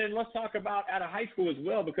process, and then let's talk about out of high school as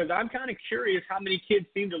well, because I'm kind of curious how many kids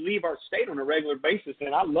seem to leave our state on a regular basis,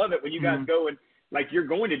 and I love it when you guys go and like you're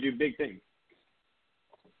going to do big things.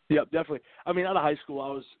 Yep, definitely. I mean, out of high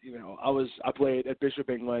school, I played at Bishop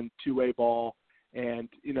England, two-way ball, and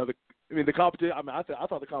the competition. I mean, I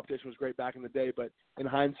thought the competition was great back in the day, but in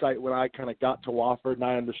hindsight, when I kind of got to Wofford and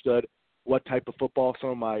I understood what type of football some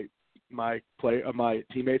of my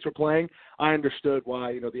teammates were playing, I understood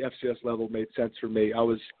why the FCS level made sense for me.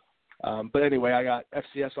 But anyway, I got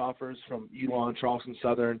FCS offers from Elon, Charleston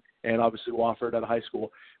Southern, and obviously Wofford out of high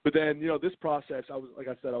school. But then, this process, I was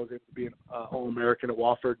able to be an All-American at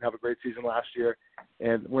Wofford and have a great season last year.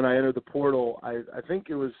 And when I entered the portal, I think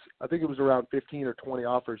it was around 15 or 20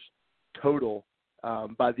 offers total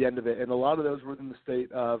by the end of it, and a lot of those were in the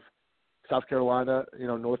state of South Carolina,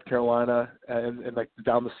 North Carolina, and like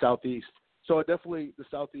down the southeast. So the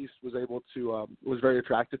southeast was able to was very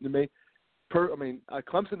attractive to me.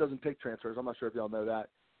 Clemson doesn't take transfers. I'm not sure if y'all know that,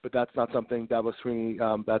 but that's not something Dabo Sweeney.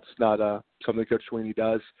 That's not something Coach Sweeney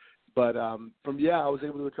does. But I was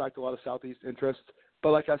able to attract a lot of southeast interest.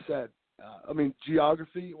 But like I said,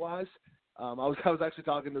 geography-wise, I was actually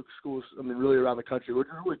talking to schools. Really around the country, which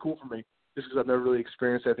is really cool for me, just because I've never really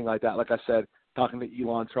experienced anything like that. Like I said, talking to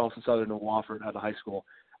Elon, Charleston Southern, and Wofford out of high school,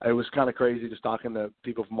 it was kind of crazy just talking to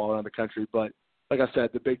people from all around the country. But like I said,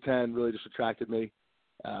 the Big Ten really just attracted me.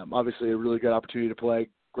 Obviously, a really good opportunity to play,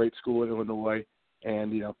 great school in Illinois,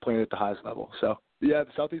 and playing at the highest level. So yeah,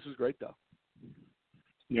 the Southeast was great though.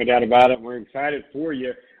 No doubt about it. We're excited for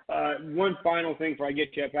you. One final thing before I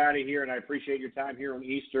get you up out of here, and I appreciate your time here on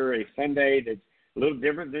Easter, a Sunday that's a little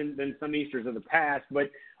different than some Easters of the past.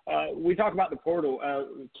 But we talk about the portal.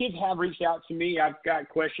 Kids have reached out to me. I've got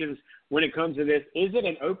questions when it comes to this. Is it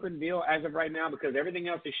an open deal as of right now because everything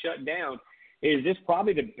else is shut down? Is this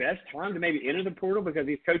probably the best time to maybe enter the portal because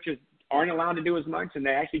these coaches aren't allowed to do as much and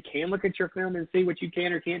they actually can look at your film and see what you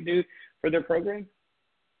can or can't do for their program?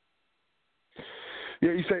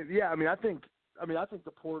 Yeah, you say, yeah. I think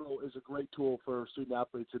the portal is a great tool for student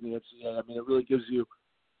athletes in the NCAA. It really gives you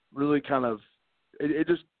really kind of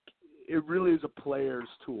it really is a player's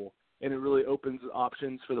tool, and it really opens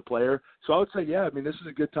options for the player. So I would say, yeah, this is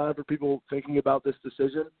a good time for people thinking about this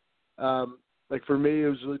decision. Like for me, it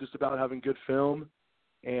was really just about having good film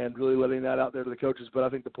and really letting that out there to the coaches. But I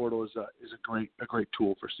think the portal is a great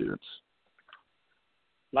tool for students.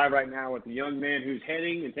 Live right now with a young man who's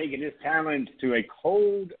heading and taking his talent to a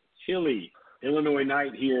cold, chilly Illinois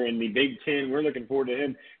night here in the Big Ten. We're looking forward to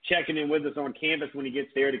him checking in with us on campus when he gets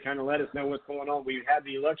there to kind of let us know what's going on. We've had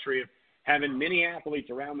the luxury of having many athletes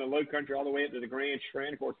around the low country all the way up to the Grand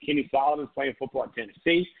Strand. Of course, Kenny Solomon's playing football at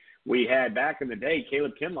Tennessee. We had back in the day,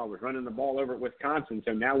 Caleb Kinlaw was running the ball over at Wisconsin.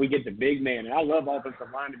 So now we get the big man. And I love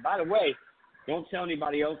offensive linemen. By the way, don't tell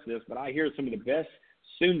anybody else this, but I hear some of the best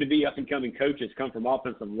soon-to-be up-and-coming coaches come from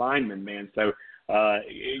offensive linemen, man. So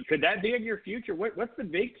could that be in your future? What's the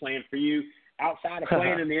big plan for you outside of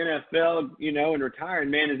playing in the NFL, and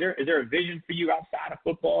retiring, man? Is there a vision for you outside of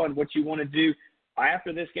football and what you want to do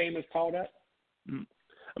after this game is called up?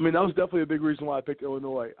 That was definitely a big reason why I picked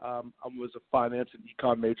Illinois. I was a finance and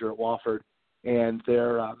econ major at Wofford, and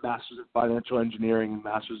their master's in financial engineering and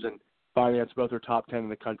master's in finance both are top 10 in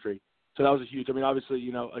the country. So that was a huge. Obviously,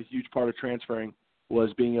 a huge part of transferring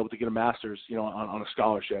was being able to get a master's, on a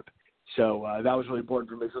scholarship. So that was really important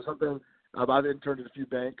for me. So something I've interned at a few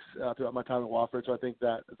banks throughout my time at Wofford. So I think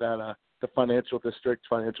that the financial district,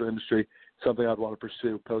 financial industry, something I'd want to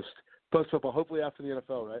pursue post football. Hopefully after the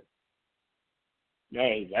NFL, right?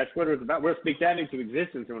 Hey, that's what it was about. We'll speak that into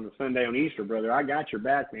existence on the Sunday on Easter, brother. I got your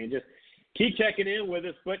back, man. Just keep checking in with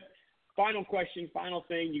us. But final question, final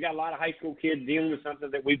thing. You got a lot of high school kids dealing with something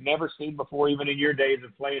that we've never seen before, even in your days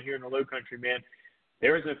of playing here in the Low Country, man.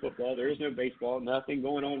 There is no football. There is no baseball. Nothing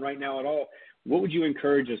going on right now at all. What would you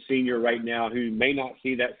encourage a senior right now who may not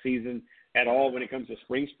see that season at all when it comes to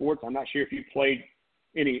spring sports? I'm not sure if you played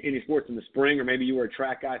any sports in the spring, or maybe you were a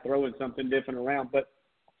track guy throwing something different around. But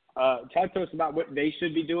talk to us about what they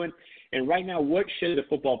should be doing. And right now, what should the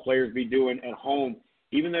football players be doing at home,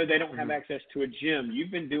 even though they don't have access to a gym?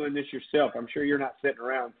 You've been doing this yourself. I'm sure you're not sitting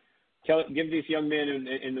around. Give these young men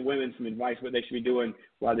and the women some advice what they should be doing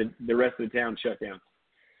while the rest of the town shut down.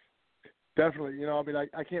 Definitely.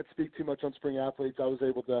 I can't speak too much on spring athletes. I was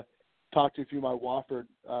able to talk to a few of my Wofford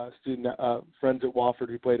student friends at Wofford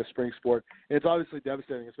who played a spring sport. And it's obviously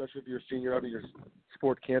devastating, especially if you're a senior having your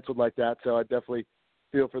sport canceled like that. So I definitely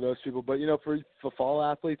feel for those people. But, for fall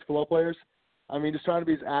athletes, football players, just trying to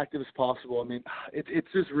be as active as possible. It's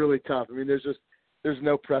just really tough. There's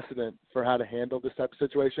no precedent for how to handle this type of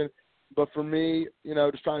situation. But for me,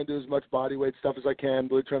 just trying to do as much body weight stuff as I can,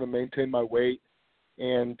 really trying to maintain my weight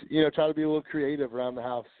and, try to be a little creative around the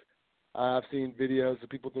house. I've seen videos of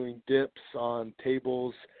people doing dips on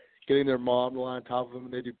tables, getting their mom to lie on top of them,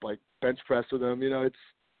 and they do, bench press with them.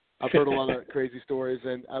 I've heard a lot of crazy stories,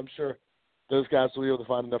 and I'm sure those guys will be able to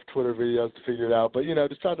find enough Twitter videos to figure it out. But,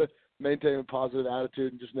 just trying to maintain a positive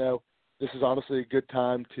attitude and just know this is honestly a good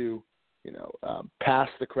time to, pass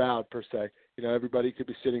the crowd, per se. Everybody could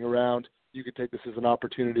be sitting around. You could take this as an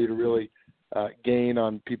opportunity to really gain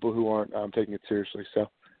on people who aren't taking it seriously. So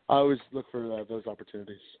I always look for those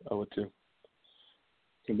opportunities. I would too.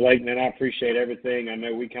 Blake, man, I appreciate everything. I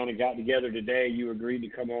know we kind of got together today. You agreed to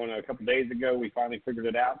come on a couple days ago. We finally figured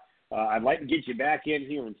it out. I'd like to get you back in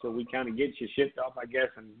here until we kind of get you shipped off, I guess,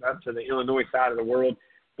 and up to the Illinois side of the world.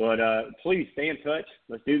 But please stay in touch.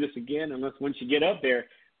 Let's do this again. And once you get up there,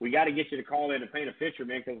 we got to get you to call in and paint a picture,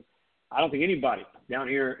 man, because I don't think anybody down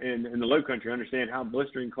here in the Low Country understand how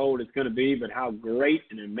blistering cold it's going to be, but how great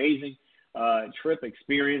and amazing trip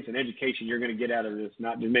experience and education you're going to get out of this,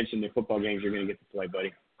 not to mention the football games you're going to get to play,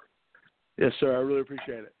 buddy. Yes, sir. I really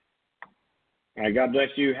appreciate it. All right, God bless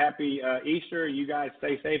you. Happy Easter. You guys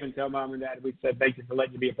stay safe and tell Mom and Dad we said thank you for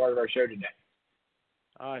letting you be a part of our show today.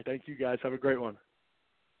 All right. Thank you, guys. Have a great one.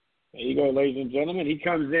 There you go, ladies and gentlemen. He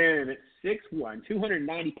comes in at 6'1",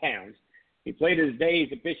 290 pounds. He played his days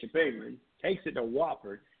at Bishop England, takes it to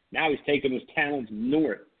Wofford. Now he's taking his talents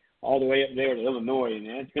north, all the way up there to Illinois, and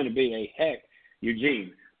that's going to be a heck,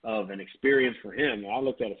 Eugene, of an experience for him. I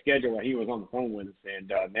looked at a schedule while he was on the phone with us, and,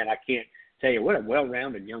 man, I can't tell you what a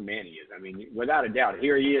well-rounded young man he is. I mean, without a doubt,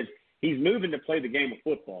 here he is. He's moving to play the game of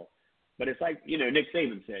football. But it's like, Nick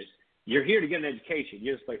Saban says, you're here to get an education.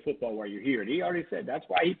 You just play football while you're here. And he already said that's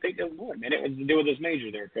why he picked Illinois, man. It was to do with his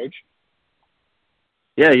major there, Coach.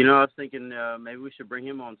 Yeah, I was thinking maybe we should bring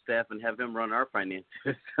him on staff and have him run our finances.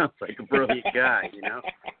 Sounds like a brilliant guy,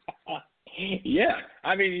 Yeah,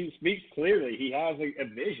 I mean, he speaks clearly. He has a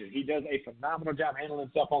vision. He does a phenomenal job handling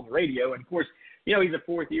himself on the radio. And, of course, he's a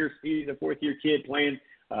fourth-year kid playing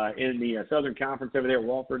in the Southern Conference over there at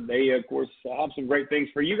Wofford. They, of course, have some great things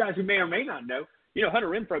for you guys who may or may not know. Hunter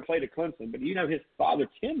Renfro played at Clemson, but his father,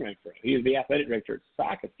 Tim Renfro, he was the athletic director at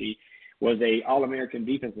Socastee, was a All-American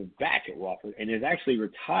defensive back at Wofford and is actually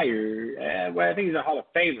retired. I think he's a Hall of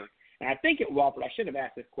Famer. And I think at Wofford, I should have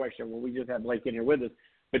asked this question when we just had Blake in here with us,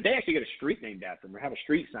 but they actually get a street named after him or have a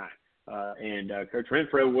street sign. And Coach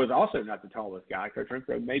Renfro was also not the tallest guy. Coach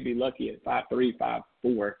Renfro may be lucky at 5'3",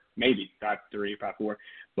 5'4", maybe 5'3", 5'4",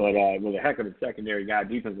 but was a heck of a secondary guy,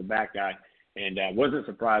 defensive back guy, and wasn't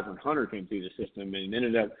surprised when Hunter came through the system and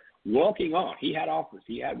ended up walking on. He had offers.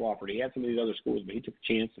 He had Wofford. He had some of these other schools, but he took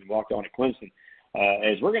a chance and walked on at Clemson.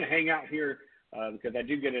 As we're going to hang out here because I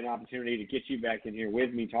do get an opportunity to get you back in here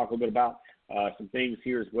with me, talk a little bit about some things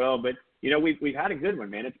here as well. But, we've had a good one,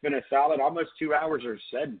 man. It's been a solid almost 2 hours or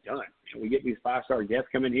said and done. We get these five-star guests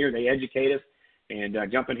come in here. They educate us and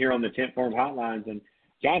jump in here on the Tent Farm hotlines. And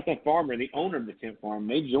Jonathan Farmer, the owner of the Tent Farm,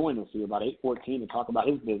 may join us here about 8:14 to talk about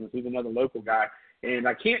his business. He's another local guy. And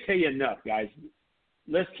I can't tell you enough, guys.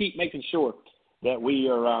 Let's keep making sure that we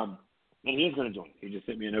are and he is going to join. He just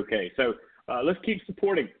sent me an okay. So let's keep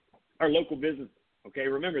supporting our local businesses, okay?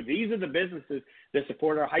 Remember, these are the businesses that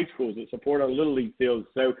support our high schools, that support our Little League fields.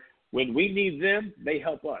 So when we need them, they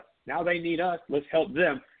help us. Now they need us. Let's help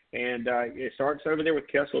them. And it starts over there with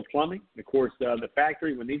Kessler Plumbing. Of course, the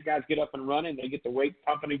factory, when these guys get up and running, they get the weight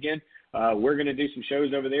pumping again. We're going to do some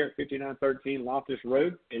shows over there at 5913 Loftus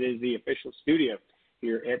Road. It is the official studio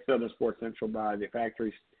here at Southern Sports Central by the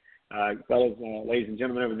factories, fellas, ladies and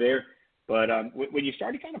gentlemen over there. But when you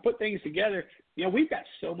start to kind of put things together, we've got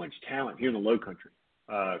so much talent here in the Low Country,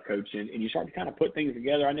 Coach, and you start to kind of put things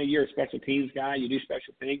together. I know you're a special teams guy. You do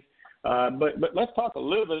special things. But let's talk a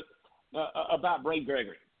little bit about Bray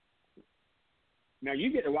Gregory. Now,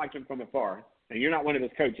 you get to watch him from afar, and you're not one of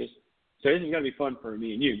his coaches, so this is going to be fun for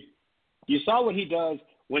me and you. You saw what he does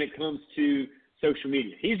when it comes to social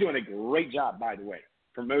media. He's doing a great job, by the way,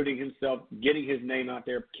 promoting himself, getting his name out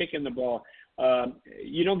there, kicking the ball.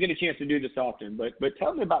 You don't get a chance to do this often, but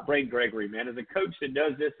tell me about Bray Gregory, man. As a coach that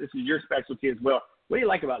does this is your specialty as well. What do you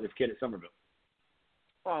like about this kid at Somerville?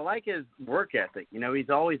 Well, I like his work ethic. He's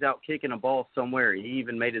always out kicking a ball somewhere. He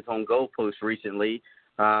even made his own goalpost recently.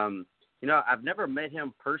 I've never met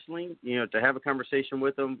him personally, to have a conversation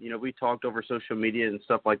with him. We talked over social media and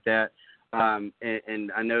stuff like that.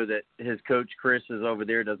 And I know that his coach, Chris, is over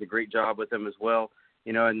there, does a great job with him as well.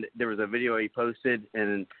 And there was a video he posted,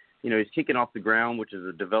 and, he's kicking off the ground, which is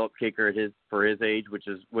a developed kicker for his age, which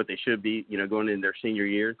is what they should be, going in their senior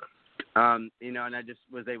year. And I just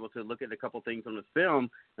was able to look at a couple things on his film.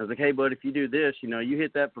 I was like, hey, bud, if you do this, you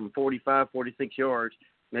hit that from 45, 46 yards.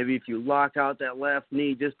 Maybe if you lock out that left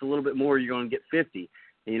knee just a little bit more, you're going to get 50.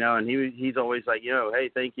 And he's always like, hey,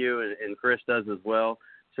 thank you, and Chris does as well.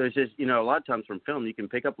 So it's just, a lot of times from film you can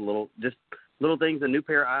pick up little things, a new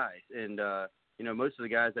pair of eyes. And, most of the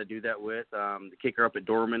guys I do that with, the kicker up at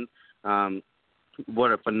Dorman,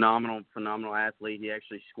 what a phenomenal athlete. He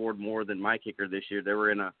actually scored more than my kicker this year. They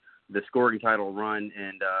were in the scoring title run,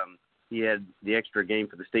 and he had the extra game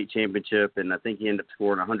for the state championship, and I think he ended up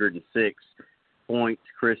scoring 106 points.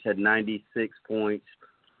 Chris had 96 points.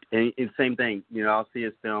 And same thing, I'll see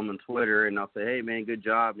his film on Twitter, and I'll say, hey, man, good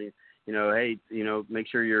job. And, hey, make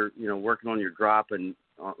sure you're, working on your drop and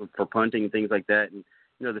for punting and things like that. And,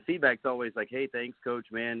 the feedback's always like, hey, thanks, coach,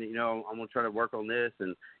 man. I'm going to try to work on this,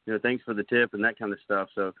 and, thanks for the tip and that kind of stuff.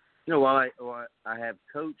 So, while I have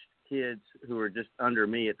coached kids who are just under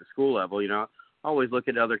me at the school level, I always look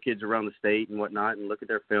at other kids around the state and whatnot and look at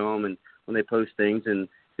their film and when they post things and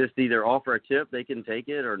just either offer a tip, they can take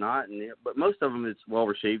it or not. But most of them, it's well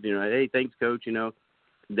received. Hey, thanks, coach.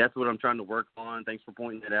 That's what I'm trying to work on. Thanks for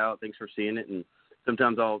pointing it out. Thanks for seeing it. And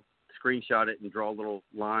sometimes I'll screenshot it and draw little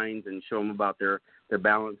lines and show them about their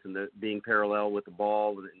balance and being parallel with the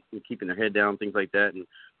ball and keeping their head down, things like that. And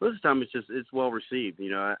most of the time, it's well received.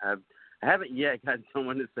 I haven't yet got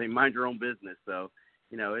someone to say mind your own business. So,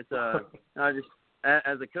 it's I just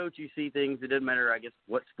as a coach, you see things. It doesn't matter, I guess,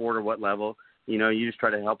 what sport or what level. You just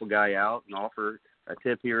try to help a guy out and offer a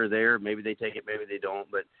tip here or there. Maybe they take it, maybe they don't.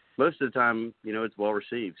 But most of the time, it's well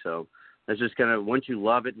received. So that's just kind of, once you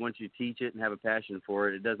love it, once you teach it and have a passion for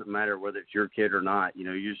it, it doesn't matter whether it's your kid or not.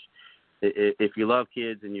 If you love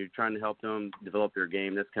kids and you're trying to help them develop their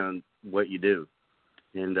game, that's kind of what you do.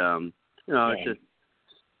 And, it's just,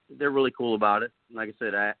 they're really cool about it. Like I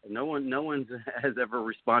said, no one has ever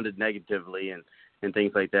responded negatively and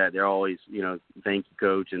things like that. They're always, thank you,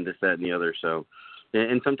 coach, and this, that, and the other. So,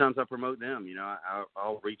 and sometimes I promote them.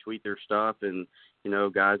 I'll retweet their stuff, and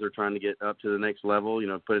guys are trying to get up to the next level.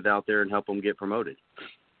 Put it out there and help them get promoted.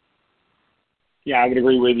 Yeah, I would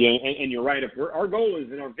agree with you, and you're right. Our goal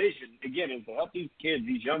is, and our vision again, is to help these kids,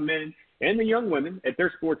 these young men and the young women at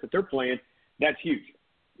their sports that they're playing. That's huge.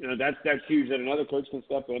 That's huge that another coach can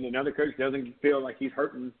step in. Another coach doesn't feel like he's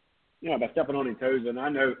hurting, by stepping on his toes. And I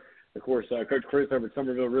know, of course, Coach Chris over at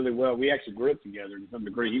Somerville really well. We actually grew up together to some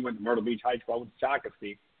degree. He went to Myrtle Beach High School. I went to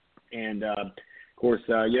Shakopee. And, of course,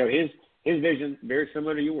 his vision very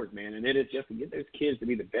similar to yours, man. And it is just to get those kids to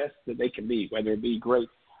be the best that they can be, whether it be great,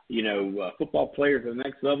 football players at the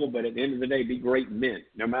next level, but at the end of the day, be great men,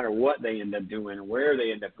 no matter what they end up doing or where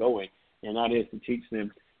they end up going. And that is to teach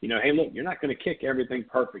them, hey, look, you're not going to kick everything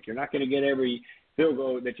perfect. You're not going to get every field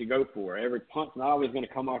goal that you go for. Every punt's not always going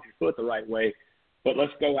to come off your foot the right way. But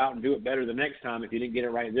let's go out and do it better the next time if you didn't get it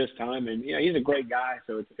right this time. And, he's a great guy.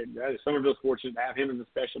 So Somerville's fortunate to have him as a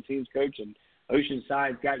special teams coach. And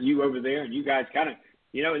Oceanside's got you over there. And you guys kind of,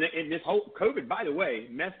 and this whole COVID, by the way,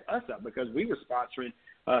 messed us up because we were sponsoring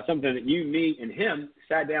something that you, me, and him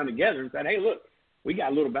sat down together and said, hey, look, we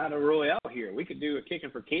got a little battle royale here. We could do a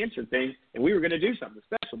kicking for cancer thing, and we were going to do something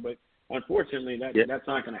special. But unfortunately, that's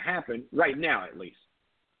not going to happen right now, at least.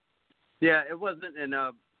 Yeah, it wasn't. And,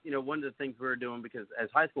 one of the things we were doing, because as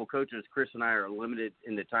high school coaches, Chris and I are limited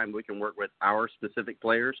in the time we can work with our specific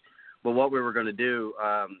players. But what we were going to do,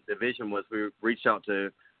 the vision was we reached out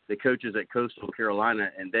to the coaches at Coastal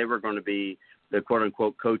Carolina, and they were going to be the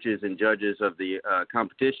quote-unquote coaches and judges of the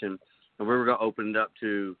competition. And we were going to open it up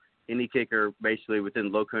to any kicker basically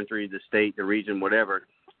within Low Country, the state, the region, whatever,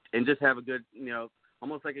 and just have a good,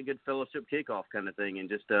 almost like a good fellowship kickoff kind of thing. And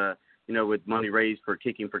just, with money raised for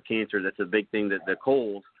kicking for cancer, that's a big thing that the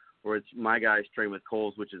Coles, or it's my guys train with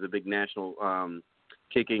Coles, which is a big national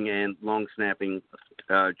kicking and long snapping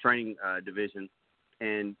training division.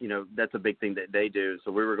 And, that's a big thing that they do.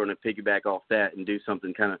 So we were going to piggyback off that and do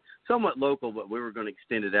something kind of somewhat local, but we were going to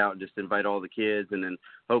extend it out and just invite all the kids. And then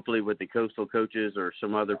hopefully with the Coastal coaches or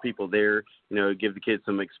some other people there, give the kids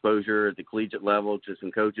some exposure at the collegiate level to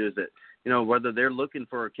some coaches that, whether they're looking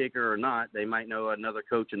for a kicker or not, they might know another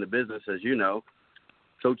coach in the business. As you know,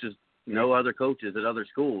 coaches know other coaches at other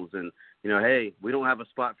schools. And, hey, we don't have a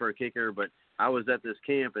spot for a kicker, but I was at this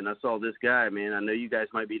camp and I saw this guy, man. I know you guys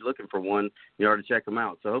might be looking for one, to check them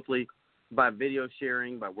out. So hopefully by video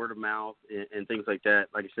sharing, by word of mouth and things like that,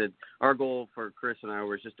 like I said, our goal for Chris and I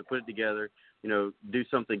was just to put it together, do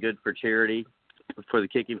something good for charity for the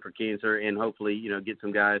Kicking for Cancer, and hopefully, get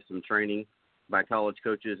some guys some training by college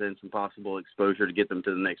coaches and some possible exposure to get them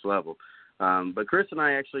to the next level. But Chris and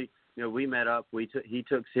I actually, we met up. He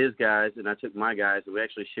took his guys, and I took my guys, and we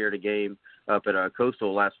actually shared a game up at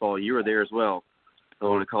Coastal last fall. You were there as well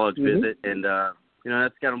on a college visit, and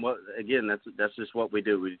that's kind of what. Again, that's just what we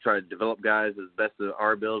do. We try to develop guys as best of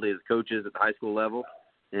our ability as coaches at the high school level,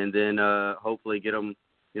 and then hopefully get them,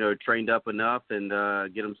 trained up enough and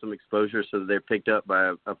get them some exposure so that they're picked up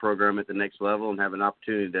by a program at the next level and have an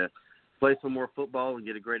opportunity to play some more football and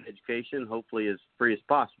get a great education, hopefully as free as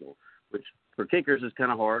possible, which for kickers is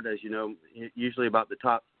kind of hard. As you know, usually about the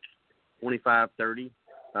top 25, 30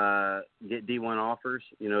 get D1 offers,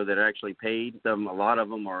 that are actually paid. A lot of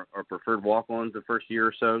them are preferred walk-ons the first year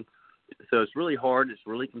or so. So it's really hard. It's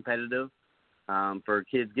really competitive for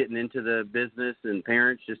kids getting into the business and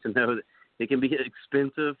parents just to know that it can be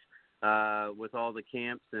expensive with all the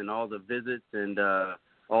camps and all the visits and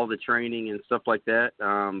all the training and stuff like that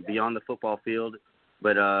beyond the football field.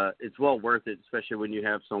 But it's well worth it, especially when you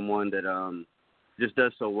have someone that just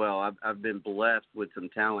does so well. I've been blessed with some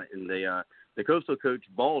talent. And the Coastal coach,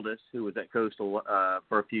 Baldus, who was at Coastal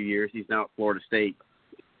for a few years, he's now at Florida State.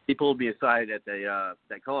 He pulled me aside at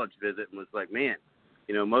that college visit and was like, man,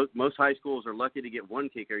 most high schools are lucky to get one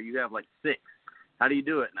kicker. You have like 6. How do you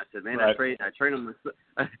do it? And I said, man, right. I train them.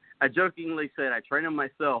 I jokingly said, I train them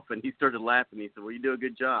myself. And he started laughing. He said, well, you do a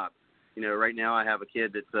good job. Right now I have a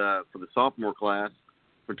kid that's for the sophomore class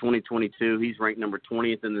for 2022. He's ranked number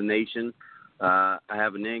 20th in the nation. I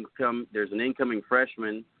have there's an incoming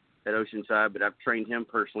freshman at Oceanside, but I've trained him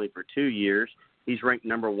personally for 2 years. He's ranked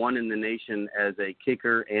number 1 in the nation as a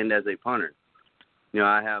kicker and as a punter.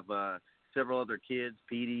 I have several other kids,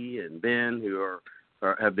 Petey and Ben, who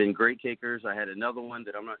have been great kickers. I had another one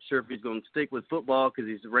that I'm not sure if he's going to stick with football because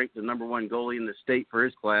he's ranked the number 1 goalie in the state for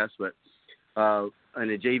his class. But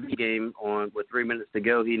in a JV game with 3 minutes to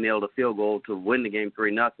go, he nailed a field goal to win the game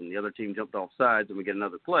 3-0. The other team jumped off sides and we get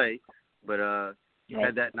another play. But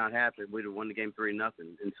had that not happened, we'd have won the game 3-0.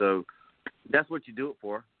 And so that's what you do it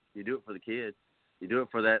for. You do it for the kids. You do it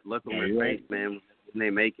for that look on their face, man, when they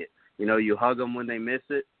make it. You hug them when they miss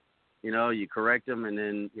it. You correct them, and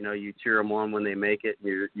then, you cheer them on when they make it.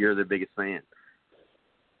 You're the biggest fan.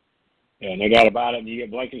 Yeah, no doubt about it. You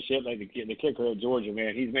get Blankenship, like the kicker at Georgia,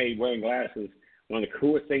 man. He's made wearing glasses one of the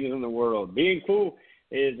coolest things in the world. Being cool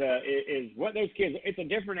is what those kids. It's a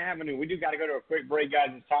different avenue. We do got to go to a quick break, guys.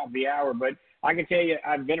 It's top of the hour, but I can tell you,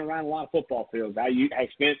 I've been around a lot of football fields. I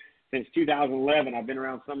spent since 2011. I've been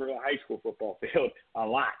around Somerville High School football field a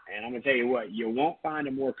lot, and I'm gonna tell you what, you won't find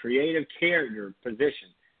a more creative character position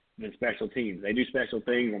than special teams. They do special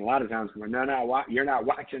things, and a lot of times when you're not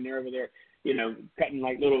watching, they're over there, cutting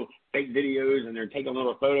like little fake videos, and they're taking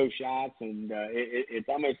little photo shots, and it's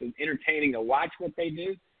almost as entertaining to watch what they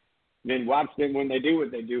do than watch them when they do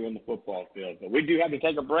what they do on the football field. But we do have to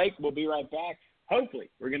take a break. We'll be right back. Hopefully,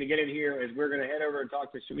 we're going to get in here as we're going to head over and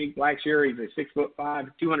talk to Shameik Blackshear. He's a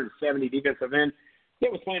 6'5", 270 defensive end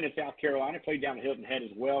that was playing in South Carolina, played down at Hilton Head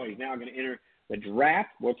as well. He's now going to enter the draft.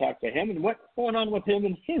 We'll talk to him and what's going on with him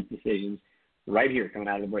and his decisions right here coming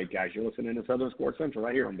out of the break, guys. You're listening to Southern Sports Central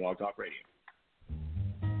right here on Blog Talk Radio.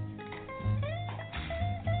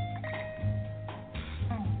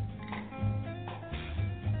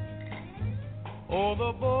 Oh,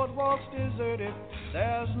 the boardwalk's deserted.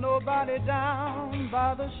 There's nobody down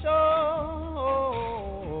by the shore.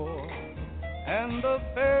 And the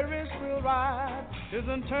Ferris wheel ride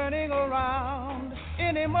isn't turning around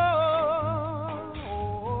anymore.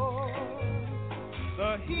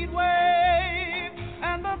 The heat wave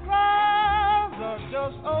and the crowds are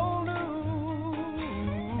just old news.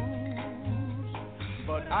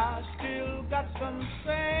 But I still got some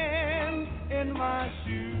sand in my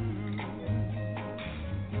shoes.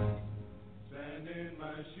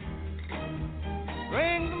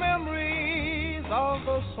 Brings memories of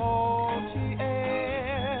the salty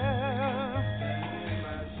air.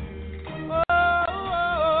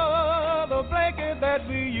 Oh, the blanket that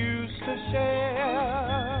we used to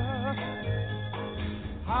share.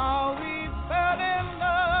 How we fell in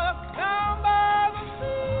love down by the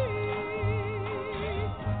sea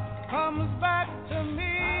comes back to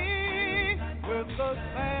me with the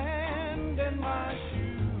sand in my shoes.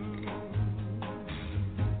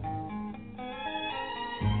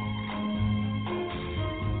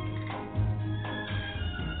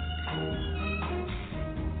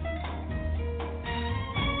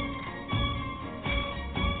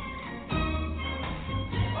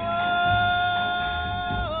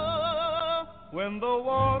 When the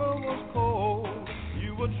water was cold,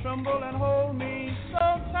 you would tremble and hold me so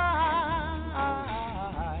tight.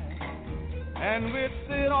 And we'd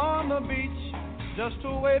sit on the beach just to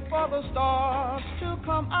wait for the stars to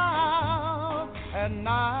come out at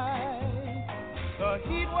night. The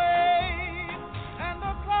heat wave and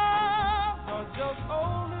the clouds are just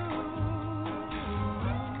old news.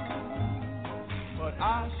 But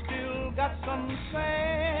I still got some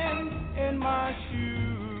sand in my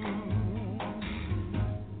shoes.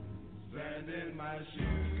 Sand in my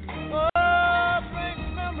shoes. Oh,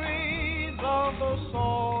 bring memories of the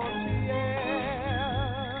salty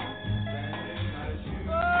air. Sand in my shoes.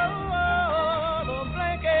 Oh, the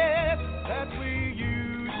blanket that we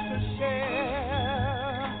used to share.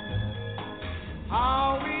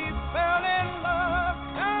 How we fell in love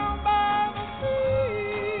down by the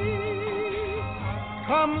sea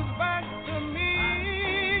comes back to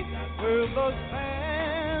me with the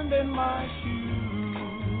sand in my shoes.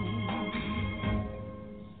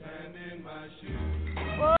 Sand in my shoes.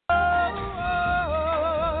 Oh, oh, oh,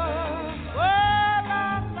 la, la,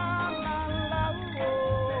 la, la,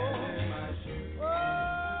 oh. Sand in my shoes. Oh,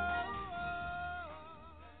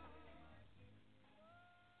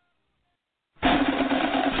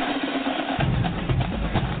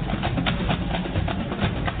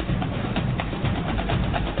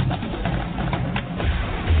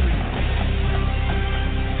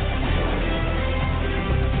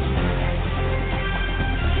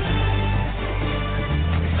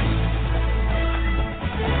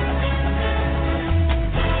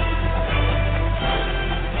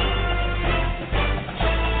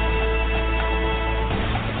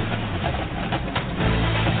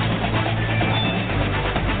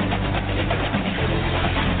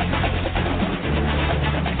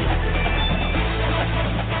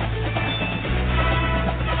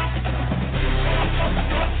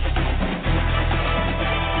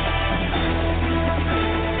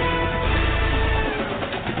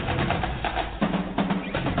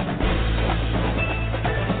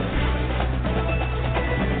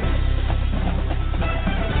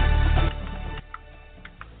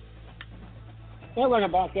 Well,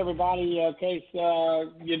 welcome back, everybody. In case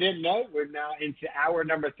you didn't know, we're now into hour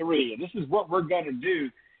number 3. And this is what we're going to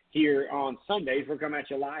do here on Sundays. We're coming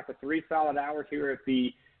at you live for 3 solid hours here at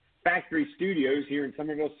the Factory Studios here in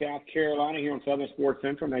Summerville, South Carolina, here on Southern Sports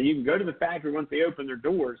Central. Now, you can go to the factory once they open their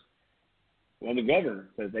doors. Well, the governor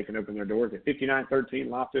says they can open their doors at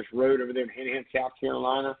 5913 Loftus Road over there in Hanahan, South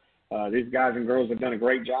Carolina. These guys and girls have done a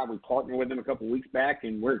great job. We partnered with them a couple of weeks back,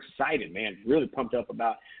 and we're excited, man. Really pumped up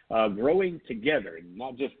about growing together,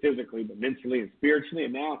 not just physically, but mentally and spiritually,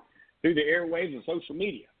 and now through the airwaves and social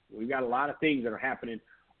media. We've got a lot of things that are happening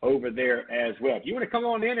over there as well. If you want to come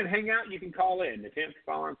on in and hang out, you can call in. The Tenth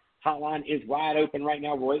Farm hotline is wide open right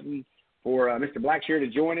now. We're waiting for Mr. Blackshear to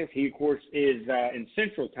join us. He, of course, is in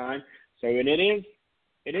Central Time, and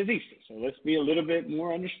it is Easter, so let's be a little bit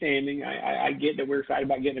more understanding. I get that we're excited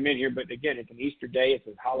about getting him in here, but again, it's an Easter day. It's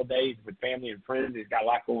a holiday with family and friends. He's got a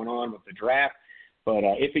lot going on with the draft. But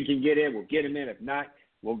if he can get in, we'll get him in. If not,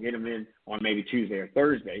 we'll get him in on maybe Tuesday or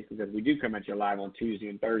Thursday, because we do come at you live on Tuesday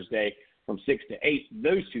and Thursday from 6 to 8,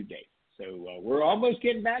 those 2 days. So we're almost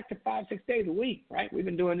getting back to 5-6 days a week, right? We've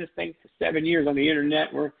been doing this thing for 7 years on the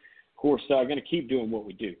Internet. We're, of course, going to keep doing what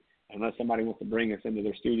we do, unless somebody wants to bring us into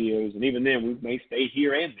their studios. And even then, we may stay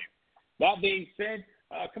here and there. That being said,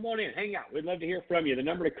 come on in, hang out. We'd love to hear from you. The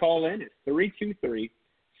number to call in is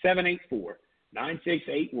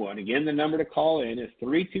 323-784-9681. Again, the number to call in is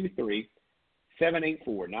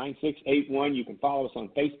 323-784-9681. You can follow us on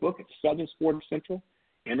Facebook at Southern Sports Central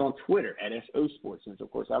and on Twitter at SO Sports Central.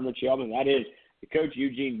 Of course, I'm Rich Elman. That is the coach,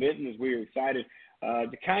 Eugene Benton, as we are excited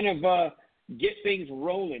to kind of get things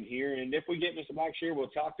rolling here. And if we get Mr. Blackshear, we'll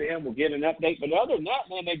talk to him. We'll get an update. But other than that,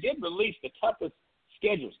 man, they did release the toughest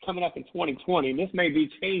schedules coming up in 2020. And this may be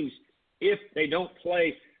changed if they don't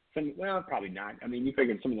play some – well, probably not. I mean, you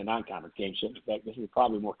figure some of the non-conference games shouldn't affect. This is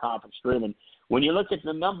probably more conference-driven. When you look at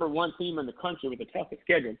the number 1 team in the country with the toughest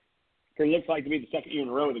schedule, it looks like to be the second year in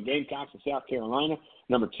a row, the Gamecocks of South Carolina.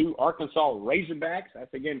 Number 2, Arkansas Razorbacks.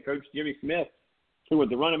 That's, again, Coach Jimmy Smith, who was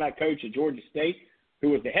the running back coach at Georgia State, who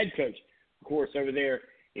was the head coach, of course, over there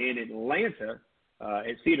in Atlanta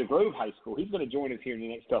at Cedar Grove High School. He's going to join us here in the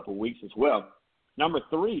next couple of weeks as well. Number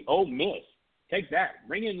 3, Ole Miss. Take that.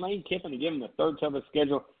 Bring in Lane Kiffin and give him the third toughest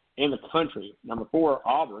schedule in the country. Number 4,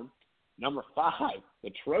 Auburn. Number 5,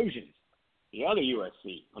 the Trojans, the other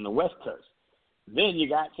USC on the West Coast. Then you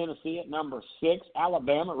got Tennessee at number 6,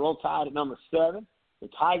 Alabama, Roll Tide at number 7, the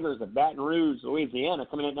Tigers of Baton Rouge, Louisiana,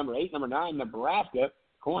 coming in at number 8, number 9, Nebraska,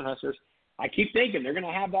 Cornhuskers. I keep thinking they're going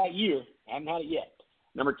to have that year. I haven't had it yet.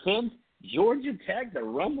 Number 10, Georgia Tech, the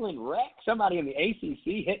rumbling wreck. Somebody in the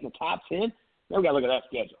ACC hitting the top 10. Now we got to look at that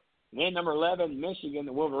schedule. And then number 11, Michigan,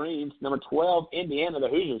 the Wolverines. Number 12, Indiana, the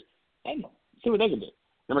Hoosiers. And see what they can do.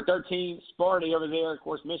 Number 13, Sparty over there, of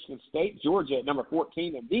course, Michigan State. Georgia at number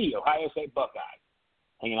 14, and the Ohio State Buckeyes.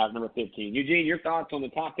 hanging out at number 15. Eugene, your thoughts on the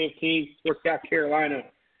top 15 for South Carolina?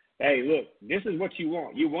 Hey, look, this is what you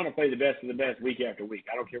want. You want to play the best of the best week after week.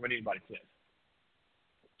 I don't care what anybody says.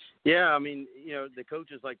 Yeah, I mean, the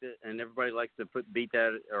coaches like to, and everybody likes to put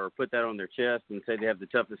that on their chest and say they have the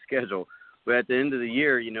toughest schedule. But at the end of the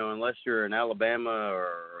year, unless you're in Alabama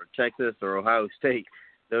or Texas or Ohio State,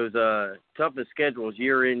 those toughest schedules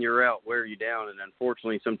year in, year out wear you down. And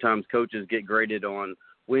unfortunately, sometimes coaches get graded on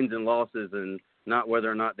wins and losses and not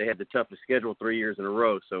whether or not they had the toughest schedule 3 years in a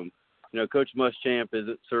row. So, Coach Muschamp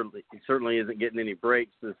certainly isn't getting any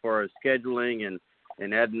breaks as far as scheduling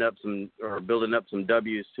and adding up building up some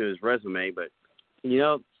W's to his resume. But,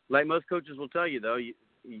 like most coaches will tell you, though,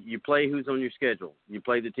 you play who's on your schedule. You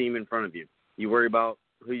play the team in front of you. You worry about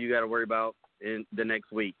who you got to worry about in the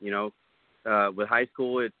next week. With high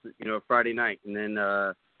school, it's, Friday night, and then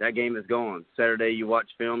that game is gone. Saturday, you watch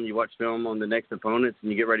film on the next opponents,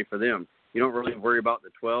 and you get ready for them. You don't really worry about the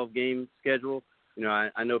 12-game schedule.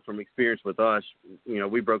 I know from experience with us,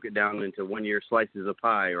 we broke it down into one-year slices of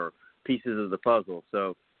pie or pieces of the puzzle.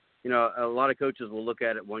 So, a lot of coaches will look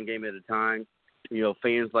at it one game at a time.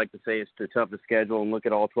 Fans like to say it's the toughest schedule and look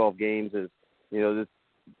at all 12 games as, this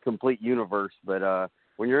complete universe. But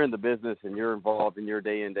when you're in the business and you're involved in your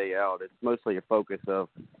day in, day out, it's mostly a focus of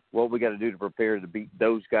what we got to do to prepare to beat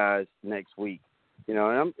those guys next week.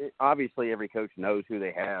 And obviously every coach knows who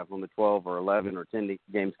they have on the 12 or 11 or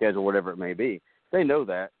 10-game schedule, whatever it may be. They know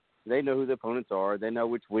that. They know who the opponents are. They know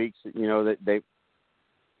which weeks, that they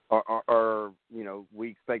are we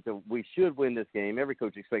expect we should win this game. Every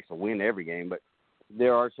coach expects to win every game, but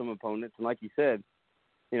there are some opponents. And like you said,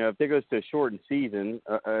 if there goes to a shortened season,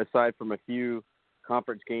 aside from a few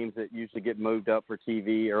conference games that usually get moved up for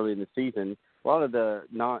TV early in the season, a lot of the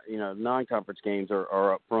non-conference games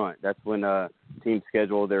are up front. That's when teams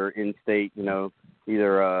schedule their in-state,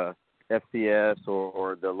 either FCS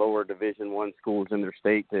or the lower Division I schools in their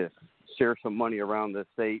state to share some money around the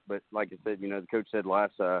state. But like I said, the coach said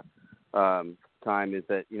last time is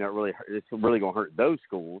that it's really going to hurt those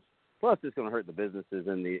schools. Plus, it's going to hurt the businesses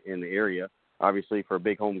in the area. Obviously, for a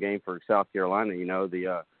big home game for South Carolina,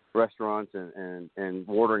 the restaurants and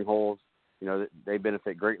watering holes, they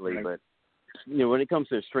benefit greatly. Right. But when it comes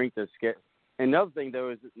to strength of schedule, another thing though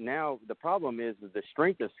is now the problem is that the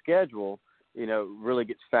strength of schedule, really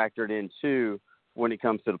gets factored into when it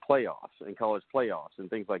comes to the playoffs and college playoffs and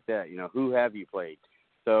things like that. Who have you played?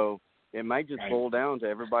 So it might just boil down to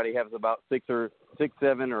everybody has about 6,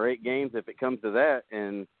 7, or 8 games if it comes to that,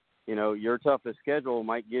 and your toughest schedule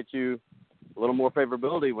might get you a little more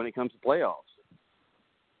favorability when it comes to playoffs.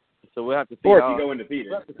 So we'll have to see. Or if you go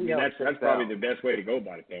undefeated. That's probably the best way to go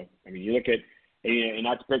about it, though. I mean, you look at, and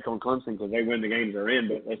not to pick on Clemson because they win the games they're in,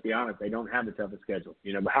 but let's be honest, they don't have the toughest schedule.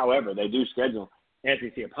 But however, they do schedule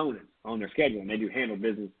SEC opponents on their schedule, and they do handle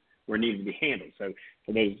business where it needs to be handled. So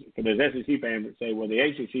for those SEC fans that say, well, the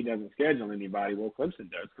ACC doesn't schedule anybody, well, Clemson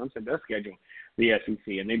does. Clemson does schedule the SEC,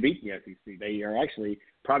 and they beat the SEC. They are actually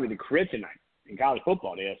probably the kryptonite in college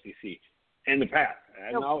football, the SEC, in the past.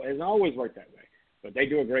 It's always worked that way. But they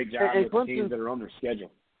do a great job with the teams that are on their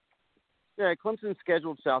schedule. Yeah, Clemson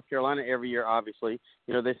scheduled South Carolina every year, obviously.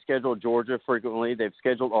 They schedule Georgia frequently. They've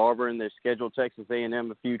scheduled Auburn. They've scheduled Texas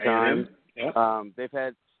A&M a few times. Yeah.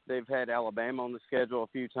 They've had Alabama on the schedule a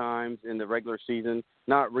few times in the regular season.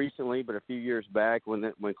 Not recently, but a few years back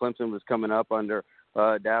when Clemson was coming up under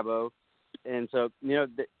Dabo. And so,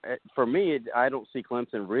 for me, I don't see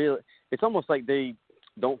Clemson really. It's almost like they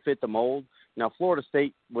don't fit the mold. Now, Florida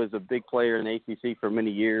State was a big player in the ACC for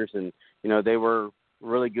many years, and, they were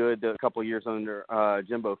really good a couple of years under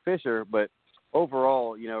Jimbo Fisher. But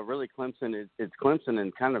overall, really Clemson is Clemson,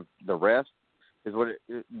 and kind of the rest is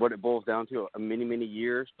what it boils down to, many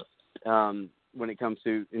years when it comes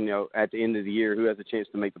to, at the end of the year, who has a chance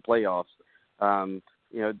to make the playoffs.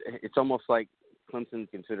 It's almost like Clemson's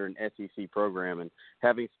considered an SEC program, and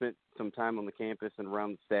having spent some time on the campus and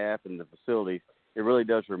around the staff and the facilities, it really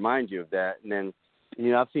does remind you of that. And then,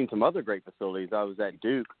 I've seen some other great facilities. I was at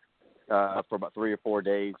Duke for about 3 or 4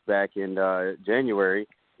 days back in January.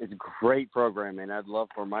 It's a great program, and I'd love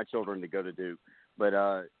for my children to go to Duke. But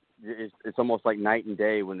it's almost like night and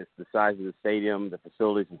day when it's the size of the stadium, the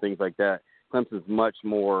facilities, and things like that. Clemson's much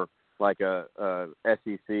more like a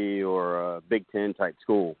SEC or a Big Ten type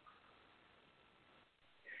school.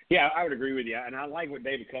 Yeah, I would agree with you, and I like what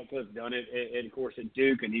David Cutcliffe's done it, of course, at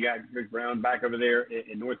Duke, and you got Rick Brown back over there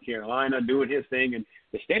in North Carolina doing his thing, and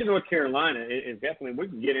the state of North Carolina is definitely, we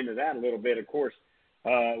can get into that a little bit, of course,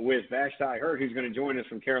 with Vashti Hurt, who's going to join us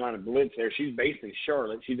from Carolina Blitz there. She's based in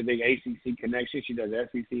Charlotte. She's a big ACC connection. She does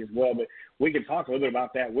SEC as well, but we can talk a little bit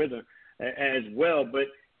about that with her as well. But,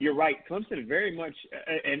 you're right. Clemson is very much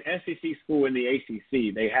an SEC school in the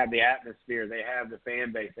ACC. They have the atmosphere. They have the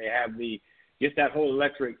fan base. They have just that whole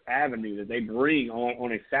electric avenue that they bring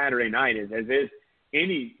on a Saturday night. As is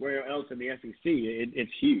anywhere else in the SEC,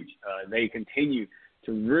 it's huge. They continue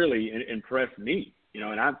to really impress me.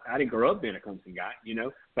 And I didn't grow up being a Clemson guy,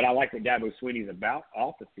 but I like what Dabo Swinney's about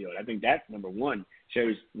off the field. I think that's number one,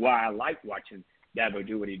 shows why I like watching Dabo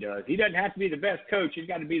do what he does. He doesn't have to be the best coach. He's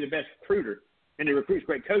got to be the best recruiter. And he recruits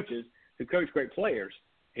great coaches who coach great players.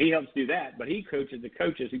 He helps do that, but he coaches the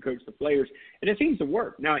coaches who coach the players, and it seems to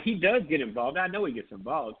work. Now, he does get involved. I know he gets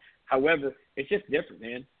involved. However, it's just different,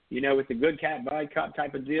 man. It's a good cat, bad cop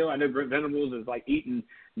type of deal. I know Brent Venables is like eating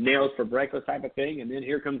nails for breakfast type of thing, and then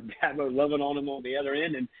here comes Dabo loving on him on the other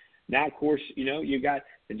end. And now, of course, you got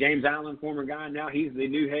the James Allen, former guy. Now he's the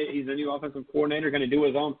new offensive coordinator, going to do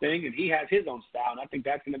his own thing, and he has his own style. And I think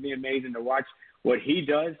that's going to be amazing to watch what he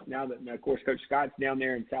does now that, of course, Coach Scott's down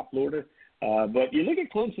there in South Florida. But you look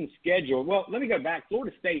at Clemson's schedule. Well, let me go back.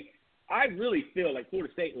 Florida State, I really feel like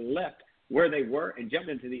Florida State left where they were and jumped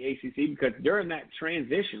into the ACC because during that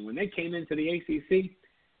transition, when they came into the ACC,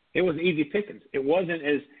 it was easy pickings. It wasn't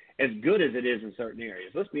as good as it is in certain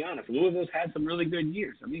areas. Let's be honest. Louisville's had some really good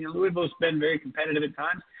years. I mean, Louisville's been very competitive at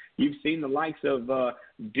times. You've seen the likes of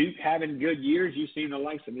Duke having good years. You've seen the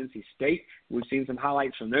likes of NC State. We've seen some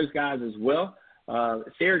highlights from those guys as well.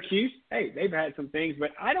 Syracuse, hey, they've had some things,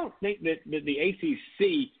 but I don't think that the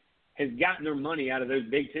ACC has gotten their money out of those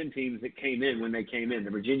Big Ten teams that came in when they came in, the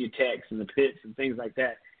Virginia Techs and the Pitts and things like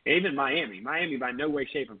that. And even Miami. Miami, by no way,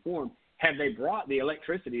 shape, or form, have they brought the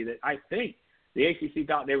electricity that I think the ACC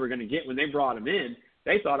thought they were going to get when they brought them in.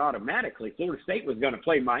 They thought automatically Florida State was going to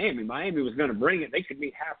play Miami. Miami was going to bring it. They could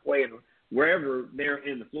meet halfway in wherever they're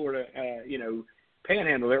in the Florida,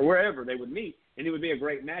 panhandle there, wherever they would meet, and it would be a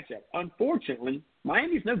great matchup. Unfortunately,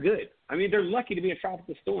 Miami's no good. I mean, they're lucky to be a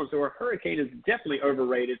tropical storm, so a hurricane is definitely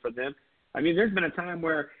overrated for them. I mean, there's been a time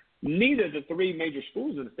where neither of the three major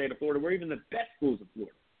schools in the state of Florida were even the best schools of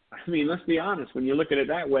Florida. I mean, let's be honest, when you look at it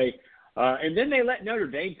that way. And then they let Notre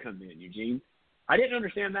Dame come in, Eugene. I didn't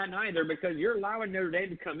understand that either because you're allowing Notre Dame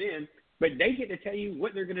to come in, but they get to tell you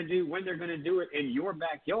what they're going to do, when they're going to do it in your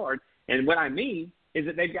backyard. And what I mean is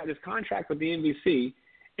that they've got this contract with the NBC,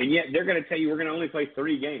 and yet they're going to tell you we're going to only play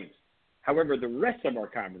 3 games. However, the rest of our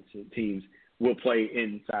conference teams will play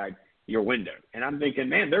inside your window. And I'm thinking,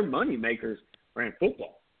 man, they're money makers in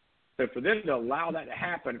football. So for them to allow that to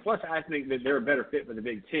happen, plus I think that they're a better fit for the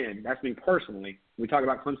Big Ten. That's me personally. We talk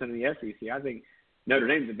about Clemson and the SEC. I think Notre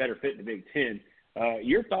Dame's a better fit in the Big Ten.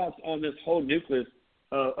 Your thoughts on this whole nucleus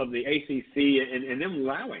of the ACC and them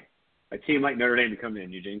allowing a team like Notre Dame to come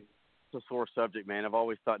in, Eugene? It's a sore subject, man. I've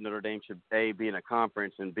always thought Notre Dame should, A, be in a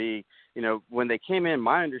conference, and B, when they came in,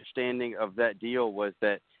 my understanding of that deal was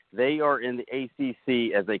that they are in the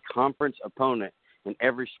ACC as a conference opponent in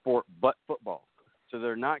every sport but football. So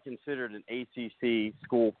they're not considered an ACC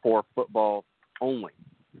school for football only.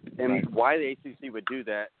 And why the ACC would do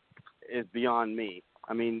that is beyond me.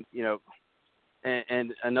 I mean,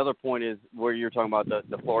 and another point is where you're talking about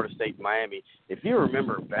the Florida State Miami. If you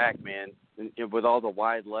remember back, man, with all the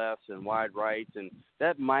wide lefts and wide rights, and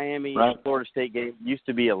that Miami Florida State game used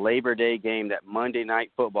to be a Labor Day game, that Monday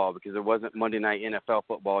night football, because there wasn't Monday night NFL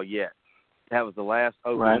football yet. That was the last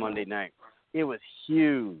open Monday night. It was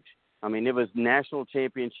huge. I mean, it was national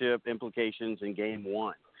championship implications in game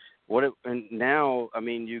 1. And now, I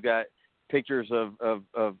mean, you got pictures of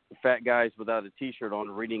fat guys without a T-shirt on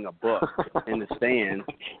reading a book in the stands.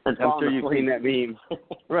 I'm sure you've seen that meme.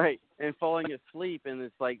 Right. And falling asleep, and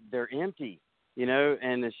it's like they're empty,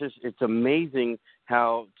 and it's amazing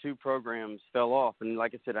how 2 programs fell off. And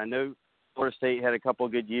like I said, I know Florida State had a couple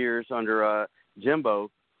of good years under Jimbo,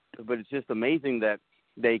 but it's just amazing that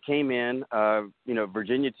they came in,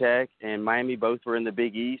 Virginia Tech and Miami both were in the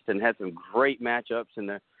Big East and had some great matchups in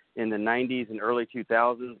the 90s and early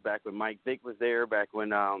 2000s, back when Mike Vick was there, back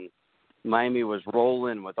when Miami was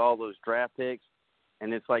rolling with all those draft picks.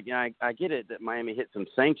 And it's like, I get it that Miami hit some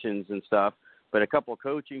sanctions and stuff, but a couple of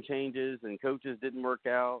coaching changes and coaches didn't work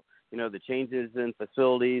out. The changes in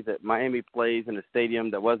facilities that Miami plays in a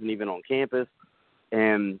stadium that wasn't even on campus.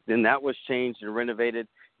 And then that was changed and renovated.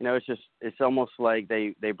 It's almost like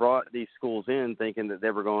they brought these schools in thinking that they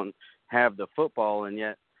were going to have the football, and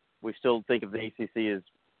yet we still think of the ACC as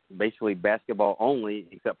basically basketball only,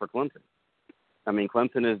 except for Clemson. I mean,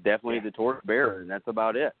 Clemson is definitely the torchbearer, and that's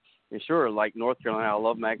about it. And sure, like North Carolina, I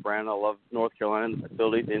love Mac Brown. I love North Carolina, the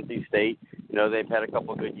facilities, NC State. They've had a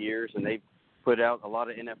couple of good years, and they've put out a lot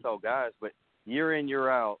of NFL guys. But year in, year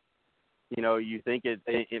out, you think it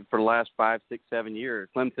for the last 5, 6, 7 years,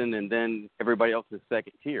 Clemson and then everybody else is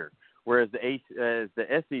second tier. Whereas the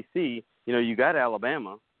SEC, you got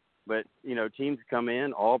Alabama, but teams come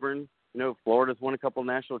in. Auburn, Florida's won a couple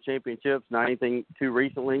national championships, not anything too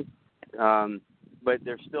recently. But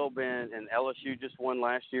there's still been, and LSU just won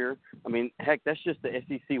last year. I mean, heck, that's just the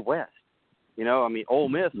SEC West. Ole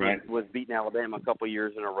Miss was beating Alabama a couple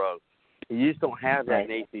years in a row. You just don't have that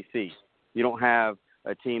in ACC. You don't have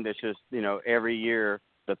a team that's just, every year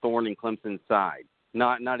the thorn in Clemson's side.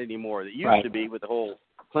 Not anymore. It used to be with the whole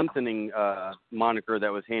Clemsoning moniker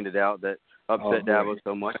that was handed out that upset Dabo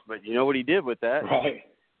so much. But you know what he did with that? Right.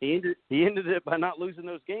 He ended it by not losing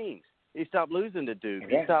those games. He stopped losing to Duke.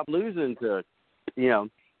 He stopped losing to,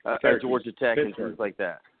 Georgia Tech and things like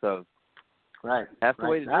that. So that's the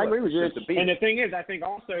way to do it. I agree with you. And the thing is, I think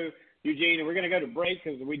also, Eugene, and we're going to go to break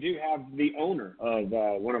because we do have the owner of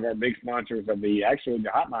one of our big sponsors of the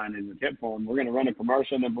hotline is the Tip Farm. We're going to run a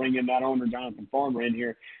commercial and then bring in that owner, Jonathan Farmer, in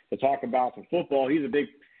here to talk about some football. He's a big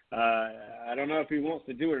I don't know if he wants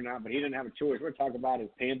to do it or not, but he doesn't have a choice. We're talking about his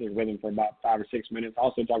Panthers with him for about 5 or 6 minutes.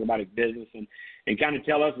 Also talk about his business and kind of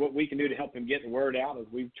tell us what we can do to help him get the word out as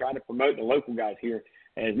we try to promote the local guys here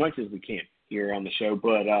as much as we can here on the show.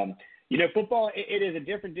 But, football, it is a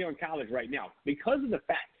different deal in college right now because of the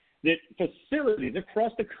fact that facilities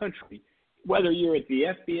across the country, whether you're at the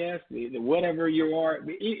FBS, the whatever you are,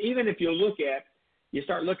 even if you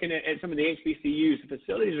start looking at some of the HBCUs, the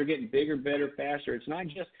facilities are getting bigger, better, faster. It's not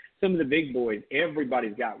just some of the big boys.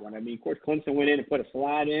 Everybody's got one. I mean, of course, Clemson went in and put a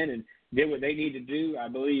slide in and did what they need to do. I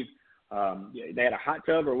believe they had a hot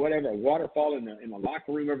tub or whatever, a waterfall in the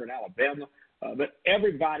locker room over in Alabama. But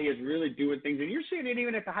everybody is really doing things. And you're seeing it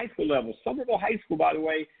even at the high school level. Somerville High School, by the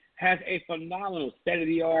way, has a phenomenal,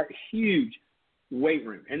 state-of-the-art, huge weight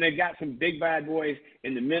room. And they've got some big bad boys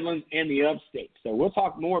in the Midlands and the Upstate. So we'll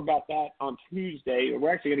talk more about that on Tuesday.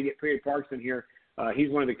 We're actually going to get Perry Parks in here.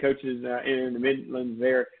 He's one of the coaches in the Midlands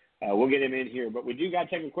there. We'll get him in here. But we do got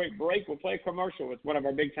to take a quick break. We'll play a commercial with one of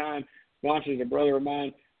our big-time sponsors, a brother of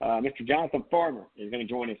mine. Mr. Jonathan Farmer is going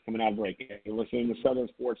to join us coming out of break. You're listening to Southern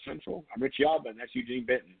Sports Central. I'm Rich Yalba, and that's Eugene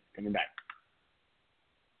Benton coming back.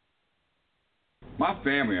 My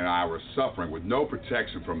family and I were suffering with no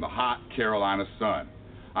protection from the hot Carolina sun.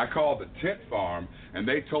 I called the Tent Farm, and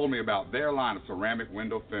they told me about their line of ceramic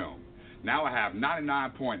window film. Now I have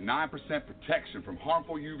 99.9% protection from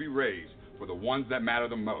harmful UV rays for the ones that matter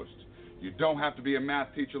the most. You don't have to be a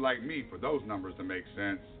math teacher like me for those numbers to make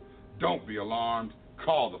sense. Don't be alarmed.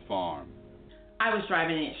 Call the farm. I was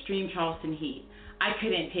driving in extreme Charleston heat. I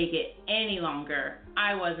couldn't take it any longer.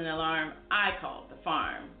 I wasn't alarmed. I called the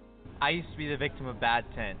farm. I used to be the victim of bad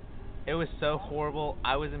tent. It was so horrible,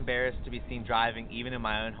 I was embarrassed to be seen driving even in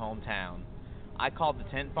my own hometown. I called the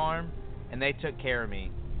tent farm, and they took care of me.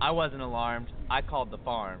 I wasn't alarmed. I called the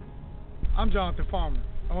farm. I'm Jonathan Farmer,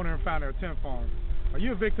 owner and founder of Tent Farm. Are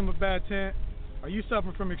you a victim of bad tent? Are you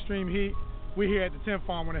suffering from extreme heat? We here at the Tent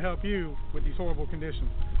Farm want to help you with these horrible conditions.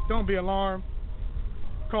 Don't be alarmed.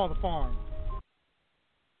 Call the farm.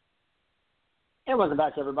 And welcome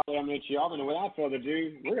back, everybody. I'm Rich Yalba, and without further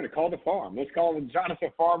ado, we're going to call the farm. Let's call Jonathan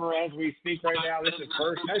Farmer as we speak right now. This is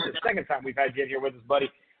the second time we've had you in here with us, buddy.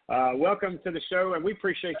 Welcome to the show, and we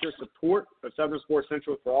appreciate your support of Southern Sports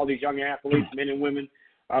Central for all these young athletes, men and women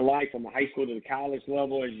alike, from the high school to the college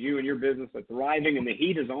level, as you and your business are thriving, and the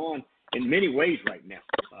heat is on in many ways right now,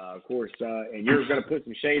 of course. And you're going to put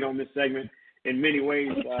some shade on this segment in many ways.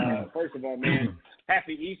 First of all, man,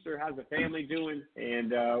 happy Easter. How's the family doing?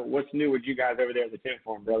 And what's new with you guys over there at the Tent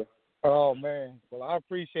Farm, brother? Oh, man. Well, I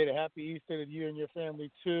appreciate it. Happy Easter to you and your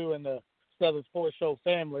family, too, and the Southern Sports Show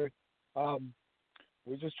family.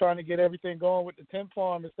 We're just trying to get everything going with the Tent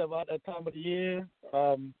Farm and stuff out that time of the year.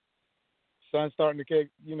 Sun's starting to get,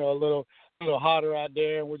 a little hotter out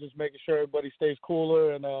there, and we're just making sure everybody stays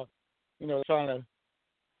cooler and, trying to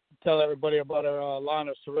tell everybody about our line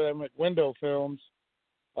of ceramic window films.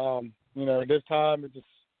 This time it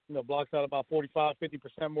just, blocks out about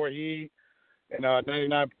 45-50% more heat and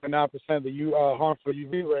 99.9% of the harmful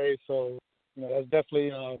UV rays. So, that's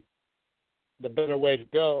definitely the better way to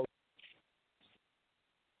go.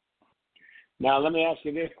 Now, let me ask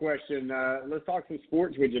you this question. Let's talk some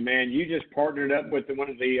sports with you, man. You just partnered up with one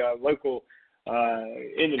of the local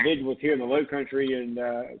individuals here in the Low Country and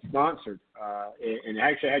sponsored and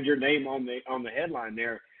actually had your name on the headline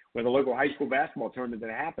there with a local high school basketball tournament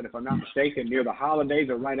that happened, if I'm not mistaken, near the holidays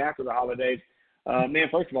or right after the holidays. Man,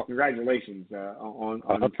 first of all, congratulations on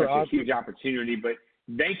such a huge opportunity. But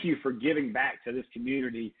thank you for giving back to this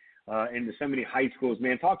community and to so many high schools.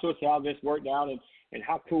 Man, talk to us how this worked out and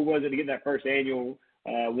how cool was it to get that first annual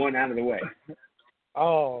one out of the way?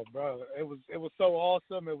 Oh, bro, it was so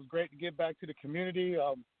awesome. It was great to give back to the community.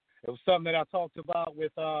 It was something that I talked about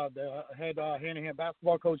with the head hand-to-hand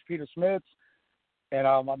basketball coach, Peter Smith. And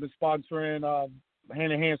I've been sponsoring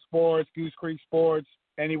hand-to-hand sports, Goose Creek Sports,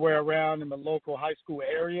 anywhere around in the local high school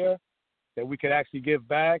area that we could actually give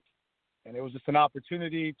back. And it was just an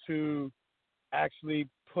opportunity to actually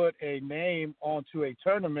put a name onto a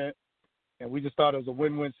tournament. And we just thought it was a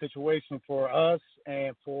win-win situation for us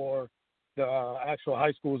and for the actual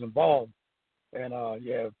high schools involved. And,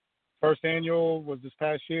 first annual was this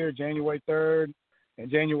past year, January 3rd and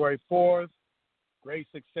January 4th. Great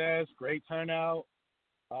success, great turnout,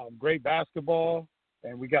 great basketball.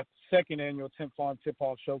 And we got the second annual 10th Farm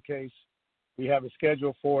Tip-Off Showcase. We have it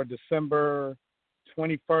scheduled for December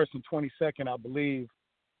 21st and 22nd, I believe.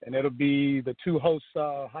 And it'll be the two host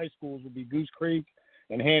high schools will be Goose Creek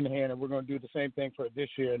and Hand-to-Hand. And we're going to do the same thing for it this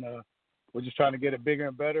year. And we're just trying to get it bigger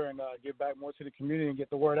and better and give back more to the community and get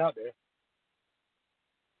the word out there.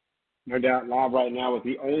 No doubt, live right now with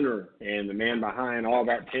the owner and the man behind all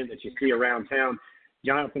that tent that you see around town,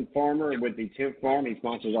 Jonathan Farmer with the 10th Farm. He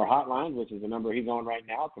sponsors our hotline, which is the number he's on right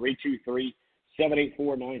now,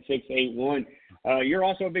 323-784-9681. You're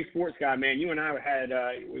also a big sports guy, man. You and I had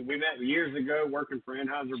we met years ago working for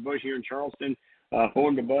Anheuser-Busch here in Charleston,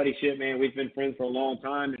 formed a buddyship, man. We've been friends for a long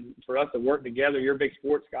time, and for us to work together, you're a big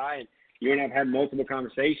sports guy, and you and I have had multiple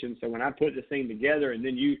conversations. So when I put this thing together and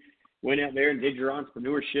then you went out there and did your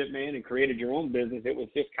entrepreneurship, man, and created your own business, it was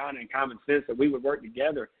just kind of common sense that we would work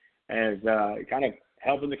together as kind of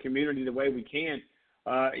helping the community the way we can.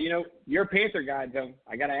 You're a Panther guy, though.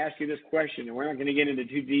 I got to ask you this question, and we're not going to get into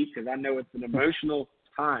too deep because I know it's an emotional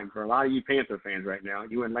time for a lot of you Panther fans right now,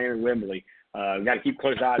 you and Larry Wembley. We've got to keep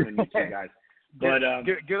close eyes on you two guys. But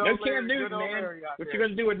no Cam Newton, man. What you going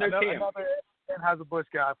to do with no Cam? Another Anheuser-Busch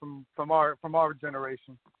guy from our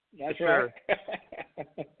generation. That's sure. Right.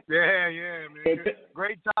 yeah, man.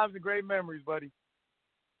 Great times and great memories, buddy.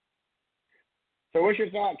 So what's your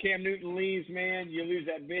thought? Cam Newton leaves, man. You lose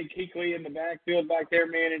that big Kuechly in the backfield back there,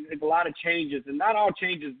 man. And it's a lot of changes, and not all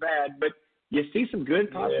changes bad, but you see some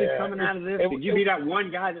good positives coming out of this. Did you be that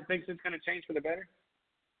one guy that thinks it's going to change for the better?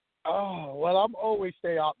 Oh, well, I'm always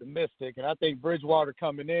stay optimistic, and I think Bridgewater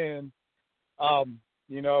coming in,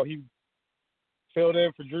 he filled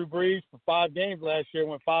in for Drew Brees for 5 games last year,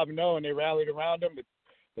 went 5-0, and they rallied around him.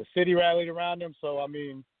 The city rallied around him. So, I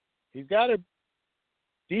mean, he's got a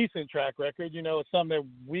decent track record. It's something that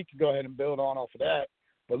we could go ahead and build on off of that.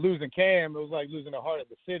 But losing Cam, it was like losing the heart of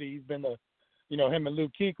the city. He's been him and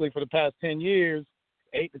Luke Kuechly for the past 10 years,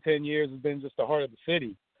 8 to 10 years, has been just the heart of the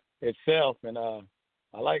city itself. And I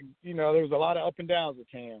like, there was a lot of up and downs with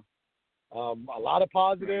Cam. A lot of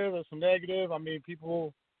positive and some negative. I mean,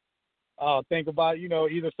 people think about,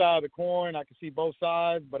 either side of the coin. I can see both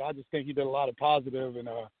sides, but I just think he did a lot of positive. And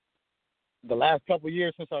the last couple of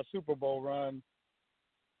years since our Super Bowl run,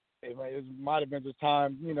 it might have been just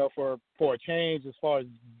time, for a change as far as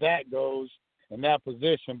that goes in that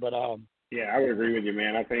position. But yeah, I would agree with you,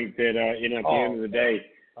 man. I think that at the end of the day,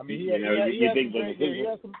 I mean,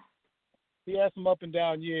 he had some up and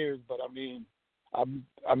down years, but I mean,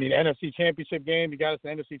 NFC Championship game, he got us the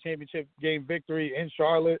NFC Championship game victory in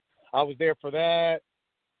Charlotte. I was there for that.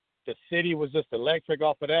 The city was just electric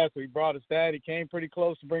off of that, so he brought us that. He came pretty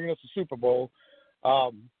close to bringing us the Super Bowl.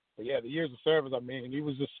 But yeah, the years of service. I mean,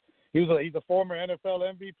 he's a former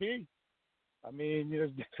NFL MVP. I mean,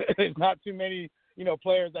 there's not too many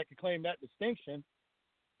players that could claim that distinction.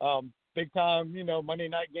 Big time, Monday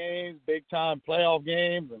night games, big time playoff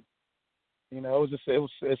games, and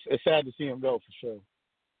it's sad to see him go for sure.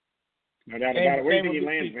 No doubt about it. Where do you think he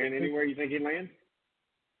lands, man? Anywhere you think he lands?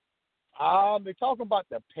 They're talking about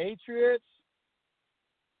the Patriots,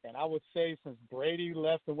 and I would say since Brady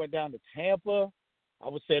left and went down to Tampa, I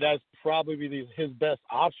would say that's probably his best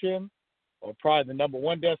option, or probably the number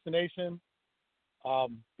one destination. I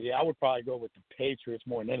would probably go with the Patriots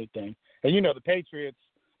more than anything. And the Patriots,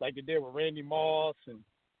 like they did with Randy Moss, and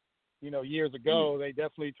years ago, they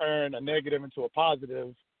definitely turned a negative into a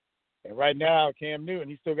positive. And right now, Cam Newton,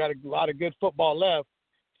 he's still got a lot of good football left.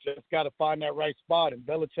 Just got to find that right spot. And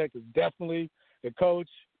Belichick is definitely the coach.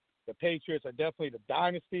 The Patriots are definitely the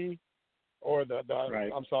dynasty, or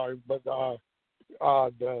right. I'm sorry, but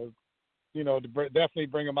definitely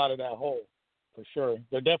bring them out of that hole for sure.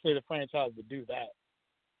 They're definitely the franchise to do that.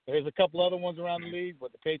 There's a couple other ones around the league,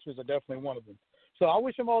 but the Patriots are definitely one of them. So I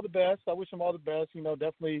wish him all the best.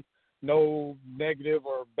 Definitely no negative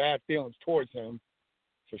or bad feelings towards him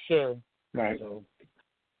for sure. Right. So,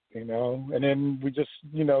 and then we just,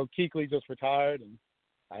 Kuechly just retired, and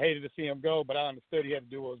I hated to see him go, but I understood he had to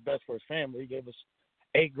do what was best for his family. He gave us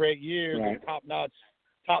 8 great years of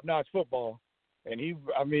top-notch football. And he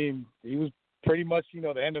was pretty much, the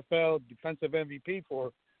NFL defensive MVP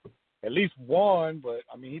for at least one. But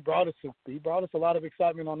I mean, he brought us a lot of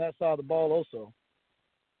excitement on that side of the ball also.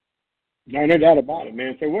 No doubt about it,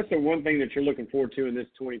 man. So what's the one thing that you're looking forward to in this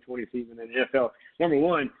 2020 season in the NFL? Number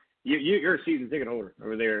one, you're a season ticket holder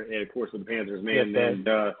over there, and of course with the Panthers, man. Yes, and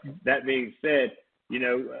that being said,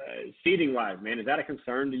 seating-wise, man, is that a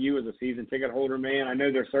concern to you as a season ticket holder, man? I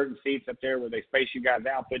know there's certain seats up there where they space you guys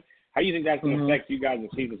out, but how do you think that's going to affect you guys as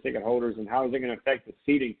season ticket holders, and how is it going to affect the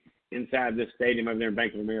seating inside this stadium over there in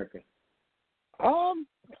Bank of America?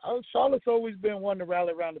 Charlotte's always been one to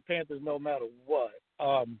rally around the Panthers no matter what.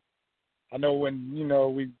 I know when,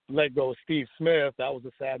 we let go of Steve Smith, that was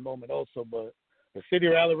a sad moment also, but the city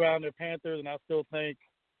rallied around the Panthers, and I still think,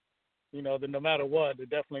 that no matter what, they're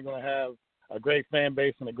definitely going to have a great fan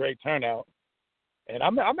base and a great turnout. And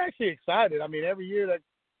I'm actually excited. I mean, every year that,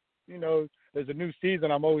 there's a new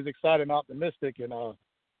season, I'm always excited and optimistic, and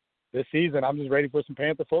this season I'm just ready for some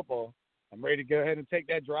Panther football. I'm ready to go ahead and take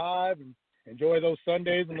that drive and enjoy those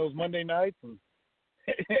Sundays and those Monday nights, and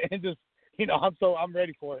just, I'm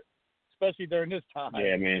ready for it, especially during this time.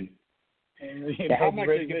 Yeah, man. And, how much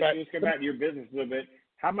is this? Let's go back to your business a little bit.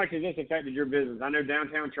 How much has this affected your business? I know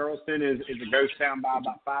downtown Charleston is a ghost town by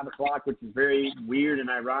about 5 o'clock, which is very weird and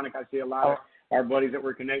ironic. I see a lot of our buddies that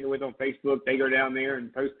we're connected with on Facebook. They go down there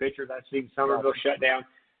and post pictures. I've seen Somerville shut down.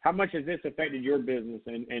 How much has this affected your business,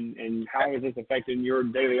 and how has this affected your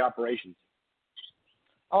daily operations?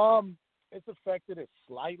 It's affected it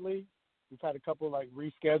slightly. We've had a couple of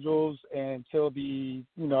reschedules until the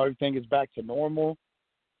everything is back to normal.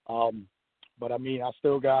 But I mean, I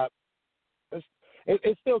still got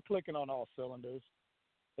it's still clicking on all cylinders.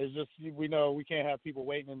 It's just we know we can't have people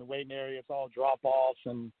waiting in the waiting area. It's all drop offs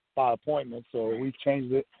and by appointment. So we've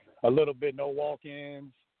changed it a little bit. No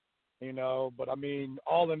walk-ins, But I mean,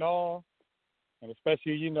 all in all, and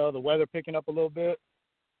especially the weather picking up a little bit.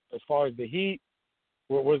 As far as the heat,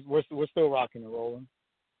 we're still rocking and rolling.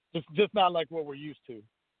 Just not like what we're used to,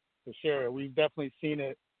 for sure. We've definitely seen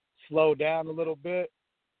it slow down a little bit,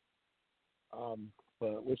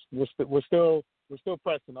 but we're still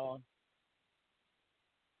pressing on.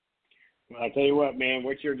 Well, I tell you what, man,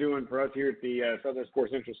 what you're doing for us here at the Southern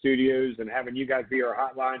Sports Central Studios and having you guys be our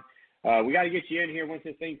hotline, we got to get you in here once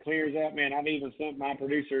this thing clears up, man. I've even sent my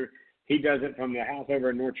producer. He does it from the house over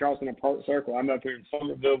in North Charleston and Park Circle. I'm up here in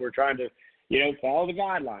Somerville. We're trying to follow the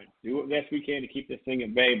guidelines, do what best we can to keep this thing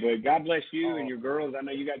at bay. But God bless you and your girls. I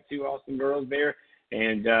know you got 2 awesome girls there.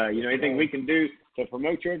 And, anything we can do to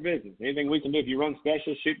promote your business, anything we can do. If you run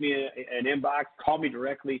specials, shoot me an inbox, call me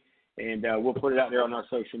directly, and we'll put it out there on our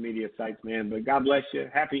social media sites, man. But God bless you.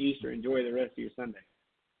 Happy Easter. Enjoy the rest of your Sunday.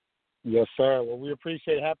 Yes, sir. Well, we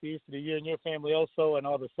appreciate it. Happy Easter to you and your family also, and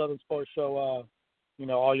all the Southern Sports Show,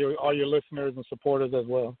 all your listeners and supporters as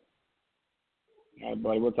well. All right,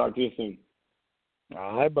 buddy. We'll talk to you soon.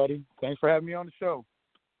 All right, buddy. Thanks for having me on the show.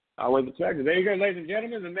 Always a pleasure. There you go, ladies and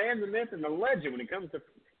gentlemen, the man, the myth, and the legend when it comes to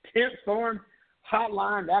Tent Farm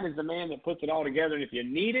Hotline. That is the man that puts it all together. And if you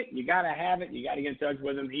need it, you got to have it. You got to get in touch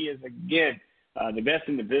with him. He is, again, the best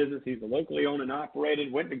in the business. He's locally owned and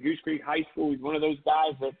operated, went to Goose Creek High School. He's one of those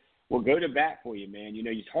guys that will go to bat for you, man.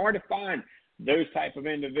 It's hard to find those type of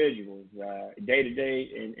individuals day to day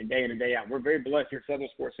and day in and day out. We're very blessed here at Southern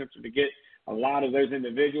Sports Central to get a lot of those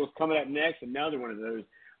individuals. Coming up next, another one of those.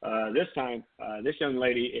 This time, this young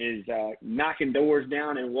lady is knocking doors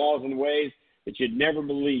down in walls and ways that you'd never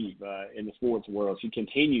believe in the sports world. She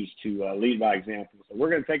continues to lead by example. So we're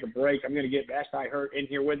going to take a break. I'm going to get Vashti Hurt in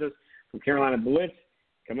here with us from Carolina Blitz.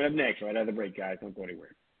 Coming up next, right out of the break, guys. Don't go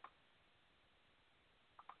anywhere.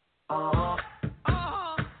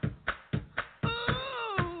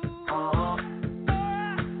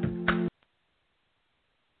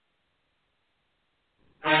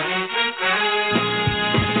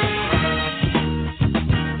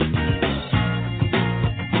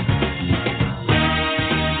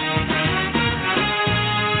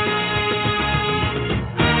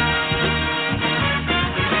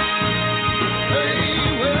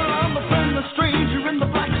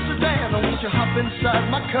 Inside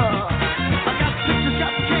my car, I got pictures,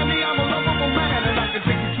 got candy. I'm a lovable man, and I can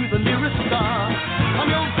take you to the nearest star. I'm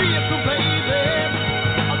your vehicle, baby.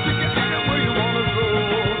 I'll take you anywhere you wanna go.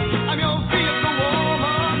 I'm your vehicle,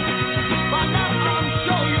 woman. By now I'm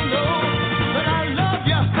sure you know that I love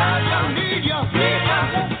you, I need you. I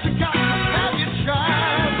want you, got to have you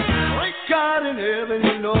shine. Great God in heaven,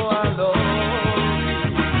 you know I love you.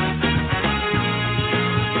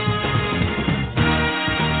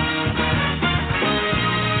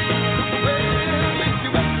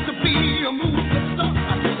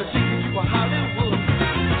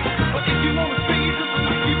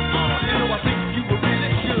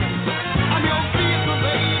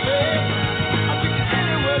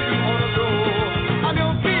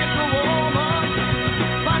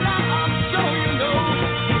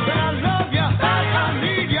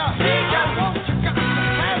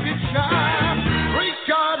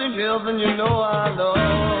 and you know I love you.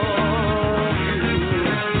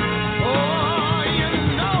 Oh, you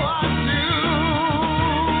know I do.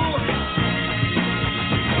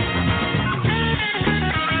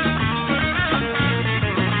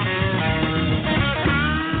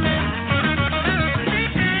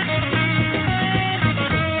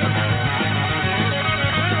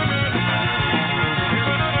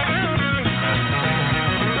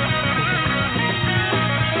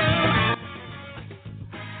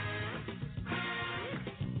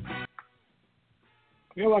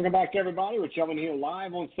 Yeah, welcome back, everybody. We're coming here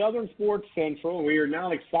live on Southern Sports Central. We are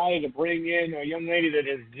now excited to bring in a young lady that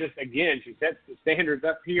is just, again, she sets the standards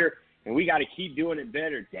up here, and we got to keep doing it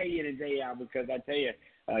better day in and day out because I tell you,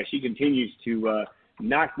 she continues to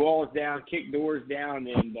knock balls down, kick doors down,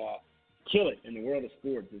 and kill it in the world of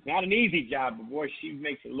sports. It's not an easy job, but, boy, she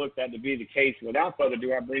makes it look that to be the case. Without further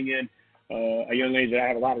ado, I bring in a young lady that I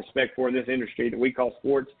have a lot of respect for in this industry that we call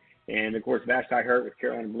sports. And, of course, Vashti Hurt with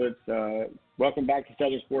Carolina Blitz. Welcome back to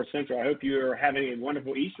Southern Sports Central. I hope you are having a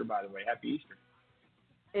wonderful Easter, by the way. Happy Easter.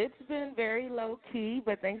 It's been very low-key,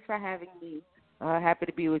 but thanks for having me. Happy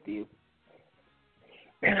to be with you.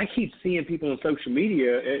 Man, I keep seeing people on social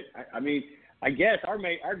media. I guess our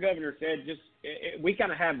governor said we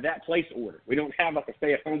kind of have that place order. We don't have like a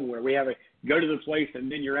stay-at-home order. We have a go to the place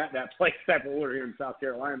and then you're at that place type of order here in South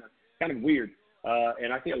Carolina. Kind of weird.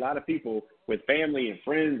 And I see a lot of people with family and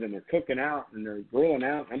friends, and they're cooking out and they're grilling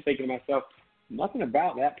out. I'm thinking to myself, nothing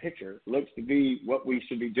about that picture looks to be what we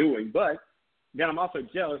should be doing. But then I'm also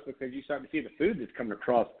jealous because you start to see the food that's coming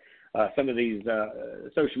across some of these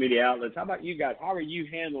social media outlets. How about you guys? How are you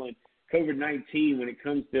handling COVID-19 when it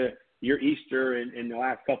comes to your Easter in the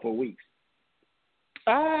last couple of weeks?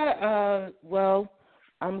 Well,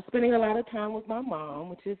 I'm spending a lot of time with my mom,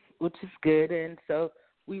 which is good, and so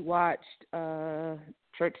we watched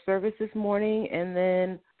church service this morning and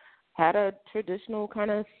then had a traditional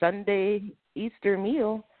kind of Sunday Easter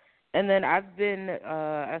meal. And then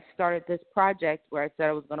I started this project where I said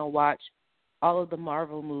I was going to watch all of the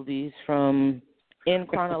Marvel movies in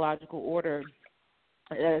chronological order.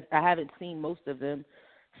 I haven't seen most of them.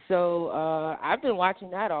 So I've been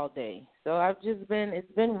watching that all day. So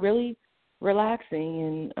it's been really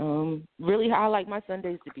relaxing and really how I like my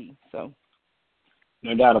Sundays to be. So.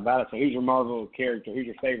 No doubt about it. So who's your Marvel character? Who's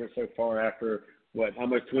your favorite so far after,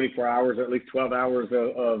 almost 24 hours or at least 12 hours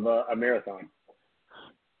of a marathon?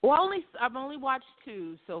 Well, I've only watched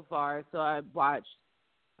 2 so far. So I watched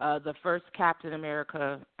the first Captain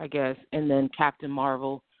America, I guess, and then Captain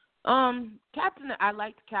Marvel. I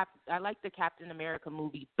like the Captain America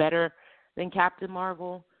movie better than Captain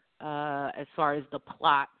Marvel as far as the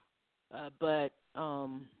plot. But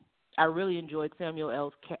I really enjoyed Samuel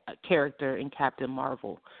L's character in Captain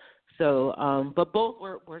Marvel. So, but both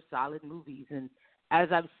were solid movies. And as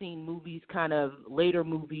I've seen movies, kind of later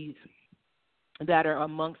movies that are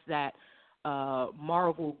amongst that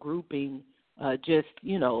Marvel grouping, just,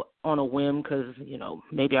 on a whim because,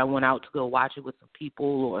 maybe I went out to go watch it with some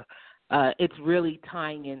people or it's really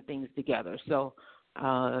tying in things together. So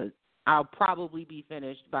I'll probably be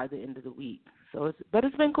finished by the end of the week. But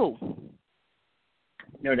it's been cool.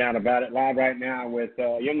 No doubt about it. Live right now with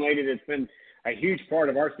a young lady that's been a huge part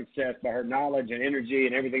of our success by her knowledge and energy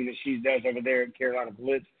and everything that she does over there at Carolina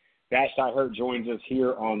Blitz. Vashti Hurt joins us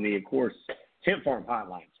here on the, of course, Tent Farm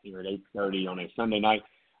Hotlines here at 8:30 on a Sunday night.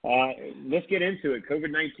 Let's get into it.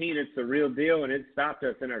 COVID-19, it's the real deal, and it stopped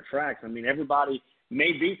us in our tracks. I mean, everybody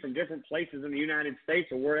may be from different places in the United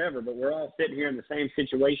States or wherever, but we're all sitting here in the same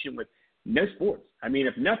situation with no sports. I mean,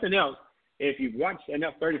 if nothing else, if you've watched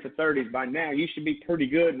enough 30 for 30s by now, you should be pretty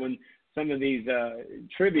good when some of these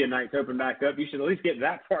trivia nights open back up. You should at least get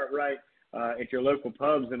that part right at your local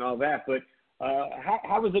pubs and all that. But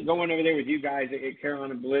how is it going over there with you guys at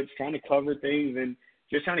Carolina Blitz, trying to cover things and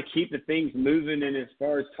just trying to keep the things moving? And as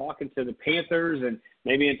far as talking to the Panthers and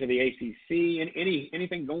maybe into the ACC, and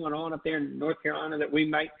anything going on up there in North Carolina that we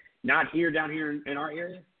might not hear down here in our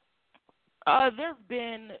area? There have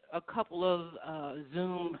been a couple of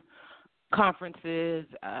Zoom conferences.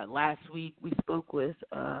 Last week we spoke with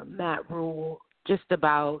Matt Rule just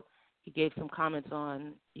about, he gave some comments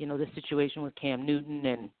on, the situation with Cam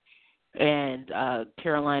Newton and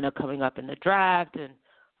Carolina coming up in the draft and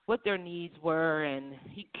what their needs were, and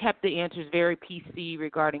he kept the answers very PC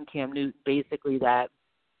regarding Cam Newton, basically that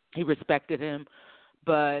he respected him,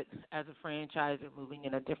 but as a franchise they're moving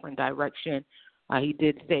in a different direction. He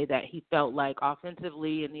did say that he felt like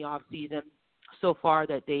offensively in the offseason so far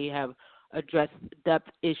that they have addressed depth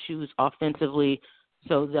issues offensively.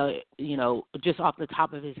 So, just off the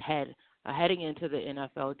top of his head, heading into the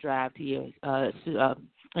NFL draft, he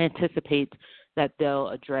anticipates that they'll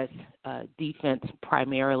address defense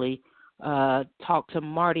primarily. Talked to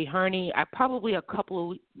Marty Herney. I probably a couple of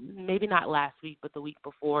weeks, maybe not last week, but the week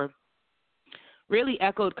before, really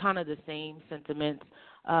echoed kind of the same sentiments.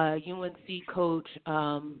 UNC coach,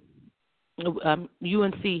 UNC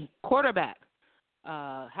quarterback,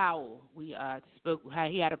 Howell. We spoke.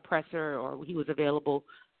 He had a presser, or he was available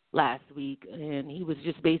last week, and he was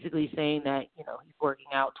just basically saying that he's working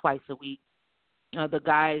out twice a week. The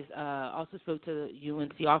guys also spoke to the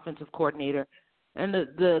UNC offensive coordinator, and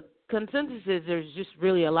the consensus is there's just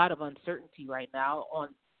really a lot of uncertainty right now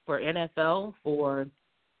for NFL, for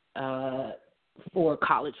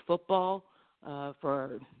college football,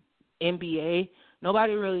 for NBA.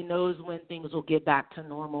 Nobody really knows when things will get back to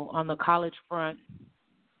normal. On the college front,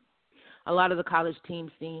 a lot of the college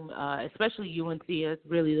teams seem, especially UNC, is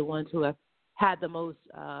really the ones who have had the most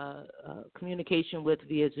communication with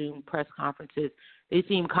via Zoom press conferences. They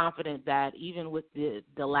seem confident that even with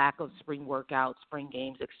the lack of spring workouts, spring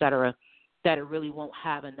games, et cetera, that it really won't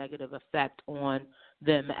have a negative effect on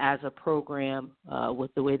them as a program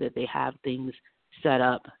with the way that they have things set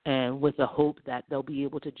up, and with the hope that they'll be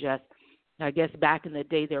able to just, I guess back in the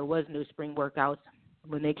day there was no spring workouts.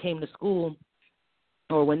 When they came to school,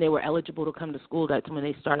 or when they were eligible to come to school, that's when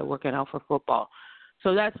they started working out for football.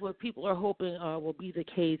 So that's what people are hoping will be the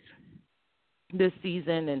case this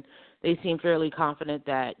season, and they seem fairly confident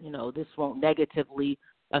that, this won't negatively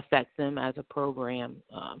affect them as a program.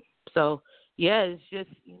 It's just,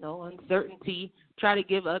 uncertainty. Try to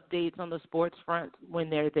give updates on the sports front when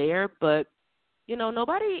they're there, but,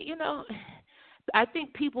 nobody, I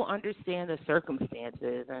think people understand the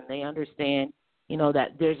circumstances, and they understand,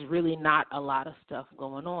 that there's really not a lot of stuff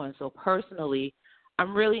going on. So personally,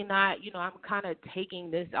 I'm really not, I'm kind of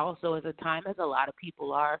taking this also as a time, as a lot of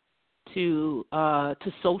people are, to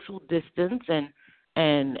social distance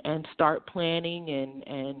and start planning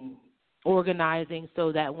and organizing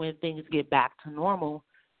so that when things get back to normal,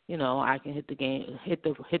 I can hit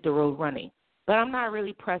the road running. But I'm not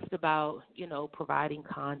really pressed about, providing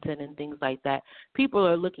content and things like that. People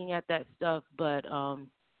are looking at that stuff, but I'm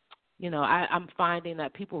finding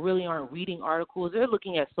that people really aren't reading articles. They're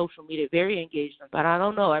looking at social media, very engaged. But I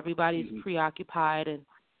don't know. Everybody's preoccupied and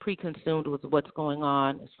pre-consumed with what's going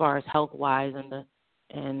on as far as health-wise and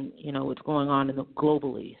what's going on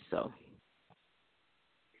globally. So.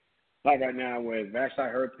 Live right now with Vashti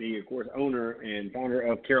Hurt, the, of course, owner and founder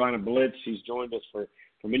of Carolina Blitz. She's joined us for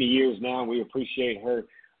many years now. We appreciate her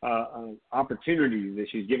opportunity that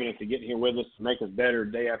she's given us to get here with us to make us better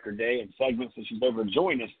day after day, and segments that she's able to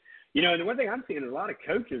join us. And the one thing I'm seeing is a lot of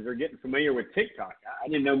coaches are getting familiar with TikTok. I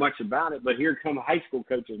didn't know much about it, but here come high school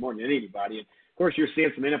coaches more than anybody. And, of course, you're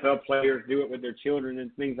seeing some NFL players do it with their children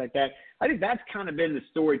and things like that. I think that's kind of been the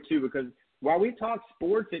story, too, because while we talk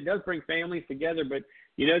sports, it does bring families together. But,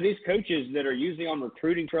 these coaches that are usually on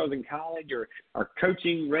recruiting trails in college or are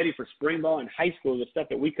coaching ready for spring ball in high school, the stuff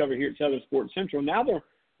that we cover here at Southern Sports Central, now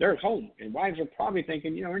they're at home. And wives are probably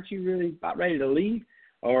thinking, aren't you really about ready to leave?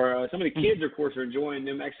 Or some of the kids, of course, are enjoying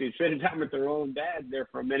them actually spending time with their own dad there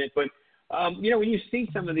for a minute. But, when you see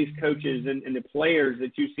some of these coaches and the players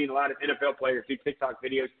that you've seen, a lot of NFL players do TikTok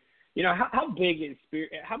videos, how big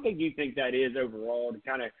do you think that is overall to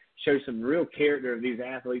kind of show some real character of these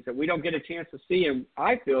athletes that we don't get a chance to see? And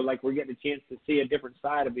I feel like we're getting a chance to see a different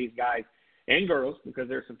side of these guys and girls, because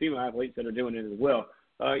there's some female athletes that are doing it as well.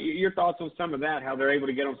 Your thoughts on some of that, how they're able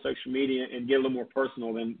to get on social media and get a little more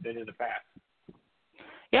personal than in the past?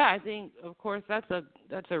 Yeah, I think, of course, that's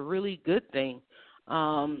a really good thing.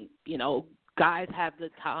 Guys have the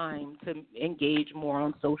time to engage more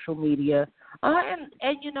on social media. And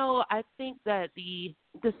I think that the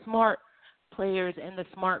smart players and the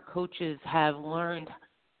smart coaches have learned,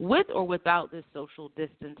 with or without this social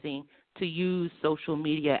distancing, to use social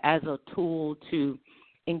media as a tool to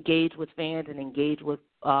engage with fans and engage with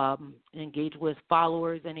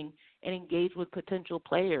followers and engage with potential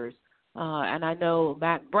players. And I know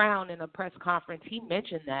Mac Brown in a press conference, he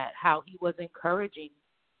mentioned that, how he was encouraging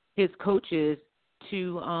his coaches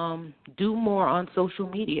to do more on social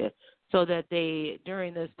media so that they,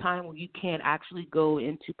 during this time where you can't actually go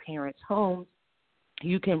into parents' homes,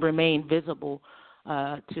 you can remain visible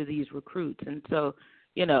to these recruits. And so,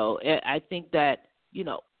 I think that,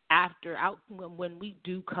 when we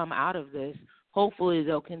do come out of this, hopefully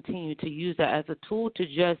they'll continue to use that as a tool to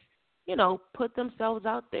just, put themselves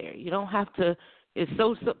out there. You don't have to. It's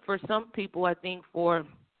so for some people, I think for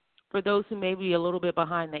those who may be a little bit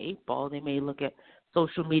behind the eight ball, they may look at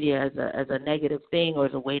social media as a negative thing or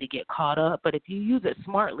as a way to get caught up. But if you use it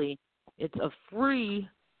smartly, it's a free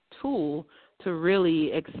tool to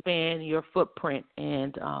really expand your footprint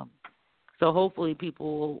and So hopefully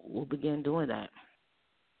people will begin doing that.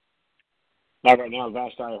 Now, right now,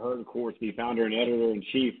 Vashti Hurd, of course, the founder and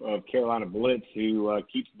editor-in-chief of Carolina Blitz, who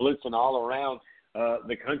keeps blitzing all around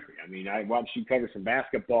the country. I mean, I watched you cover some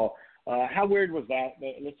basketball. How weird was that?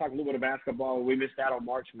 Let's talk a little bit of basketball. We missed out on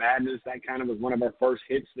March Madness. That kind of was one of our first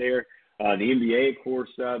hits there. The NBA, of course,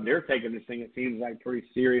 they're taking this thing, it seems like, pretty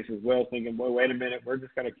serious as well, thinking, boy, wait a minute, we're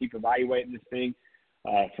just going to keep evaluating this thing.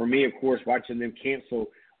 For me, of course, watching them cancel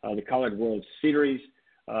the College World Series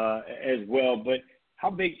as well. But how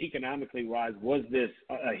big economically wise was this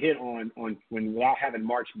a hit on when without having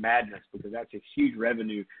March Madness, because that's a huge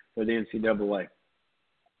revenue for the NCAA?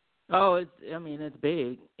 Oh, it's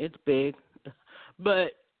big. It's big.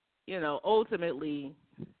 But, ultimately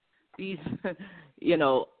these,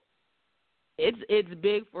 it's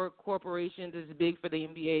big for corporations, it's big for the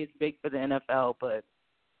NBA, it's big for the NFL, but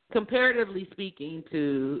comparatively speaking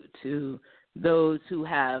to those who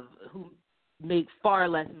make far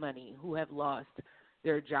less money, who have lost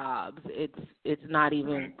their jobs, it's not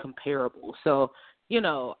even comparable. So,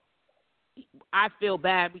 I feel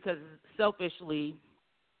bad because selfishly,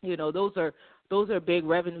 those are big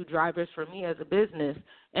revenue drivers for me as a business,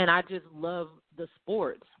 and I just love the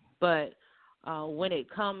sports. But when it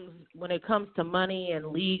comes to money and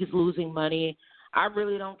leagues losing money, I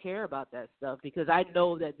really don't care about that stuff, because I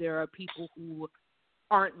know that there are people who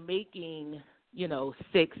aren't making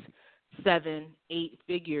 6, 7, 8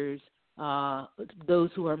 figures. Those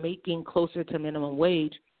who are making closer to minimum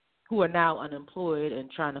wage, who are now unemployed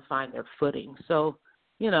and trying to find their footing. So,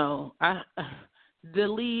 the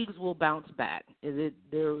leagues will bounce back.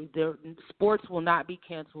 Their sports will not be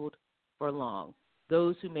canceled for long.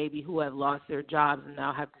 Those who have lost their jobs and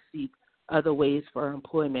now have to seek other ways for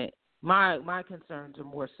employment, my concerns are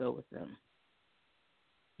more so with them.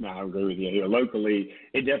 No, I agree with you. Here locally,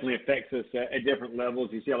 it definitely affects us at different levels.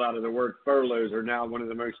 You see a lot of the word furloughs are now one of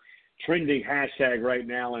the most trending hashtag right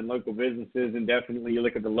now in local businesses, and definitely you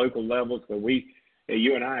look at the local levels. So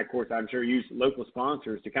you and I, of course, I'm sure, use local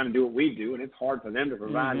sponsors to kind of do what we do, and it's hard for them to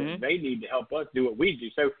provide it. They need to help us do what we do.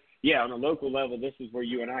 So, yeah, on a local level, this is where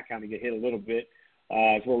you and I kind of get hit a little bit.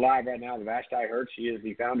 So we're live right now with Vashti Hurd. She is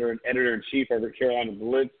the founder and editor-in-chief over at Carolina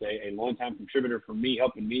Blitz, a longtime contributor for me,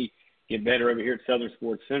 helping me get better over here at Southern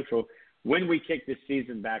Sports Central. When we kick this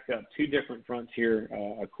season back up, two different fronts here,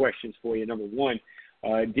 questions for you. Number one,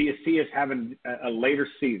 do you see us having a later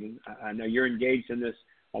season? I know you're engaged in this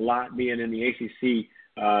a lot, being in the ACC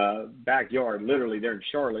backyard, literally there in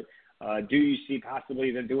Charlotte. Do you see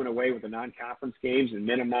possibly them doing away with the non-conference games and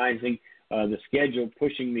minimizing the schedule,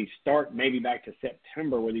 pushing the start maybe back to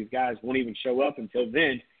September, where these guys won't even show up until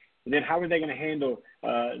then? And then how are they going to handle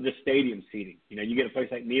the stadium seating? You get a place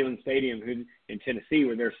like Neyland Stadium in Tennessee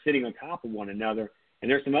where they're sitting on top of one another. And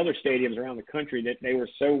there's some other stadiums around the country that they were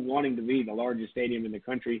so wanting to be the largest stadium in the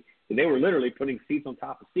country that they were literally putting seats on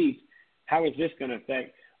top of seats. How is this going to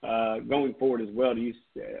affect going forward as well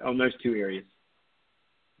on those two areas?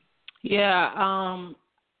 Yeah,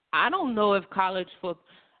 I don't know if college football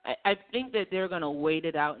 – I think that they're going to wait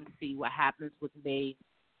it out and see what happens with May.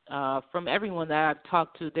 From everyone that I've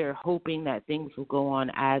talked to, they're hoping that things will go on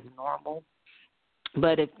as normal.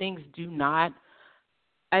 But if things do not,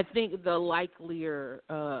 I think the likelier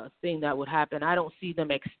thing that would happen, I don't see them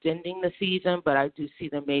extending the season, but I do see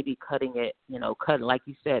them maybe cutting it, like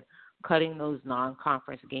you said, cutting those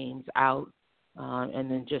non-conference games out and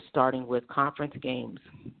then just starting with conference games.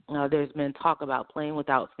 There's been talk about playing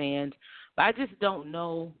without fans, but I just don't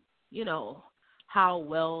know, how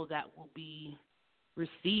well that will be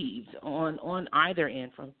received on either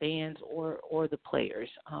end from fans or the players.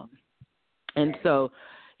 And so,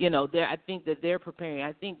 I think that they're preparing.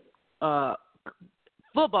 I think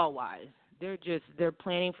football-wise, they're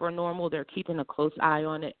planning for normal. They're keeping a close eye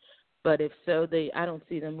on it. But if so, I don't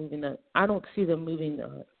see them moving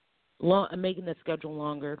making the schedule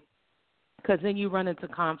longer, because then you run into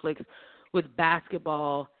conflicts with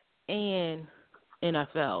basketball and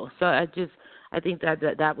NFL. So I think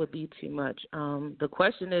that would be too much. The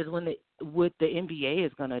question is what the NBA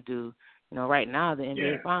is going to do. Right now the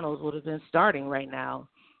NBA Finals would have been starting right now,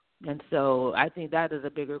 and so I think that is a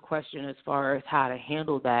bigger question as far as how to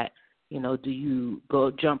handle that. Do you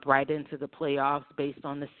jump right into the playoffs based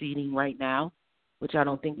on the seeding right now, which I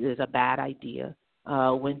don't think is a bad idea.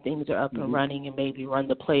 When things are up and running, and maybe run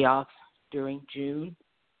the playoffs during June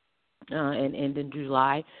and end in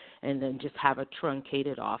July, and then just have a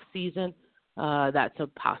truncated off season. That's a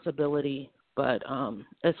possibility. But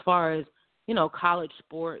as far as, college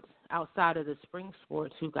sports outside of the spring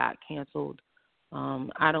sports who got canceled,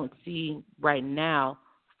 I don't see right now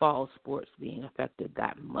fall sports being affected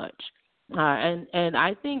that much. And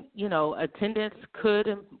I think, attendance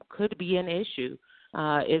could be an issue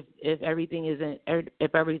if everything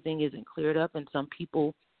isn't cleared up, and some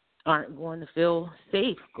people aren't going to feel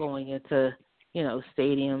safe going into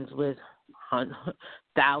stadiums with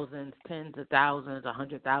thousands, tens of thousands,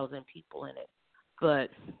 100,000 people in it. But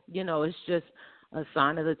it's just a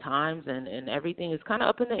sign of the times, and everything is kind of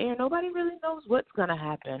up in the air. Nobody really knows what's going to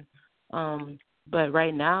happen. But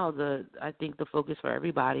right now, I think the focus for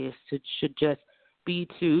everybody should just be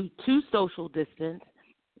to social distance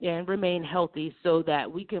and remain healthy so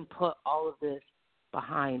that we can put all of this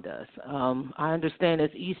behind us. I understand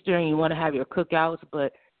it's Easter and you want to have your cookouts,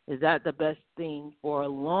 but is that the best thing for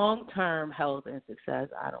long-term health and success?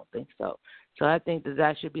 I don't think so. So I think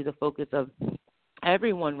that should be the focus of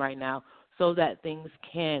everyone right now so that things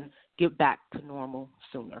can get back to normal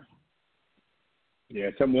sooner. Yeah,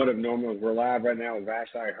 somewhat of normal. We're live right now with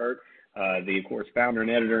Vashti Hurt, the, of course, founder and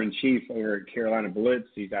editor-in-chief over at Carolina Blitz.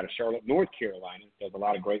 He's out of Charlotte, North Carolina. Does a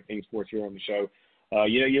lot of great things for us here on the show.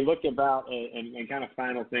 You look about, and kind of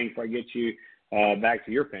final thing before I get you back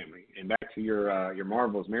to your family and back to your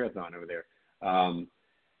Marvels marathon over there.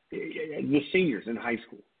 The seniors in high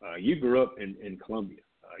school. You grew up in Columbia.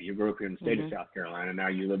 You grew up here in the state of South Carolina. Now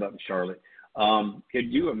you live up in Charlotte.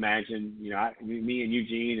 Could you imagine, me and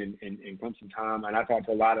Eugene and Clemson Tom, and I talked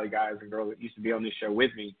to a lot of the guys and girls that used to be on this show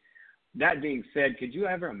with me. That being said, could you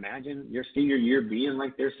ever imagine your senior year being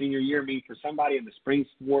like their senior year? I mean, for somebody in the spring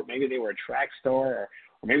sport, maybe they were a track star or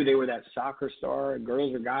maybe they were that soccer star,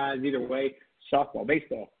 girls or guys, either way, softball,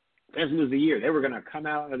 baseball. This was the year. They were going to come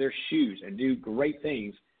out of their shoes and do great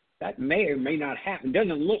things. That may or may not happen. It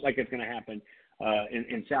doesn't look like it's going to happen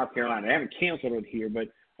in South Carolina. They haven't canceled it here, but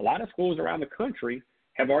a lot of schools around the country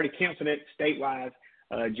have already canceled it statewide.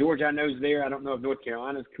 Georgia, I know, is there. I don't know if North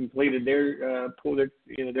Carolina's completed their pulled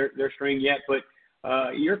their string yet. But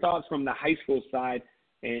your thoughts from the high school side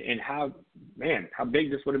and how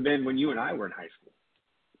big this would have been when you and I were in high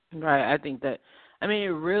school. Right. I think that. I mean, it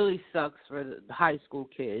really sucks for the high school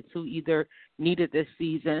kids who either needed this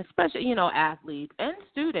season, especially athletes and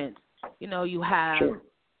students. You have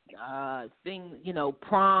things.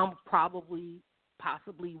 Prom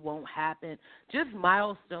possibly won't happen. Just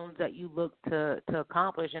milestones that you look to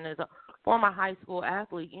accomplish. And as a former high school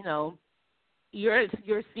athlete, your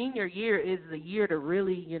senior year is the year to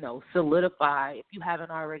really, solidify if you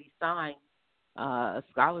haven't already signed a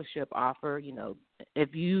scholarship offer.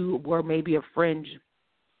 If you were maybe a fringe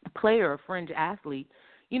player, a fringe athlete,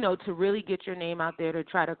 to really get your name out there to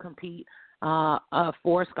try to compete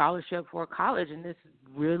for a scholarship for college. And this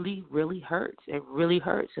really, really hurts. It really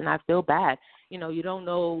hurts. And I feel bad. You don't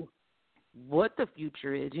know what the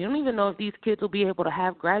future is. You don't even know if these kids will be able to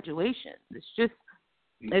have graduations.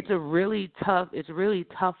 It's really tough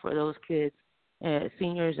for those kids,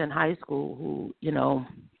 seniors in high school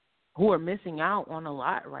who are missing out on a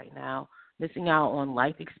lot right now, missing out on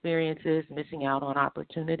life experiences, missing out on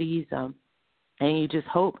opportunities. And you just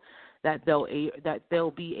hope that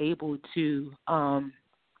they'll be able to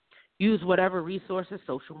use whatever resources,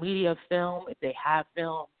 social media, film, if they have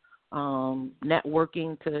film,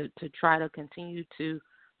 networking to try to continue to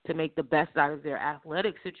make the best out of their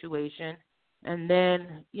athletic situation, and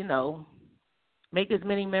then make as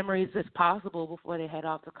many memories as possible before they head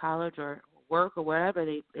off to college or work or whatever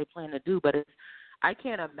they plan to do. But I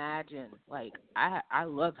can't imagine, I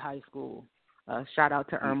loved high school. Shout out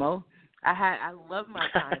to Irmo. I loved my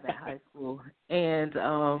time at high school, and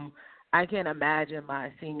I can't imagine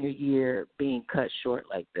my senior year being cut short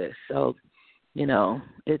like this. So,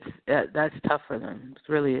 that's tough for them.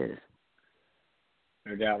 It really is.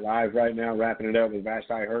 No doubt. Live right now, wrapping it up with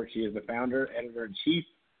Vashti Hurt. She is the founder, editor-in-chief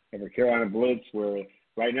of the Carolina Blitz, where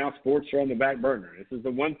right now sports are on the back burner. This is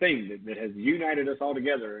the one thing that has united us all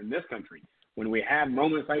together in this country. When we have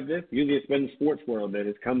moments like this, usually it's been the sports world that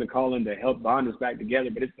has come to call in to help bond us back together,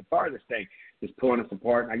 but it's the farthest thing that's pulling us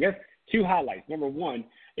apart. And I guess two highlights. Number one,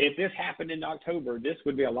 if this happened in October, this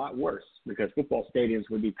would be a lot worse because football stadiums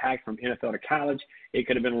would be packed from NFL to college. It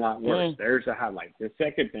could have been a lot worse. There's a highlight. The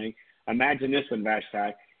second thing, imagine this one,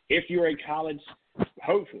 Vashti. If you're a college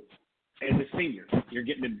hopeful as a senior, you're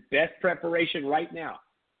getting the best preparation right now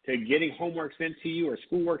to getting homework sent to you or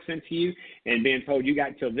schoolwork sent to you and being told you got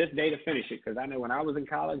until this day to finish it. Because I know when I was in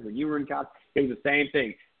college, when you were in college, it was the same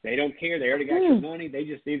thing. They don't care. They already got your money. They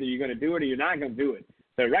just either you're going to do it or you're not going to do it.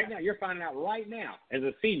 So right now, you're finding out right now as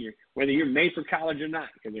a senior whether you're made for college or not.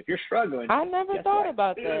 Because if you're struggling, I never thought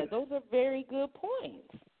about that. Those are very good points.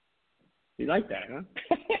 You like that, huh?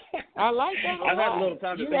 I like that a lot. I've had a little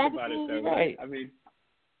time to think about it, though. Right. I mean,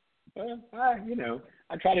 well,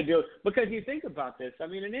 I try to do it because you think about this. I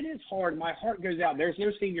mean, and it is hard. My heart goes out. There's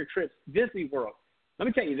no senior trips. Disney World. Let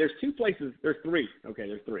me tell you, there's two places. There's three. Okay,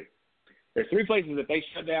 there's three. There's three places that they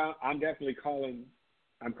shut down. I'm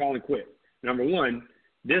calling quit. Number one,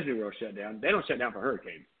 Disney World shut down. They don't shut down for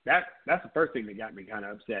hurricanes. That's the first thing that got me kind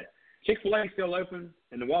of upset. Chick-fil-A is still open,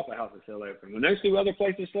 and the Waffle House is still open. When those two other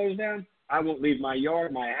places close down, I won't leave my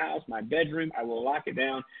yard, my house, my bedroom. I will lock it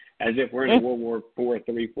down as if we're in a World War 4,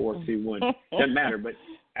 3, 4, 2, 1. Doesn't matter. But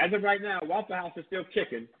as of right now, Waffle House is still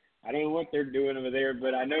kicking. I don't know what they're doing over there,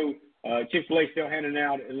 but I know Chick-fil-A is still handing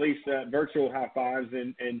out at least virtual high fives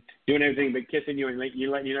and doing everything but kissing you and letting you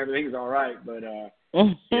know everything's all right. But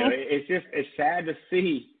it's sad to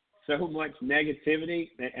see so much negativity,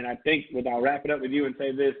 and I think I'll wrap it up with you and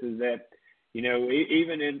say this is that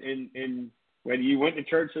even in whether you went to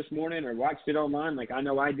church this morning or watched it online, like I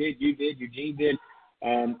know I did, you did, Eugene did.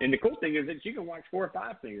 And the cool thing is that you can watch 4 or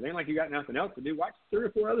 5 things. It ain't like you got nothing else to do. Watch 3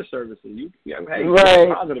 or 4 other services. Hey, right.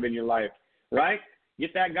 Be positive in your life, right?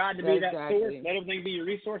 Get that God to be that source. Let everything be your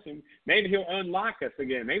resource, and maybe He'll unlock us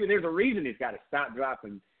again. Maybe there's a reason He's got to stop, drop,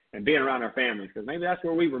 and being around our families, because maybe that's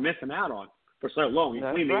where we were missing out on for so long. He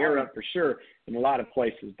cleaned the air up for sure in a lot of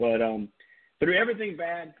places, but through everything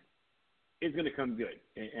bad, it's going to come good,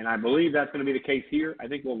 and I believe that's going to be the case here. I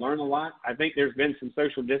think we'll learn a lot. I think there's been some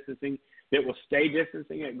social distancing that will stay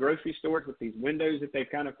distancing at grocery stores with these windows that they've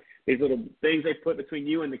these little things they put between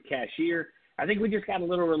you and the cashier. I think we just got a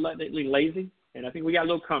little reluctantly lazy, and I think we got a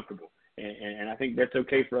little comfortable, and I think that's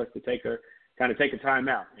okay for us to take a time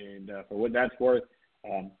out. And for what that's worth,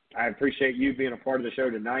 I appreciate you being a part of the show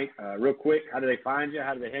tonight. Real quick, how do they find you?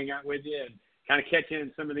 How do they hang out with you? And kind of catch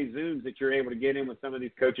in some of these Zooms that you're able to get in with some of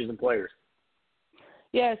these coaches and players.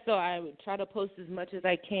 Yeah, so I try to post as much as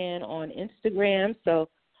I can on Instagram. So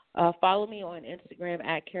follow me on Instagram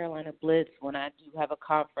at Carolina Blitz. When I do have a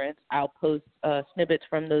conference, I'll post snippets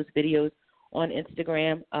from those videos on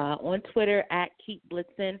Instagram, on Twitter at Keep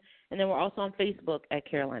Blitzing, and then we're also on Facebook at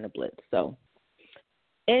Carolina Blitz. So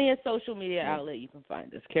any social media outlet you can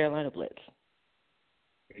find us, Carolina Blitz.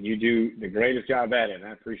 And you do the greatest job at it, and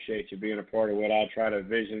I appreciate you being a part of what I try to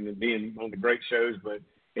vision and being on the great shows, but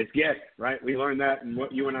it's guests, right? We learned that in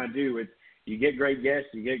what you and I do. It's you get great guests,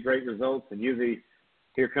 you get great results, and usually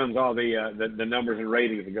here comes all the numbers and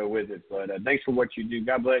ratings that go with it. But thanks for what you do.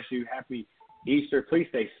 God bless you. Happy Easter. Please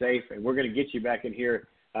stay safe, and we're going to get you back in here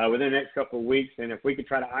within the next couple of weeks. And if we could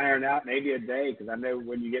try to iron out maybe a day, because I know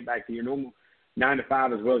when you get back to your normal 9 to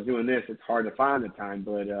 5 as well as doing this, it's hard to find the time.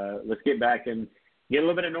 But let's get back and get a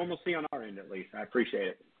little bit of normalcy on our end at least. I appreciate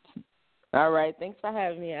it. All right. Thanks for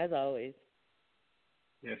having me, as always.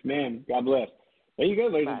 Yes, ma'am. God bless. There you go,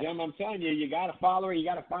 ladies and gentlemen. I'm telling you, you got to follow her. You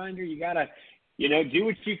got to find her. You got to, do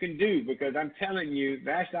what you can do, because I'm telling you,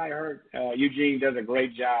 Vashti Hurt, Eugene does a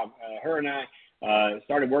great job. Her and I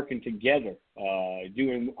started working together,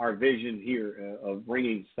 doing our vision here of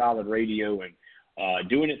bringing solid radio and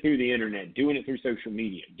doing it through the internet, doing it through social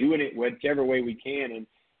media, doing it whichever way we can. And,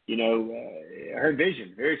 her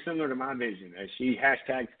vision, very similar to my vision. She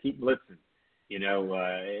hashtags Keep Blitzing.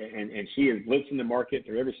 And she is blitzing the market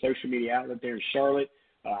through every social media outlet there in Charlotte.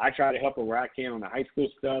 I try to help her where I can on the high school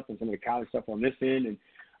stuff and some of the college stuff on this end. And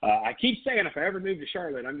I keep saying if I ever move to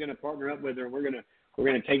Charlotte, I'm going to partner up with her, and we're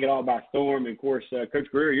going to take it all by storm. And of course, Coach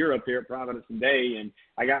Greer, you're up there at Providence today, and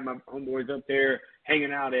I got my homeboys up there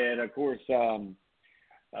hanging out at, of course,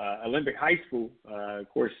 Olympic High School. Of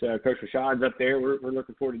course, Coach Rashad's up there. We're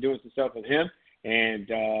looking forward to doing some stuff with him. And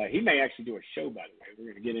he may actually do a show, by the way.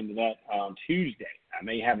 We're going to get into that on Tuesday. I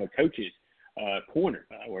may have a coach's corner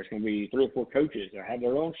where it's going to be 3 or 4 coaches that have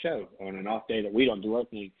their own show on an off day that we don't do our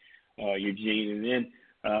thing, Eugene. And then,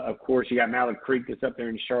 of course, you got Mallard Creek that's up there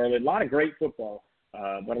in Charlotte. A lot of great football,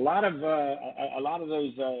 but a lot of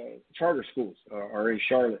those charter schools are in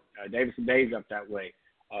Charlotte. Davison Day's up that way.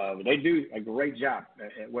 They do a great job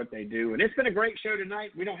at what they do. And it's been a great show tonight.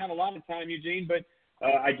 We don't have a lot of time, Eugene, but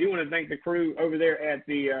I do want to thank the crew over there at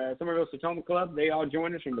the Somerville Satoma Club. They all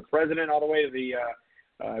joined us, from the president all the way to the,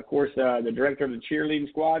 of course, the director of the cheerleading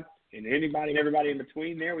squad, and anybody and everybody in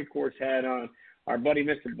between there. We, of course, had our buddy,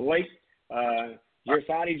 Mr. Blake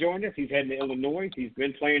Girsati, joined us. He's heading to Illinois. He's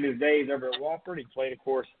been playing his days over at Wofford. He played, of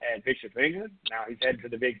course, at Bishop England. Now he's headed to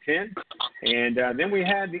the Big Ten. And then we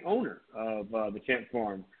had the owner of the Tent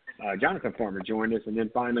Farm, Jonathan Farmer, joined us, and then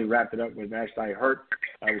finally wrapped it up with Vashti Hurt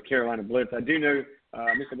with Carolina Blitz. I do know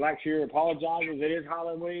Mr. Blackshear apologizes. It is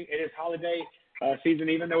holiday season,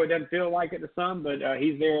 even though it doesn't feel like it to some, but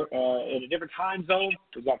he's there in a different time zone.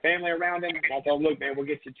 He's got family around him. I told him, look, man, we'll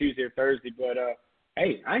get you Tuesday or Thursday. But,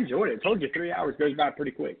 hey, I enjoyed it. I told you 3 hours goes by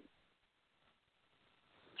pretty quick.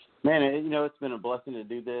 Man, it's been a blessing to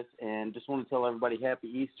do this, and just want to tell everybody Happy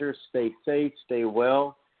Easter. Stay safe, stay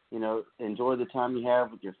well. Enjoy the time you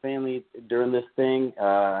have with your family during this thing.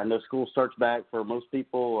 I know school starts back for most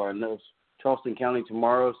people. I know Charleston County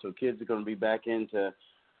tomorrow, so kids are going to be back into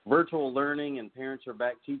virtual learning, and parents are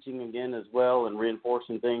back teaching again as well and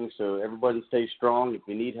reinforcing things. So everybody stay strong. If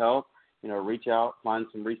you need help, reach out, find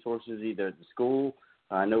some resources either at the school.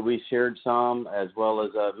 I know we shared some as well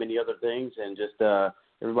as many other things, and just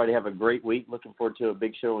everybody have a great week. Looking forward to a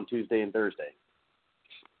big show on Tuesday and Thursday.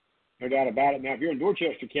 No doubt about it. Now, if you're in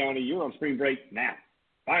Dorchester County, you're on spring break now.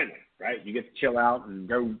 Finally, right? You get to chill out and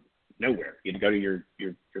go nowhere. You get to go to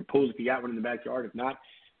your pools if you got one in the backyard. If not,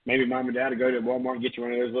 maybe mom and dad will go to Walmart and get you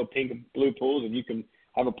one of those little pink and blue pools, and you can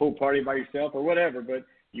have a pool party by yourself or whatever. But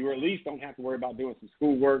you at least don't have to worry about doing some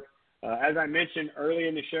schoolwork. As I mentioned early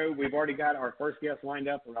in the show, we've already got our first guest lined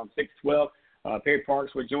up around 6:12. Perry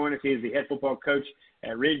Parks will join us. He is the head football coach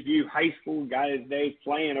at Ridgeview High School. Got his days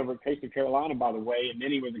playing over at Coastal Carolina, by the way, and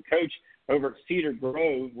then he was a coach over at Cedar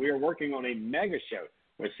Grove. We are working on a mega show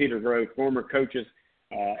with Cedar Grove, former coaches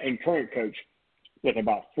and current coach, with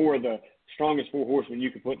about four of the strongest four horsemen you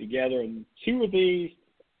could put together. And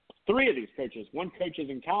three of these coaches, one coaches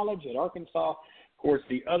in college at Arkansas. Of course,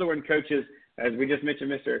 the other one coaches, as we just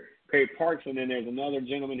mentioned, Mr. Perry Parks, and then there's another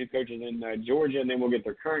gentleman who coaches in Georgia, and then we'll get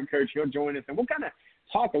their current coach. He'll join us, and we'll kind of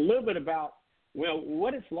talk a little bit about,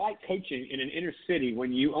 what it's like coaching in an inner city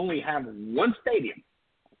when you only have one stadium,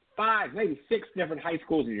 5, maybe 6 different high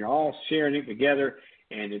schools, and you're all sharing it together,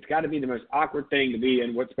 and it's got to be the most awkward thing to be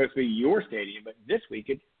in what's supposed to be your stadium, but this week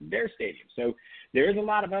it's their stadium. So there's a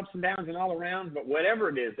lot of ups and downs and all around, but whatever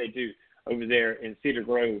it is they do over there in Cedar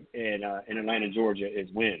Grove in Atlanta, Georgia, is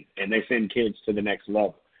win, and they send kids to the next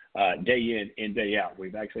level. Day in and day out.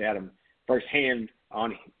 We've actually had them firsthand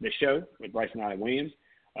on the show with Bryson Williams,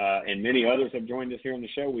 and many others have joined us here on the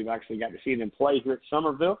show. We've actually got to see them play here at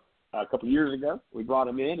Somerville a couple of years ago. We brought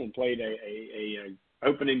them in and played a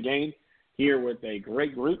opening game here with a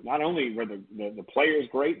great group. Not only were the players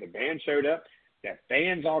great, the band showed up, the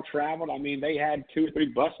fans all traveled. I mean, they had 2 or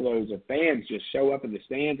 3 busloads of fans just show up in the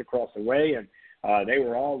stands across the way, and they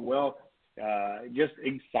were all just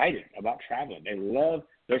excited about traveling. They love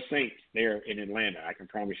their Saints there in Atlanta. I can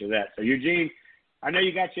promise you that. So, Eugene, I know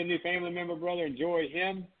you got your new family member, brother. Enjoy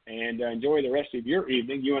him and enjoy the rest of your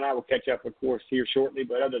evening. You and I will catch up, of course, here shortly.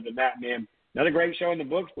 But other than that, man, another great show in the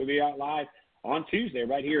books. We'll be out live on Tuesday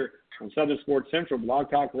right here on Southern Sports Central, Blog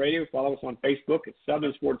Talk Radio. Follow us on Facebook at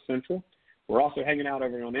Southern Sports Central. We're also hanging out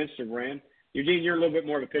over on Instagram. Eugene, you're a little bit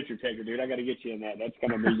more of a picture taker, dude. I got to get you in that. That's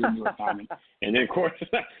going to be your timing. And then, of course,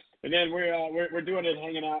 and then we're doing it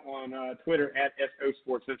hanging out on Twitter at SO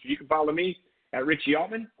Sports Central. You can follow me at Richie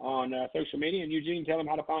Altman on social media. And, Eugene, tell them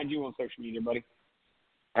how to find you on social media, buddy.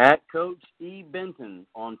 At Coach E. Benton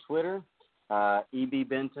on Twitter, EB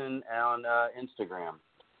Benton on Instagram.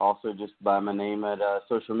 Also just by my name at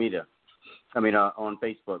social media. On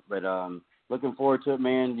Facebook. But looking forward to it,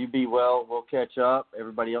 man. You be well. We'll catch up.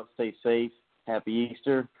 Everybody else stay safe. Happy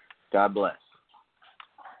Easter. God bless.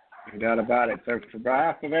 No doubt about it. So for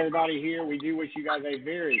behalf of everybody here, we do wish you guys a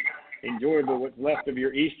very enjoyable what's left of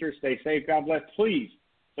your Easter. Stay safe. God bless. Please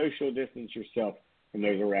social distance yourself from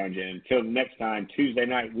those around you. Until next time, Tuesday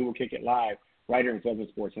night, we will kick it live right here in Southern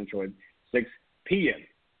Sports Central at 6 p.m.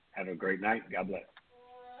 Have a great night. God bless.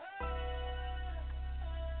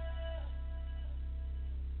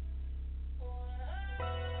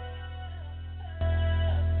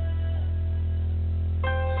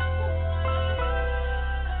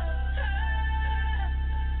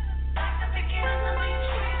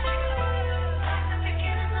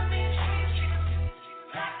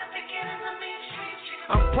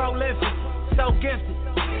 I'm prolific, so gifted.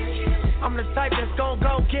 I'm the type that's gon'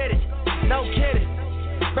 go get it, no kidding.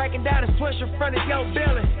 Breaking down a switch in front of your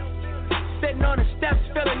building. Sitting on the steps,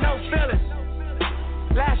 feeling no feelings.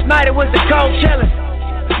 Last night it was the cold killing.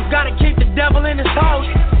 You gotta keep the devil in his hole.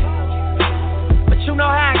 But you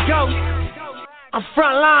know how it goes. I'm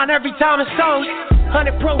front line every time it's sold.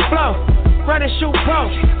 100 proof flow, running shoot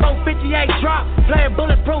pro. 458 drop, playing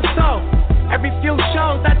bulletproof soul. Every few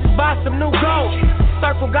shows I just buy some new gold.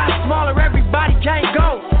 Circle got smaller, everybody can't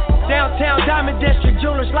go. Downtown Diamond District,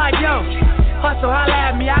 jewelers like yo. Hustle, holla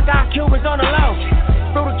at me, I got Cubans on the low.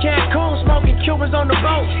 Through the Cancun, smoking Cubans on the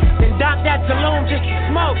boat. Then dock that Tulum just to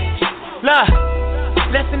smoke. Look,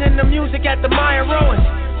 listening to music at the Mayan ruins.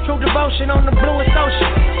 True devotion on the bluest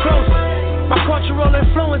ocean. Cruising, my cultural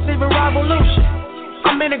influence, even revolution.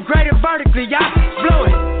 I'm integrated vertically, y'all blew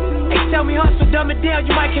it. They tell me hustle, dumb it down,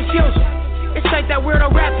 you might confuse them. It's like that weirdo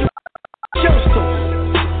rap you choose to.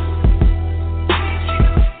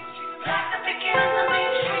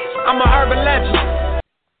 legend.